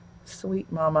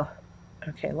 Sweet mama.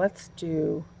 Okay, let's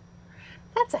do...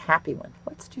 That's a happy one.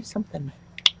 Let's do something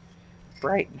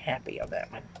bright and happy on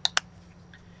that one.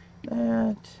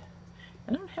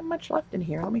 I don't have much left in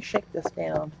here. Let me shake this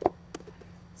down.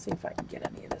 See if I can get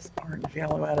any of this orange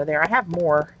yellow out of there. I have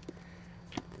more.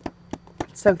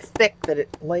 It's so thick that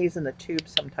it lays in the tube.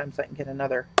 Sometimes I can get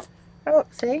another. Oh,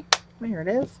 see? There it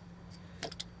is.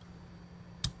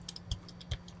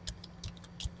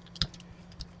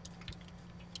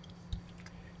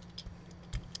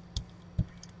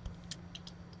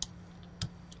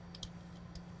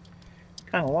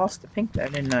 Kind of lost the pink there,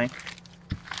 didn't I?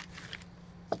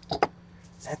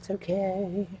 That's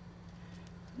okay.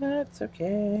 That's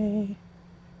okay.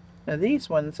 Now these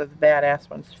ones are the badass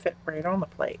ones. Fit right on the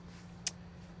plate.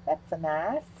 That's a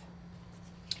nice.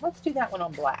 Let's do that one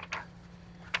on black.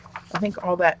 I think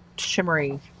all that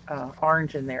shimmery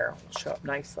orange in there will show up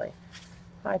nicely.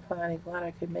 Hi, Patti. Glad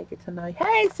I could make it tonight.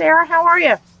 Hey, Sarah. How are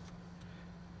you?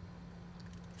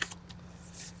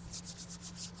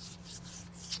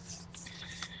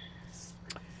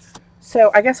 So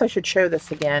I guess I should show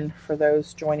this again for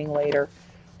those joining later.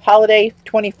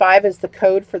 HOLIDAY25 is the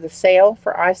code for the sale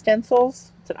for iStencils.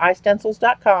 It's at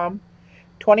iStencils.com.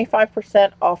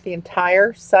 25% off the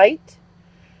entire site.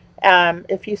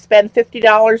 If you spend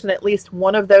 $50 and at least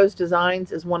one of those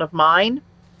designs is one of mine,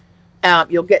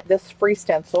 you'll get this free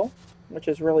stencil, which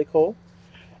is really cool,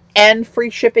 and free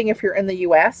shipping if you're in the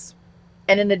US.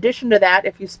 And in addition to that,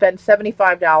 if you spend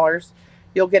 $75,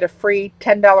 you'll get a free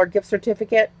 $10 gift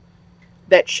certificate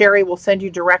that Sherry will send you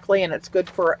directly, and it's good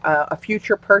for a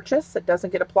future purchase. It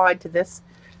doesn't get applied to this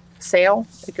sale.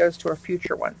 It goes to a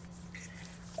future one.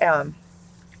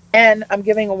 And I'm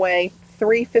giving away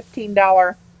 3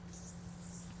 $15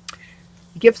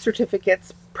 gift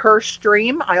certificates per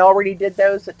stream. I already did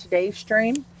those at today's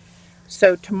stream.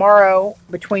 So tomorrow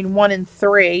between 1 and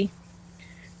 3,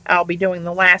 I'll be doing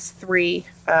the last 3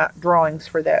 drawings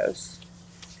for those.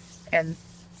 And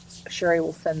Sherry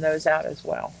will send those out as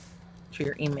well to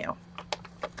your email.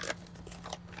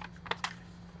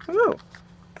 Ooh.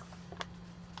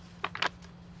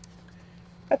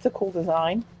 That's a cool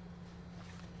design.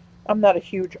 I'm not a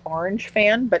huge orange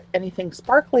fan, but anything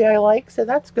sparkly I like, so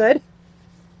that's good.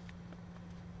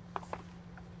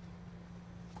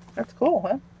 That's cool,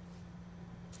 huh?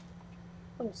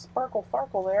 Little sparkle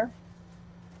farkle there.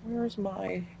 Where's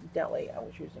my deli I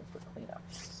was using for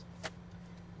cleanups?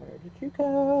 Where did you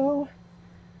go?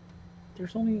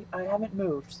 There's only, I haven't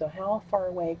moved, so how far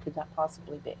away could that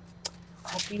possibly be?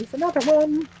 I'll have to use another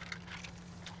one.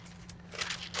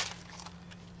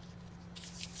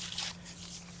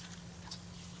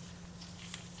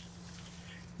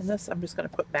 And this I'm just going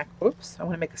to put back. Oops, I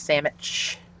want to make a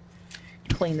sandwich.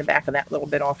 Clean the back of that little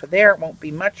bit off of there. It won't be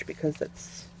much because it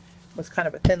was kind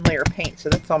of a thin layer of paint, so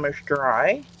that's almost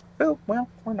dry. Oh, well,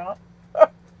 or not. Oh,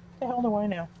 the hell do I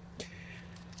know?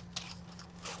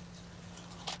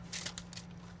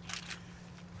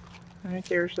 All right,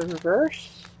 there's the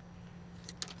reverse.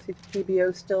 See the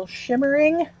TBO still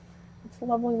shimmering. It's a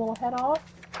lovely little head off.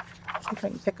 See if I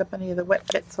can pick up any of the wet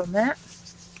bits on that.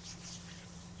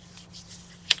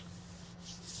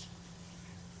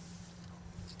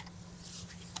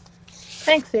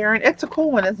 Thanks, Erin. It's a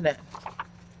cool one, isn't it?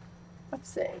 Let's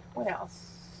see. What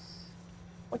else?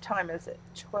 What time is it?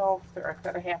 12. I've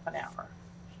got a half an hour.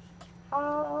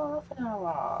 Half an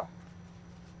hour.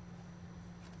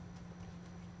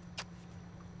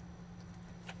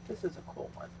 This is a cool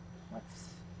one.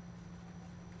 Let's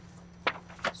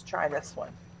try this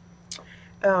one.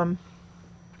 You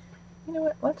know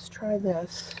what? Let's try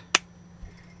this.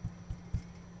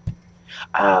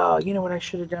 Oh, you know what I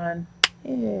should have done?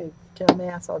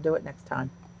 Dumbass. I'll do it next time.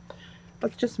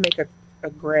 Let's just make a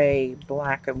gray,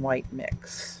 black, and white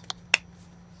mix.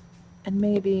 And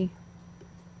maybe,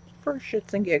 for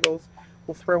shits and giggles,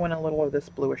 we'll throw in a little of this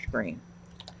bluish green.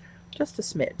 Just a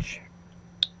smidge.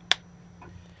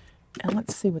 And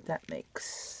let's see what that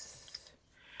makes.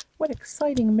 What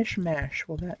exciting mishmash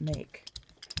will that make?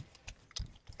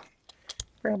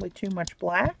 Probably too much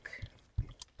black,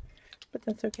 but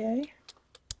that's okay.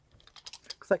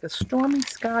 Looks like a stormy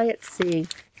sky at sea.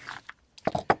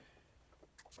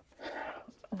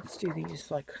 Let's do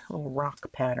these like little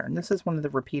rock pattern. This is one of the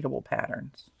repeatable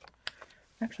patterns.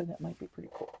 Actually, that might be pretty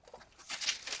cool.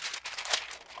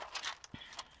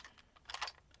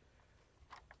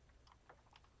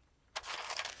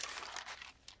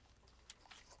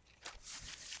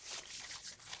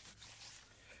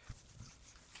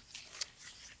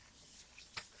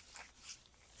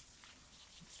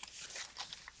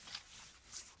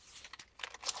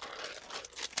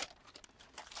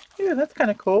 Yeah, that's kind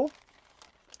of cool.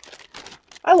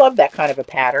 I love that kind of a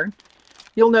pattern.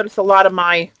 You'll notice a lot of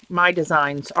my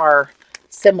designs are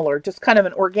similar, just kind of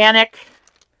an organic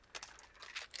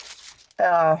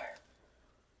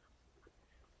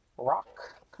rock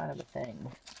kind of a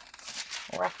thing.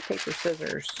 Rock, paper,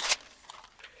 scissors.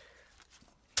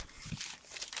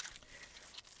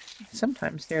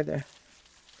 Sometimes they're the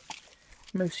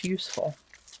most useful.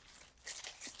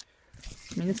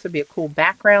 I mean, this would be a cool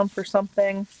background for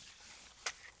something.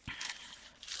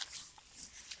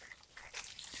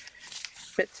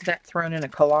 Fits that thrown in a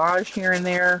collage here and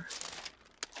there.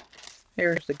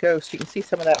 There's the ghost. You can see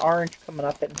some of that orange coming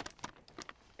up in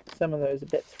some of those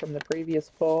bits from the previous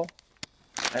pull.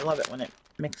 I love it when it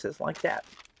mixes like that.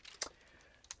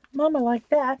 Mama like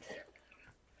that.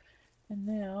 And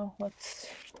now let's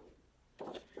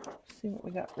see what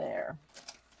we got there.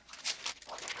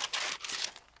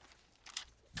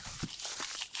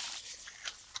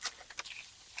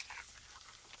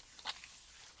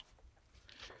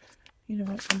 You know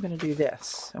what? I'm going to do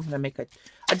this. I'm going to make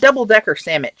a double-decker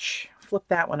sandwich. Flip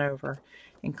that one over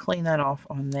and clean that off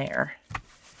on there.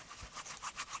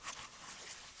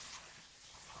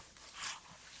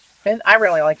 And I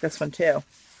really like this one too.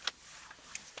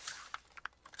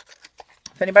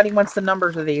 If anybody wants the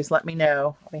numbers of these, let me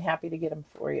know. I'll be happy to get them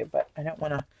for you, but I don't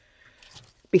want to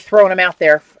be throwing them out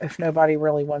there if nobody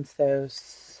really wants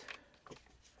those.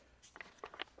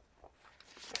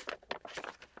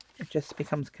 It just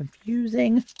becomes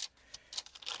confusing.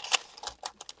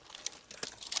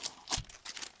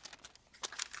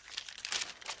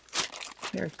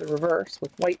 Here's the reverse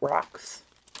with white rocks.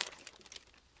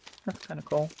 That's kind of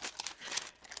cool.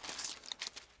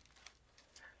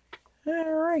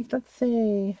 All right, let's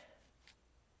see.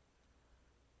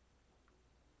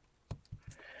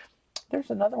 There's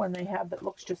another one they have that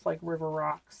looks just like river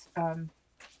rocks.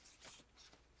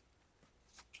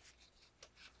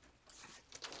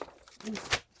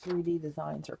 3D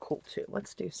designs are cool too.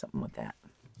 Let's do something with that.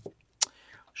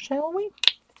 Shall we?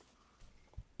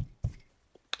 A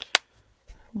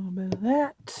little bit of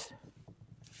that.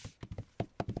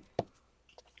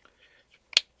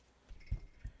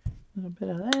 A little bit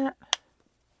of that.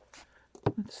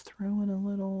 Let's throw in a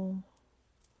little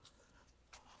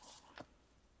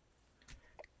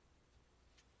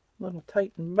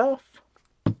Titan buff.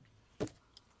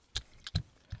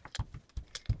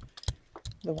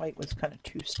 The white was kind of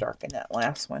too stark in that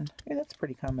last one. Yeah, that's a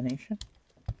pretty combination.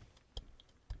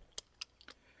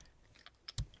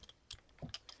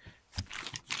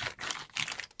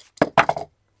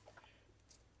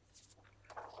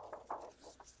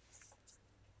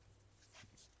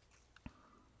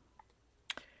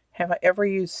 Have I ever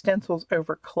used stencils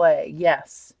over clay?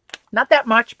 Yes. Not that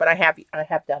much, but I have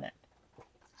done it.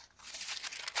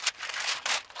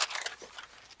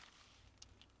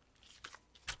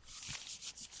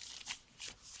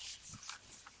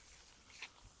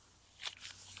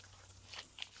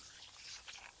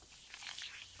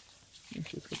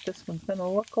 This is what this one's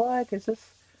gonna look like.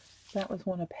 That was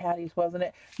one of Patty's, wasn't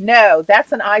it? No,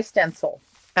 that's an iStencil.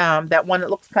 That one that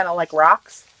looks kind of like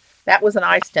rocks. That was an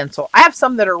iStencil. I have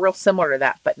some that are real similar to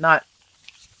that, but not.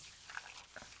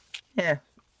 Yeah,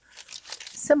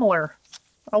 similar.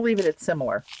 I'll leave it at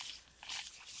similar.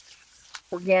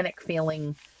 Organic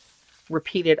feeling,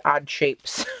 repeated odd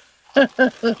shapes. Look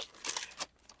at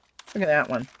that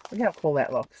one. Look how cool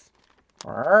that looks.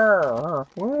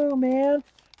 Whoa, man.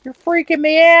 You're freaking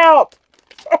me out.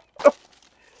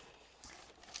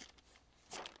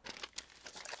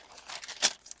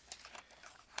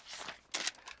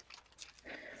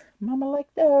 Mama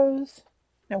like those.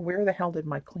 Now, where the hell did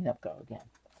my cleanup go again?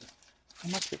 I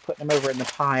must be putting them over in the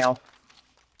pile.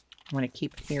 I'm going to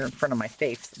keep it here in front of my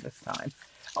face this time.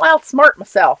 I'll outsmart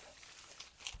myself.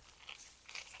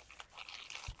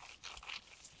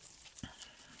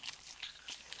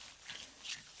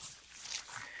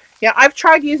 Yeah, I've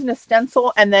tried using a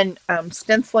stencil and then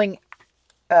stenciling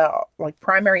like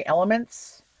primary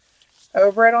elements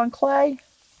over it on clay.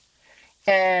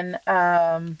 And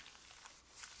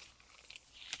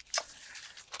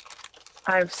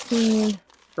I've seen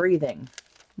breathing.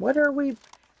 What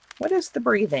is the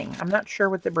breathing? I'm not sure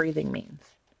what the breathing means.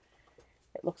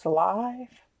 It looks alive.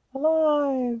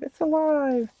 Alive. It's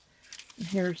alive. And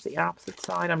here's the opposite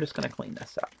side. I'm just going to clean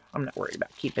this up. I'm not worried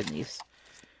about keeping these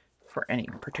for any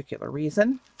particular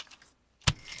reason.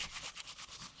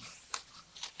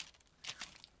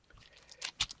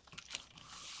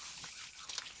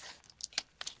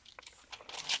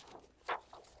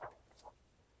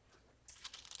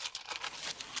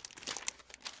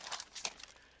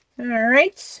 All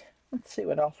right. Let's see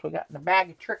what else we got in the bag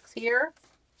of tricks here.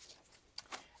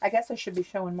 I guess I should be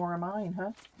showing more of mine,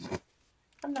 huh?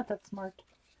 I'm not that smart.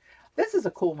 This is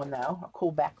a cool one, though. A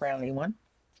cool backgroundy one.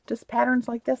 Just patterns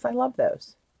like this. I love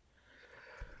those.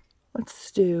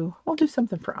 We'll do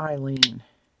something for Eileen.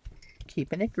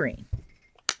 Keeping it green.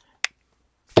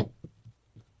 If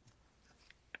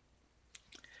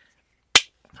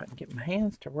I can get my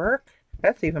hands to work.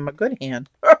 That's even my good hand.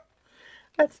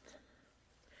 That's...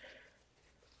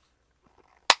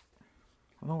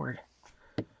 Lord.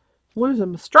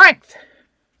 Losing my strength.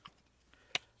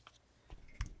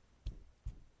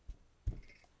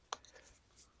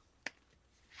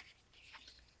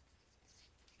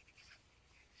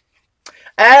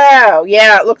 Oh,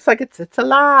 yeah, it looks like it's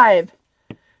alive.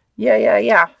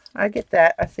 Yeah. I get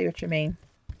that. I see what you mean.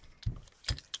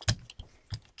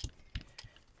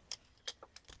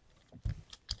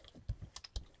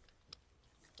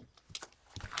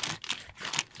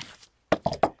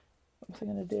 What's I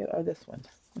going to do? Oh, this one.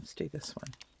 Let's do this one.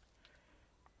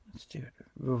 Let's do it.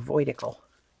 Voidical.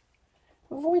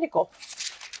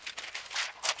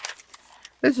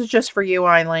 This is just for you,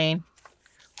 Eileen.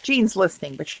 Jean's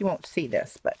listening, but she won't see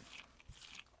this, but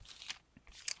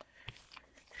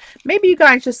maybe you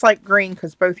guys just like green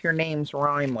because both your names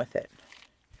rhyme with it.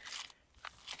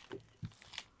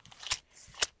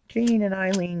 Jean and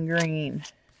Eileen Green.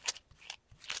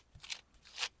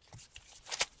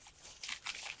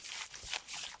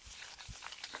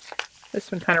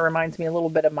 This one kind of reminds me a little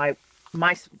bit of my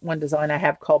one design I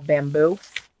have called Bamboo.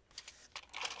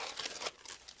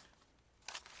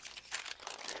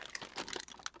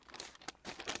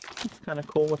 It's kind of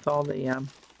cool with all the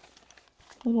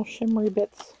little shimmery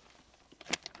bits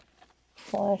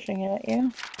flashing at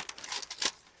you.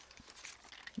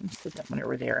 Let's put that one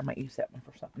over there. I might use that one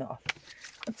for something else.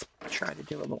 Let's try to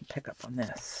do a little pickup on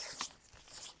this.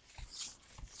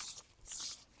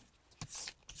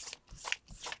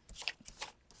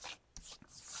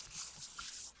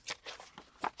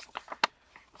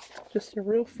 Just a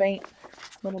real faint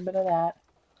little bit of that.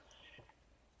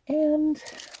 And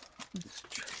let's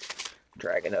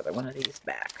drag another one of these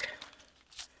back.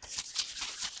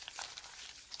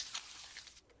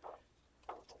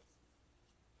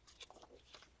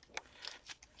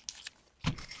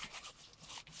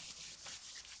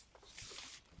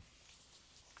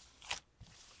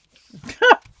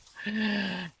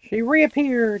 She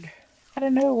reappeared out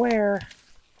of nowhere.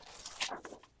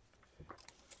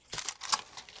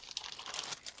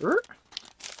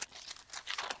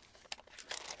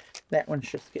 That one's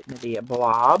just getting to be a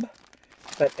blob.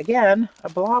 But again, a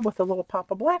blob with a little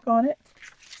pop of black on it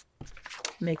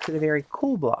makes it a very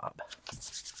cool blob.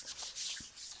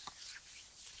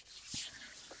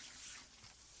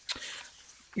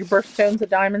 Your birthstone's a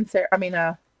diamond, Sarah. I mean,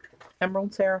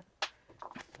 emerald, Sarah.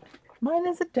 Mine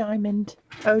is a diamond.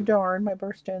 Oh darn, my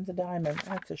birthstone's a diamond.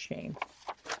 That's a shame.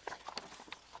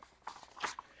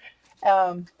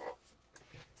 Let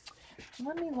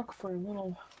me look for a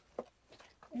little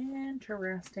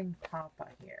interesting papa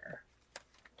here.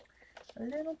 A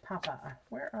little papa,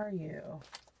 where are you?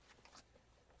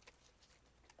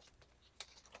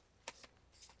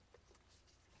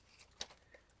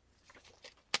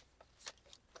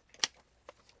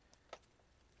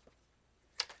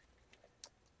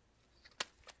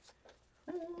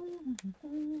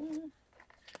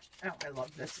 Oh, I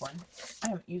love this one. I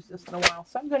haven't used this in a while,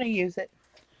 so I'm going to use it.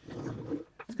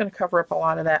 It's going to cover up a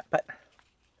lot of that, but...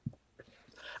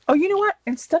 Oh, you know what?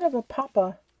 Instead of a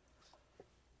papa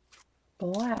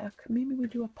black, maybe we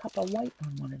do a papa white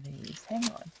on one of these. Hang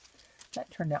on.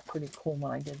 That turned out pretty cool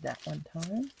when I did that one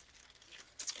time.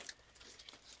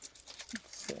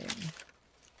 Let's see.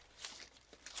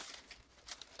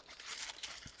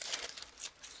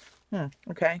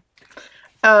 Okay.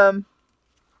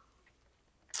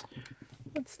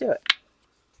 Let's do it.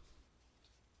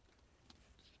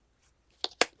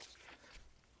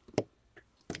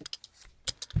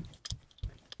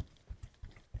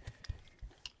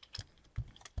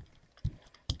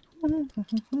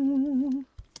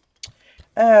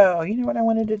 Oh, you know what I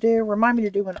wanted to do? Remind me to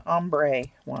do an ombre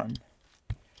one.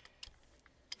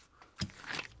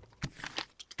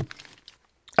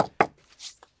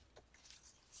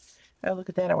 Oh, look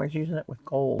at that. I was using it with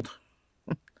gold.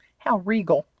 How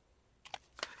regal.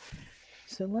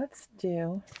 So let's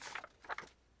do,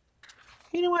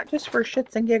 you know what, just for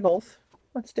shits and giggles,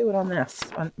 let's do it on this,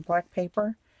 on black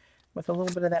paper, with a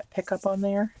little bit of that pickup on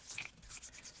there.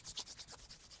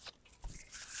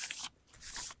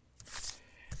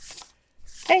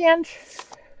 And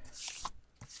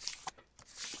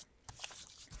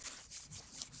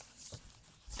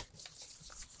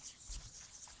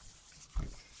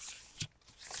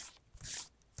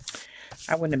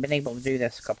I wouldn't have been able to do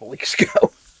this a couple weeks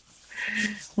ago.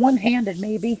 One-handed,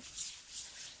 maybe.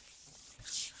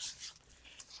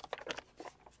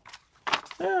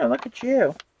 Oh, look at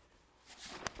you.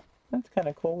 That's kind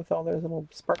of cool with all those little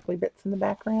sparkly bits in the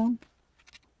background.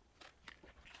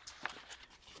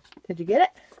 Did you get it?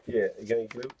 Yeah. You got any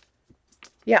glue?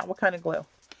 Yeah, what kind of glue?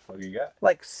 What do you got?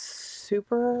 Like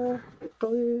super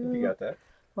glue? If you got that.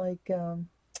 Like,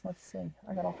 let's see.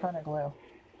 I got all kind of glue.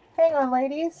 Hang on,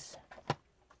 ladies.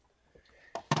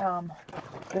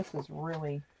 This is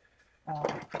really,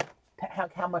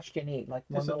 how much do you need? Like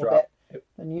one little bit? Yep.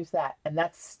 And use that. And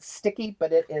that's sticky,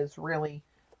 but it is really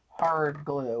hard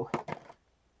glue.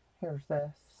 Here's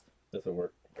this. This will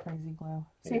work. Crazy glue.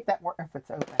 See if that works, if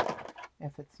it's open.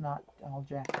 If it's not all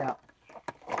jacked up.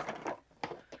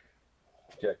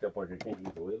 Jacked up like you can't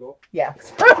use the lid off?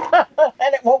 Yes.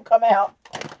 And it won't come out.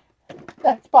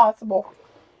 That's possible.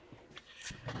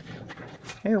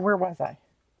 Hey, where was I?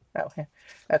 Oh,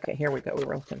 okay, here we go. We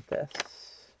were looking at this.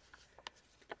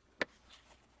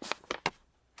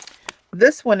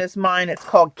 This one is mine. It's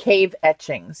called Cave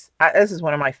Etchings. This is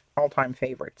one of my all-time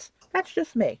favorites. That's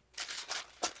just me.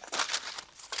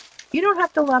 You don't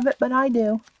have to love it, but I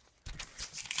do.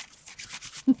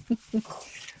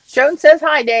 Joan says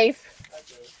hi, Dave. Hi,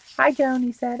 Joan. Hi, Joan,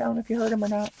 he said. I don't know if you heard him or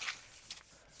not.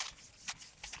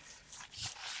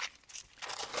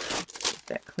 Get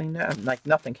that cleaned up. Like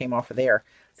nothing came off of there.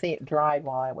 See, it dried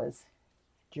while I was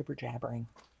jibber-jabbering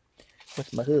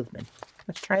with my husband.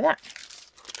 Let's try that.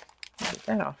 Get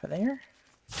that off of there.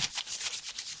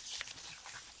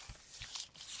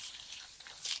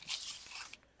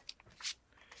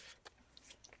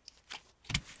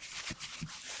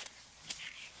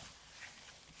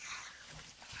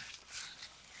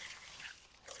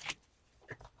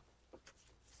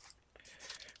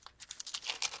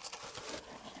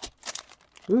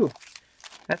 Ooh,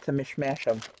 that's a mishmash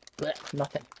of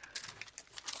nothing.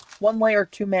 One layer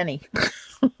too many.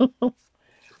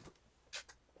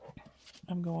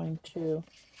 I'm going to,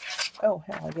 oh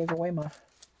hell, I gave away my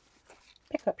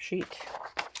pickup sheet.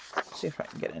 Let's see if I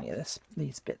can get any of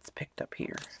these bits picked up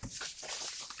here.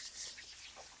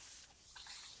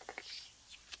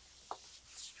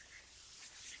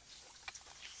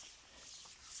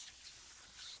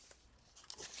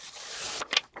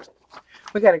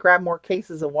 We got to grab more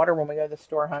cases of water when we go to the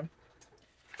store, hon.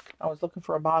 I was looking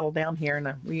for a bottle down here, and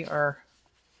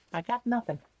I got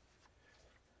nothing.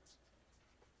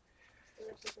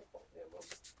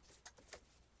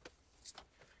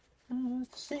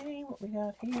 Let's see what we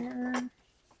got here.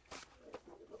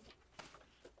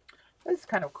 This is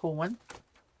kind of a cool one.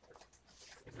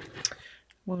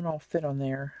 Won't all fit on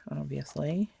there,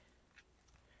 obviously.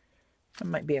 That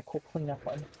might be a cool cleanup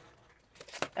one.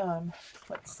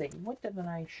 Let's see. What didn't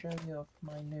I show you of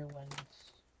my new ones?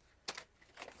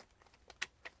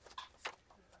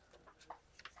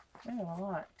 I have a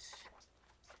lot.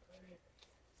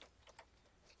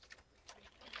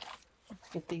 Let's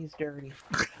get these dirty.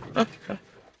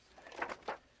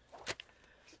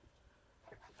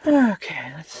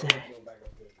 Okay, let's see.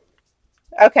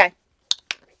 Okay.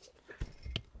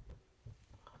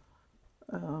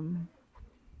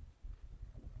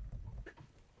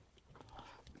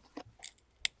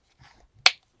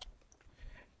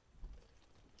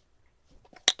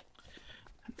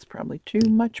 That's probably too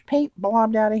much paint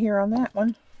blobbed out of here on that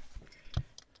one.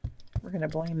 We're going to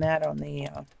blame that on the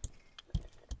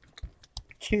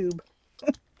tube.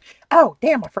 Oh,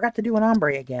 damn, I forgot to do an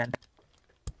ombre again.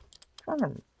 All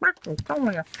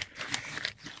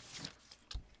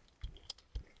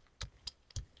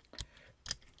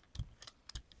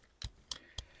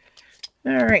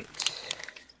right.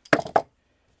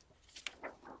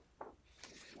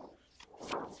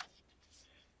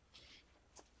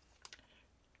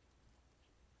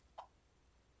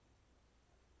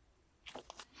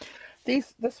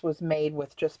 This was made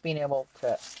with just being able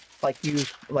to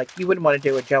use, you wouldn't want to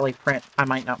do a jelly print. I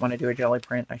might not want to do a jelly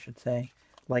print, I should say,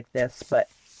 like this, but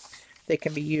they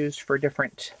can be used for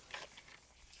different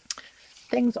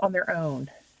things on their own.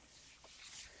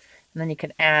 And then you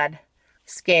can add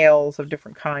scales of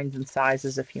different kinds and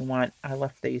sizes if you want. I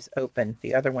left these open.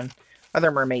 The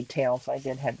other mermaid tails, I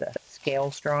did have the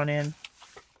scales drawn in.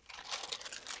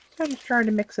 So I just tried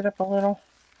to mix it up a little.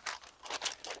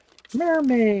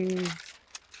 Mermaids!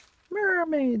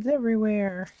 Mermaids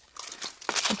everywhere!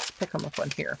 Let's pick them up on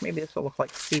here. Maybe this will look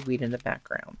like seaweed in the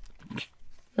background.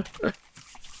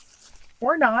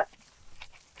 Or not.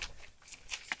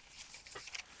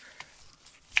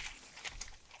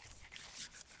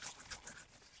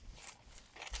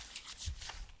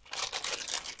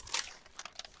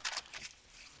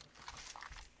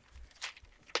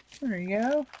 There you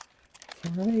go.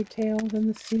 Mermaid tails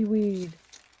and the seaweed.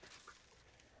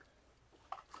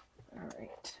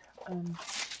 Alright. And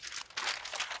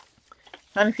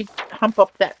if you hump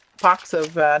up that box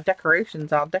of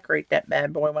decorations, I'll decorate that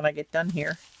bad boy when I get done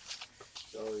here.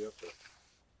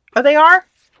 Oh, they are?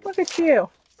 Look at you.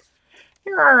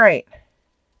 You're alright.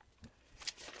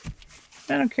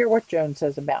 I don't care what Joan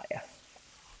says about you.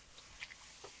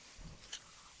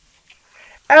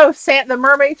 Oh, the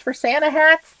mermaids for Santa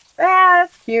hats? Ah,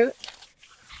 that's cute.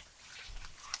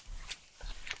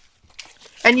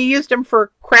 And you used them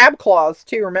for crab claws,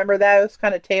 too. Remember those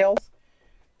kind of tails?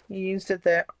 You used it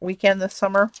the weekend this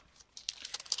summer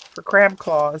for crab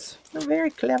claws. You're a very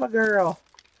clever girl.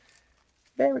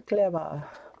 Very clever.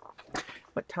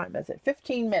 What time is it?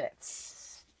 15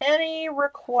 minutes. Any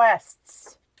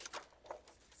requests?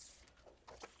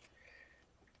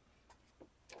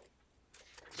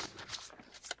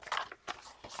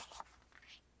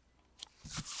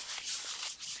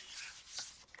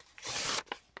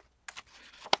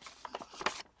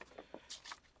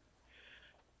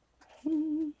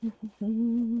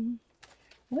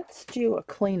 Let's do a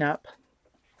cleanup.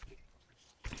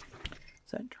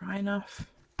 Is that dry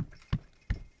enough?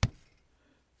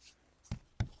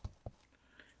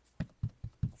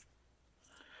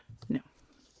 No.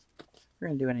 We're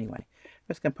going to do it anyway. I'm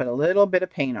just going to put a little bit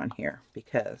of paint on here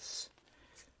because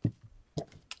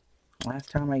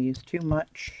last time I used too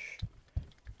much.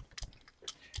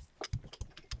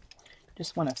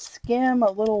 Just want to skim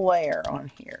a little layer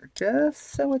on here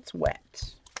just so it's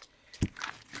wet.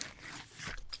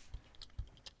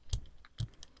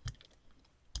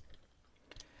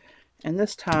 And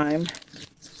this time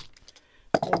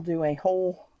we'll do a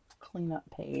whole cleanup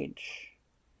page.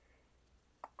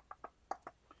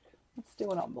 Let's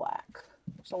do it on black.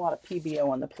 There's a lot of PBO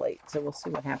on the plate, so we'll see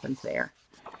what happens there.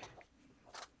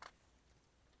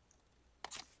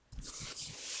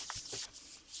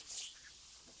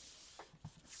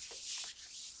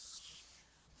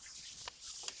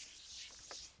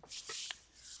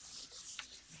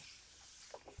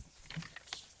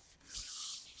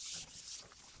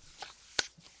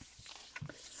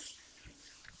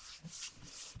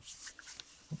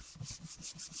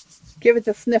 Give it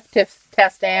the sniff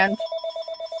test, and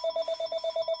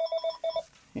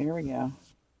here we go.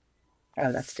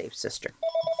 Oh, that's Dave's sister.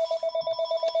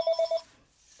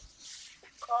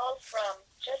 Call from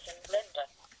Jess and Linda.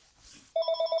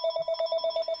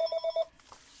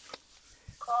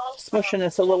 Call Smushing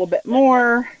this a little bit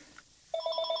more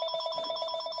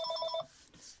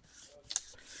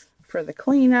for the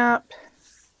cleanup.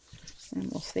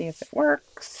 And we'll see if it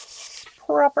works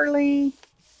properly.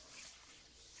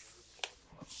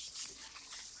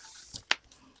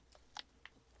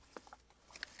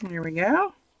 Here we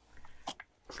go.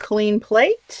 Clean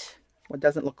plate. Well, it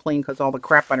doesn't look clean because all the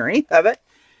crap underneath of it,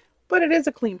 but it is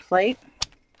a clean plate.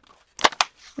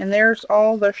 And there's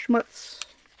all the schmutz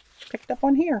picked up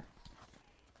on here,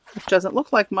 which doesn't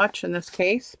look like much in this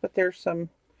case, but there's some,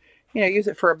 you know, use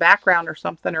it for a background or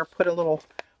something, or put a little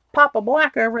pop of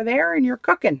black over there and you're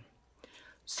cooking.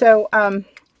 So, I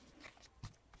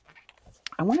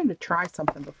wanted to try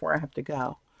something before I have to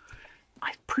go.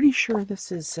 I'm pretty sure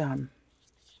this is, I'm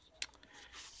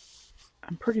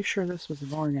pretty sure this was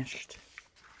varnished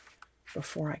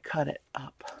before I cut it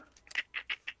up.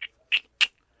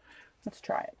 Let's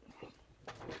try it.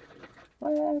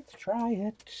 Let's try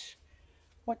it.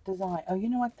 What design? Oh, you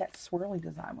know what? That swirly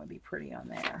design would be pretty on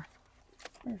there.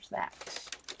 Where's that?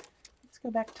 Let's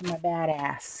go back to my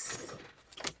badass.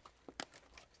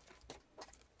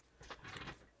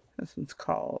 This one's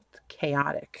called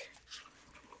Chaotic.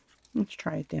 Let's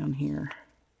try it down here.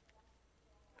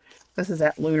 This is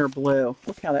that lunar blue.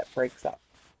 Look how that breaks up.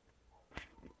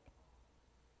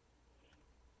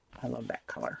 I love that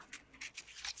color.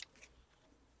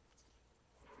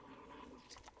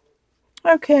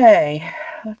 Okay,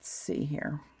 let's see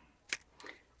here.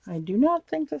 I do not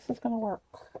think this is going to work.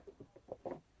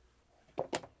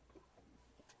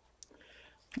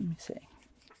 Let me see.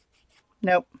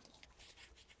 Nope.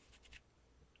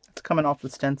 It's coming off the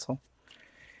stencil.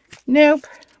 Nope.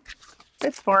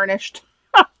 It's varnished.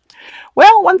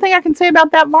 Well, one thing I can say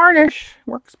about that varnish,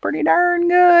 works pretty darn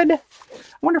good. I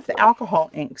wonder if the alcohol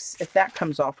inks, if that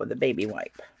comes off with a baby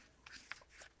wipe.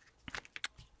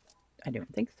 I don't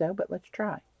think so, but let's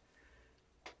try.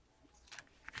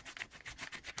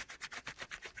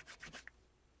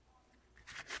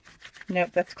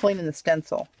 Nope, that's cleaning the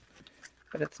stencil,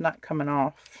 but it's not coming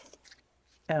off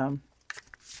of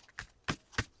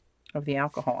the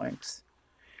alcohol inks.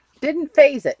 Didn't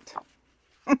phase it.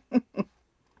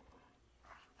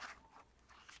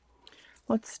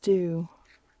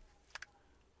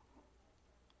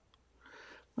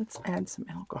 Let's add some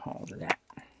alcohol to that.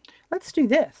 Let's do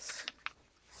this.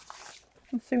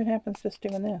 Let's see what happens just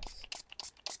doing this.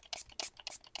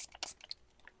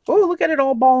 Oh, look at it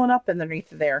all balling up underneath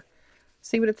there.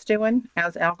 See what it's doing?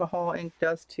 As alcohol ink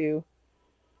does to,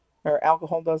 or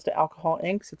alcohol does to alcohol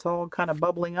inks. It's all kind of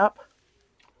bubbling up.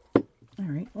 All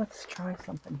right, let's try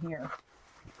something here.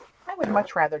 I would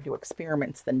much rather do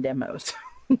experiments than demos.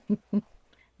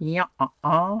 Yeah,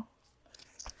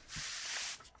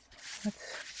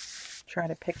 Let's try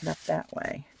to pick it up that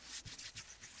way.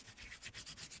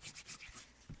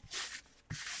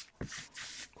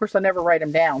 Of course, I never write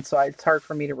them down, so it's hard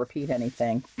for me to repeat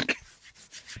anything.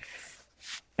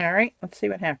 All right, let's see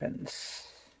what happens.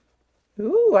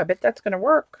 Ooh, I bet that's going to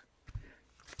work.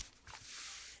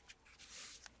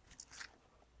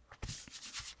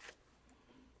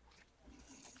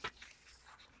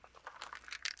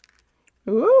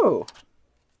 Ooh.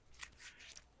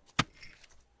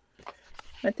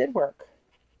 That did work.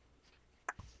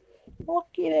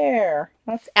 Looky there.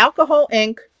 That's alcohol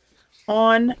ink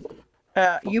on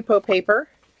Yupo paper.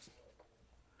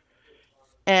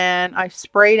 And I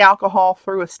sprayed alcohol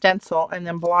through a stencil and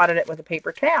then blotted it with a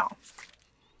paper towel.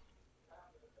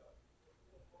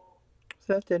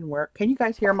 So that didn't work. Can you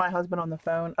guys hear my husband on the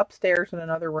phone? Upstairs in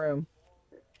another room.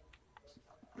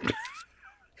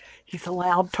 He's a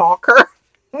loud talker.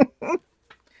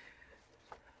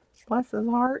 Bless his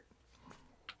heart.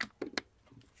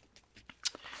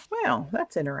 Well,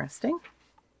 that's interesting.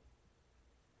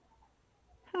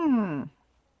 I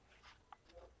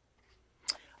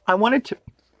wanted to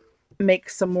make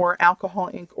some more alcohol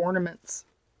ink ornaments.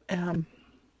 I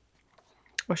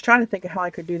was trying to think of how I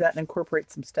could do that and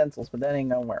incorporate some stencils, but that ain't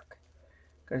gonna work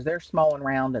because they're small and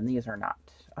round and these are not.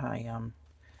 I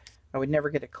would never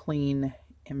get a clean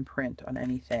imprint on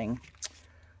anything.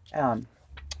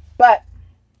 But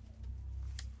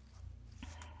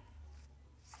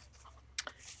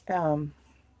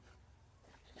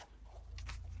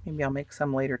maybe I'll make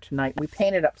some later tonight. We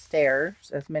painted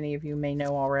upstairs, as many of you may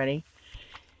know already.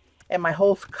 And my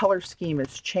whole color scheme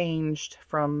has changed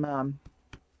from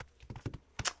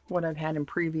what I've had in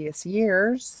previous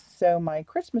years. So my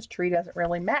Christmas tree doesn't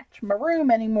really match my room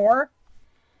anymore.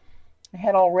 I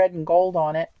had all red and gold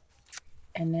on it.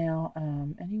 And now,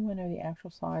 anyone know the actual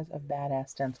size of Badass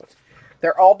stencils?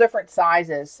 They're all different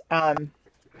sizes,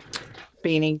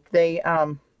 Beanie. They,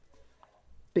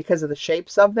 because of the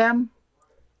shapes of them,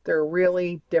 they're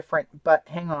really different. But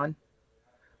hang on.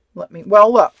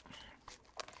 Well, look.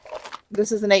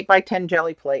 This is an 8x10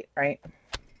 jelly plate, right?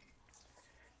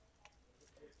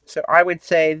 So I would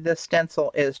say this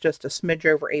stencil is just a smidge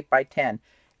over 8x10.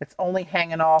 It's only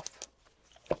hanging off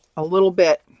a little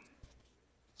bit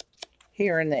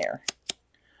here and there.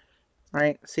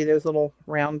 Right? See those little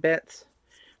round bits?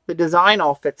 The design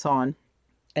all fits on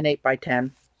an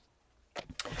 8x10.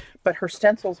 But her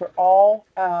stencils are all,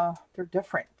 they're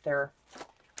different. They're,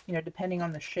 depending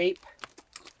on the shape.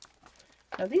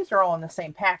 Now these are all in the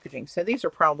same packaging, so these are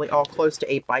probably all close to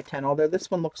 8x10, although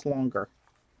this one looks longer.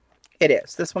 It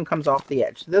is. This one comes off the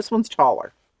edge. This one's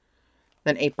taller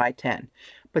than 8x10.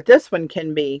 But this one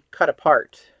can be cut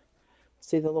apart.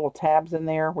 See the little tabs in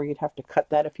there where you'd have to cut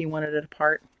that if you wanted it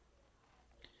apart?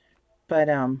 But,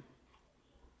 and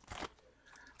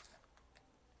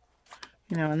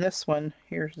this one,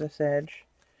 here's this edge.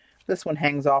 This one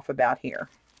hangs off about here.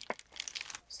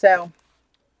 So,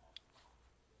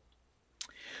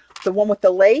 the one with the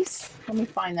lace, let me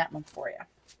find that one for you.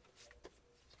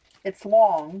 It's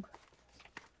long.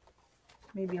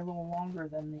 Maybe a little longer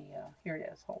than the, here it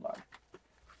is, hold on.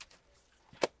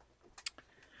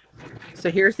 So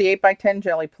here's the 8x10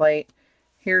 jelly plate.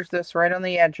 Here's this right on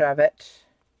the edge of it.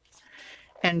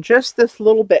 And just this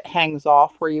little bit hangs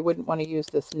off where you wouldn't want to use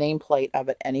this nameplate of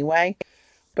it anyway.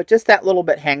 But just that little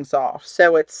bit hangs off.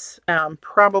 So it's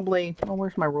probably, oh,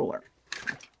 where's my ruler?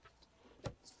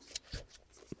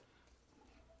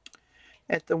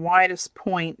 At the widest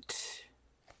point,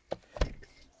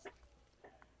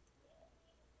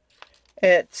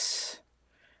 it's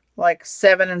like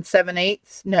 7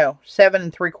 7/8. No,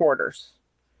 7 3/4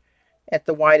 at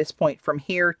the widest point from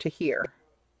here to here.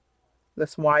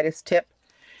 This widest tip.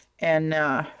 And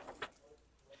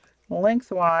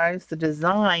lengthwise, the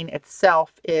design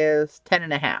itself is 10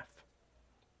 1/2.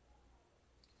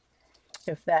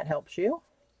 If that helps you.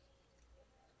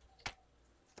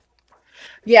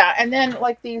 Yeah, and then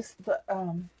like these, hang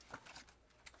on,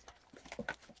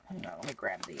 let me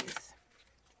grab these.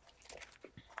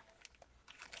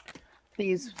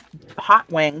 These hot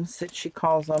wings that she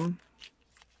calls them.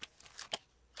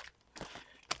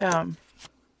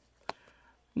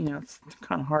 It's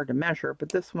kind of hard to measure, but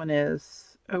this one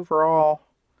is overall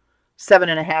 7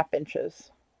 1/2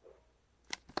 inches.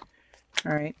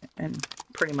 All right, and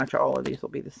pretty much all of these will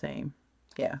be the same.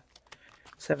 Yeah,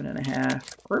 7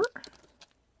 1/2.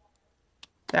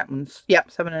 That one's,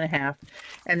 yep, 7 1/2.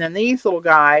 And then these little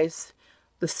guys,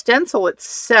 the stencil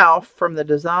itself from the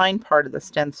design part of the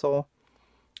stencil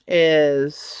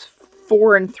is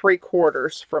 4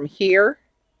 3/4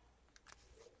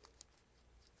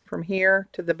 from here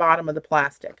to the bottom of the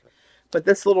plastic. But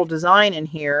this little design in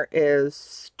here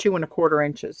is 2 1/4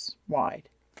 inches wide.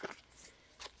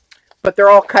 But they're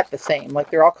all cut the same. Like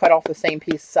they're all cut off the same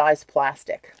piece size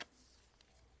plastic.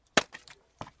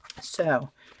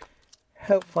 So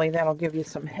hopefully that'll give you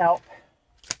some help.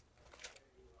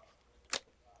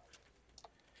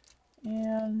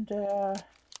 And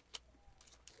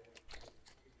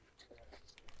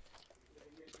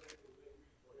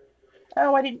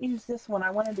oh, I didn't use this one.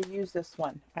 I wanted to use this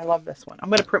one. I love this one. I'm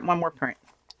going to print one more print.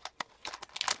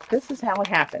 This is how it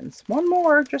happens. One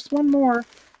more, just one more.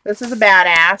 This is a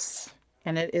badass,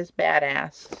 and it is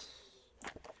badass.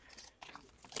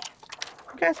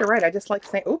 You guys are right. I just like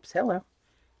saying, oops, hello.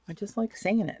 I just like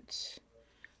saying it.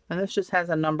 And this just has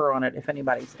a number on it. If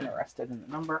anybody's interested in the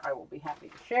number, I will be happy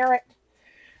to share it.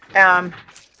 I'm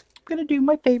going to do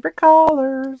my favorite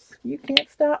colors. You can't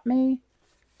stop me.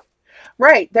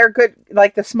 Right, they're good.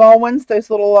 Like the small ones, those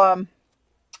little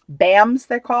BAMs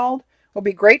they're called, will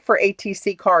be great for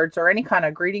ATC cards or any kind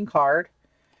of greeting card.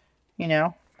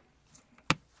 Little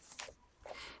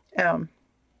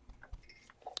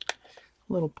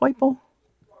purple.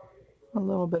 A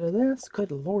little bit of this.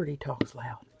 Good Lord, he talks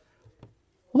loud.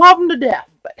 Love him to death,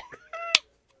 but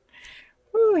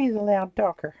ooh, he's a loud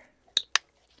talker.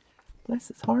 Bless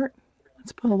his heart.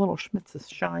 Let's put a little Schmitz's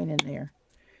shine in there.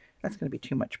 That's going to be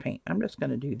too much paint. I'm just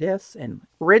going to do this and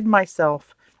rid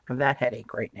myself of that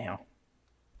headache right now.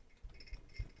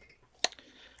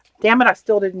 Damn it, I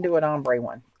still didn't do an ombre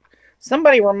one.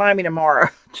 Somebody remind me tomorrow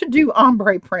to do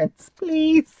ombre prints,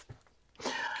 please.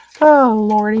 Oh,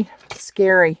 Lordy.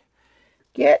 Scary.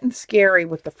 Getting scary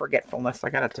with the forgetfulness, I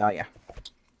got to tell you.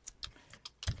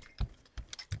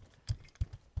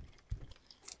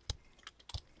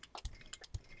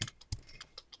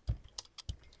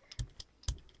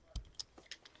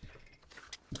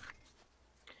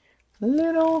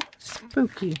 Little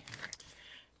spooky.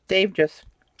 Dave just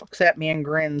looks at me and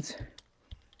grins.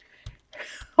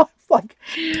 It's like,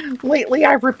 lately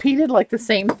I've repeated like the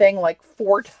same thing like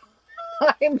 4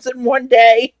 times in one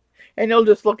day. And he'll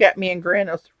just look at me and grin.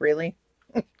 I was, really?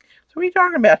 So what are you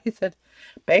talking about? He said,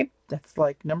 babe, that's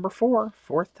like number 4.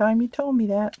 4th time you told me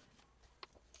that.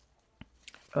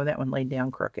 Oh, that one laid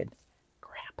down crooked.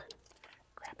 Crap.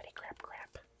 Crappity crap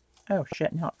crap. Oh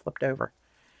shit, now it flipped over.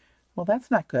 Well,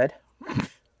 that's not good.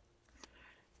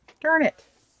 Darn it.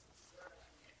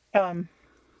 I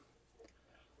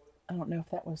don't know if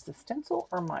that was the stencil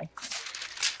or my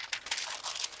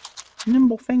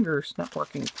nimble fingers not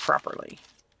working properly.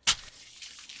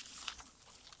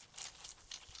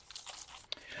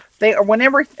 They are,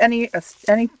 whenever anytime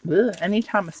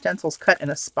a stencil's cut in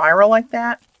a spiral like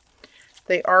that,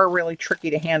 they are really tricky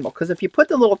to handle, because if you put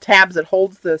the little tabs that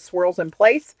holds the swirls in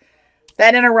place,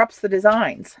 that interrupts the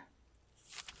designs.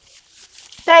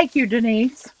 Thank you,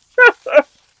 Denise. At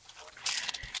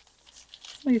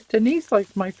least Denise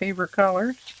likes my favorite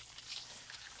colors.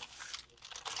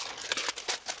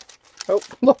 Oh,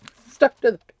 look, stuck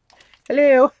to the...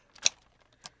 Hello.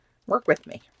 Work with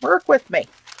me. Work with me.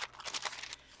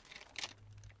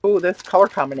 Oh, this color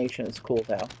combination is cool,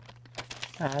 though.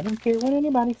 I don't care what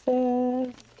anybody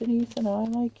says. Denise and I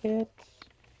like it.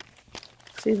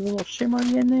 See the little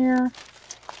shimmery in there?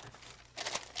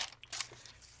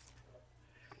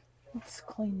 Let's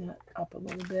clean that up a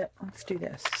little bit. Let's do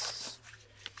this.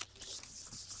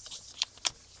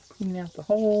 Clean out the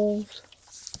holes.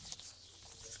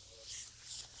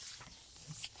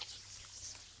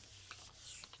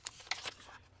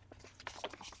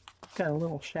 Got a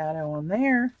little shadow on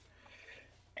there.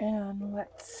 And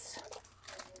let's...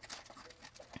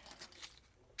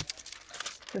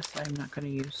 This I'm not going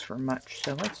to use for much,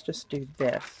 so let's just do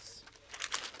this.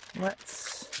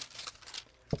 Let's...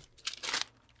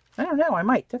 I don't know, I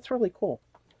might. That's really cool,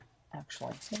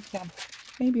 actually.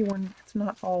 Maybe when it's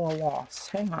not all a loss.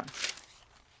 Hang on.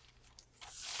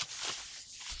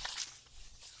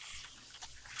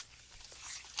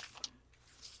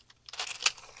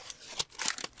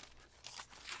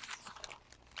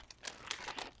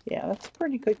 Yeah, that's a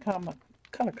pretty good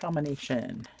color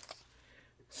combination.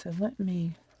 So let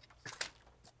me...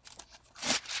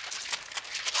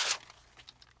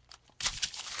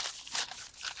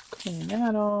 clean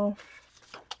that off.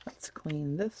 Let's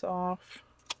clean this off.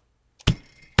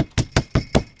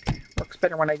 Works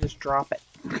better when I just drop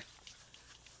it.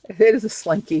 It is a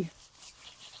slinky.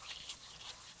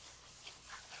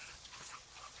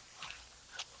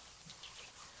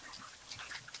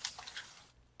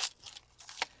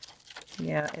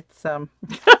 Yeah, it's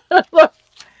look.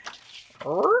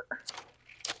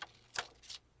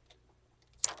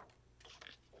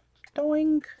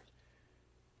 Doink.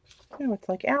 Oh, it's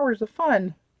like hours of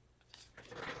fun.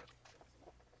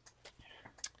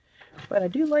 But I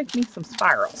do like me some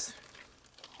spirals.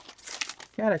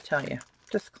 Gotta tell you.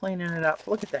 Just cleaning it up.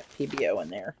 Look at that PBO in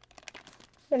there.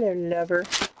 Hello, lover.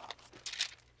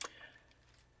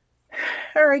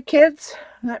 Alright, kids.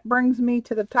 That brings me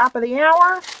to the top of the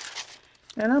hour.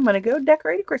 And I'm going to go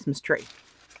decorate a Christmas tree.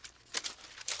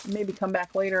 Maybe come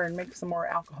back later and make some more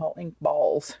alcohol ink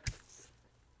balls.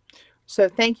 So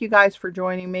thank you guys for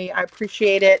joining me. I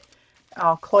appreciate it.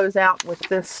 I'll close out with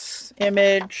this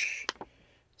image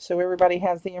so everybody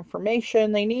has the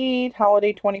information they need.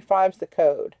 Holiday25 is the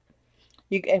code.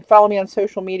 You can follow me on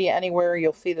social media anywhere.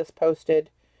 You'll see this posted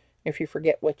if you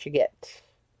forget what you get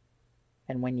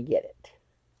and when you get it.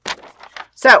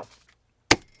 So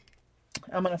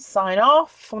I'm going to sign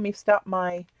off. Let me stop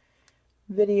my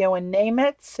video and name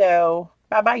it. So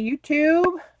bye-bye,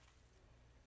 YouTube.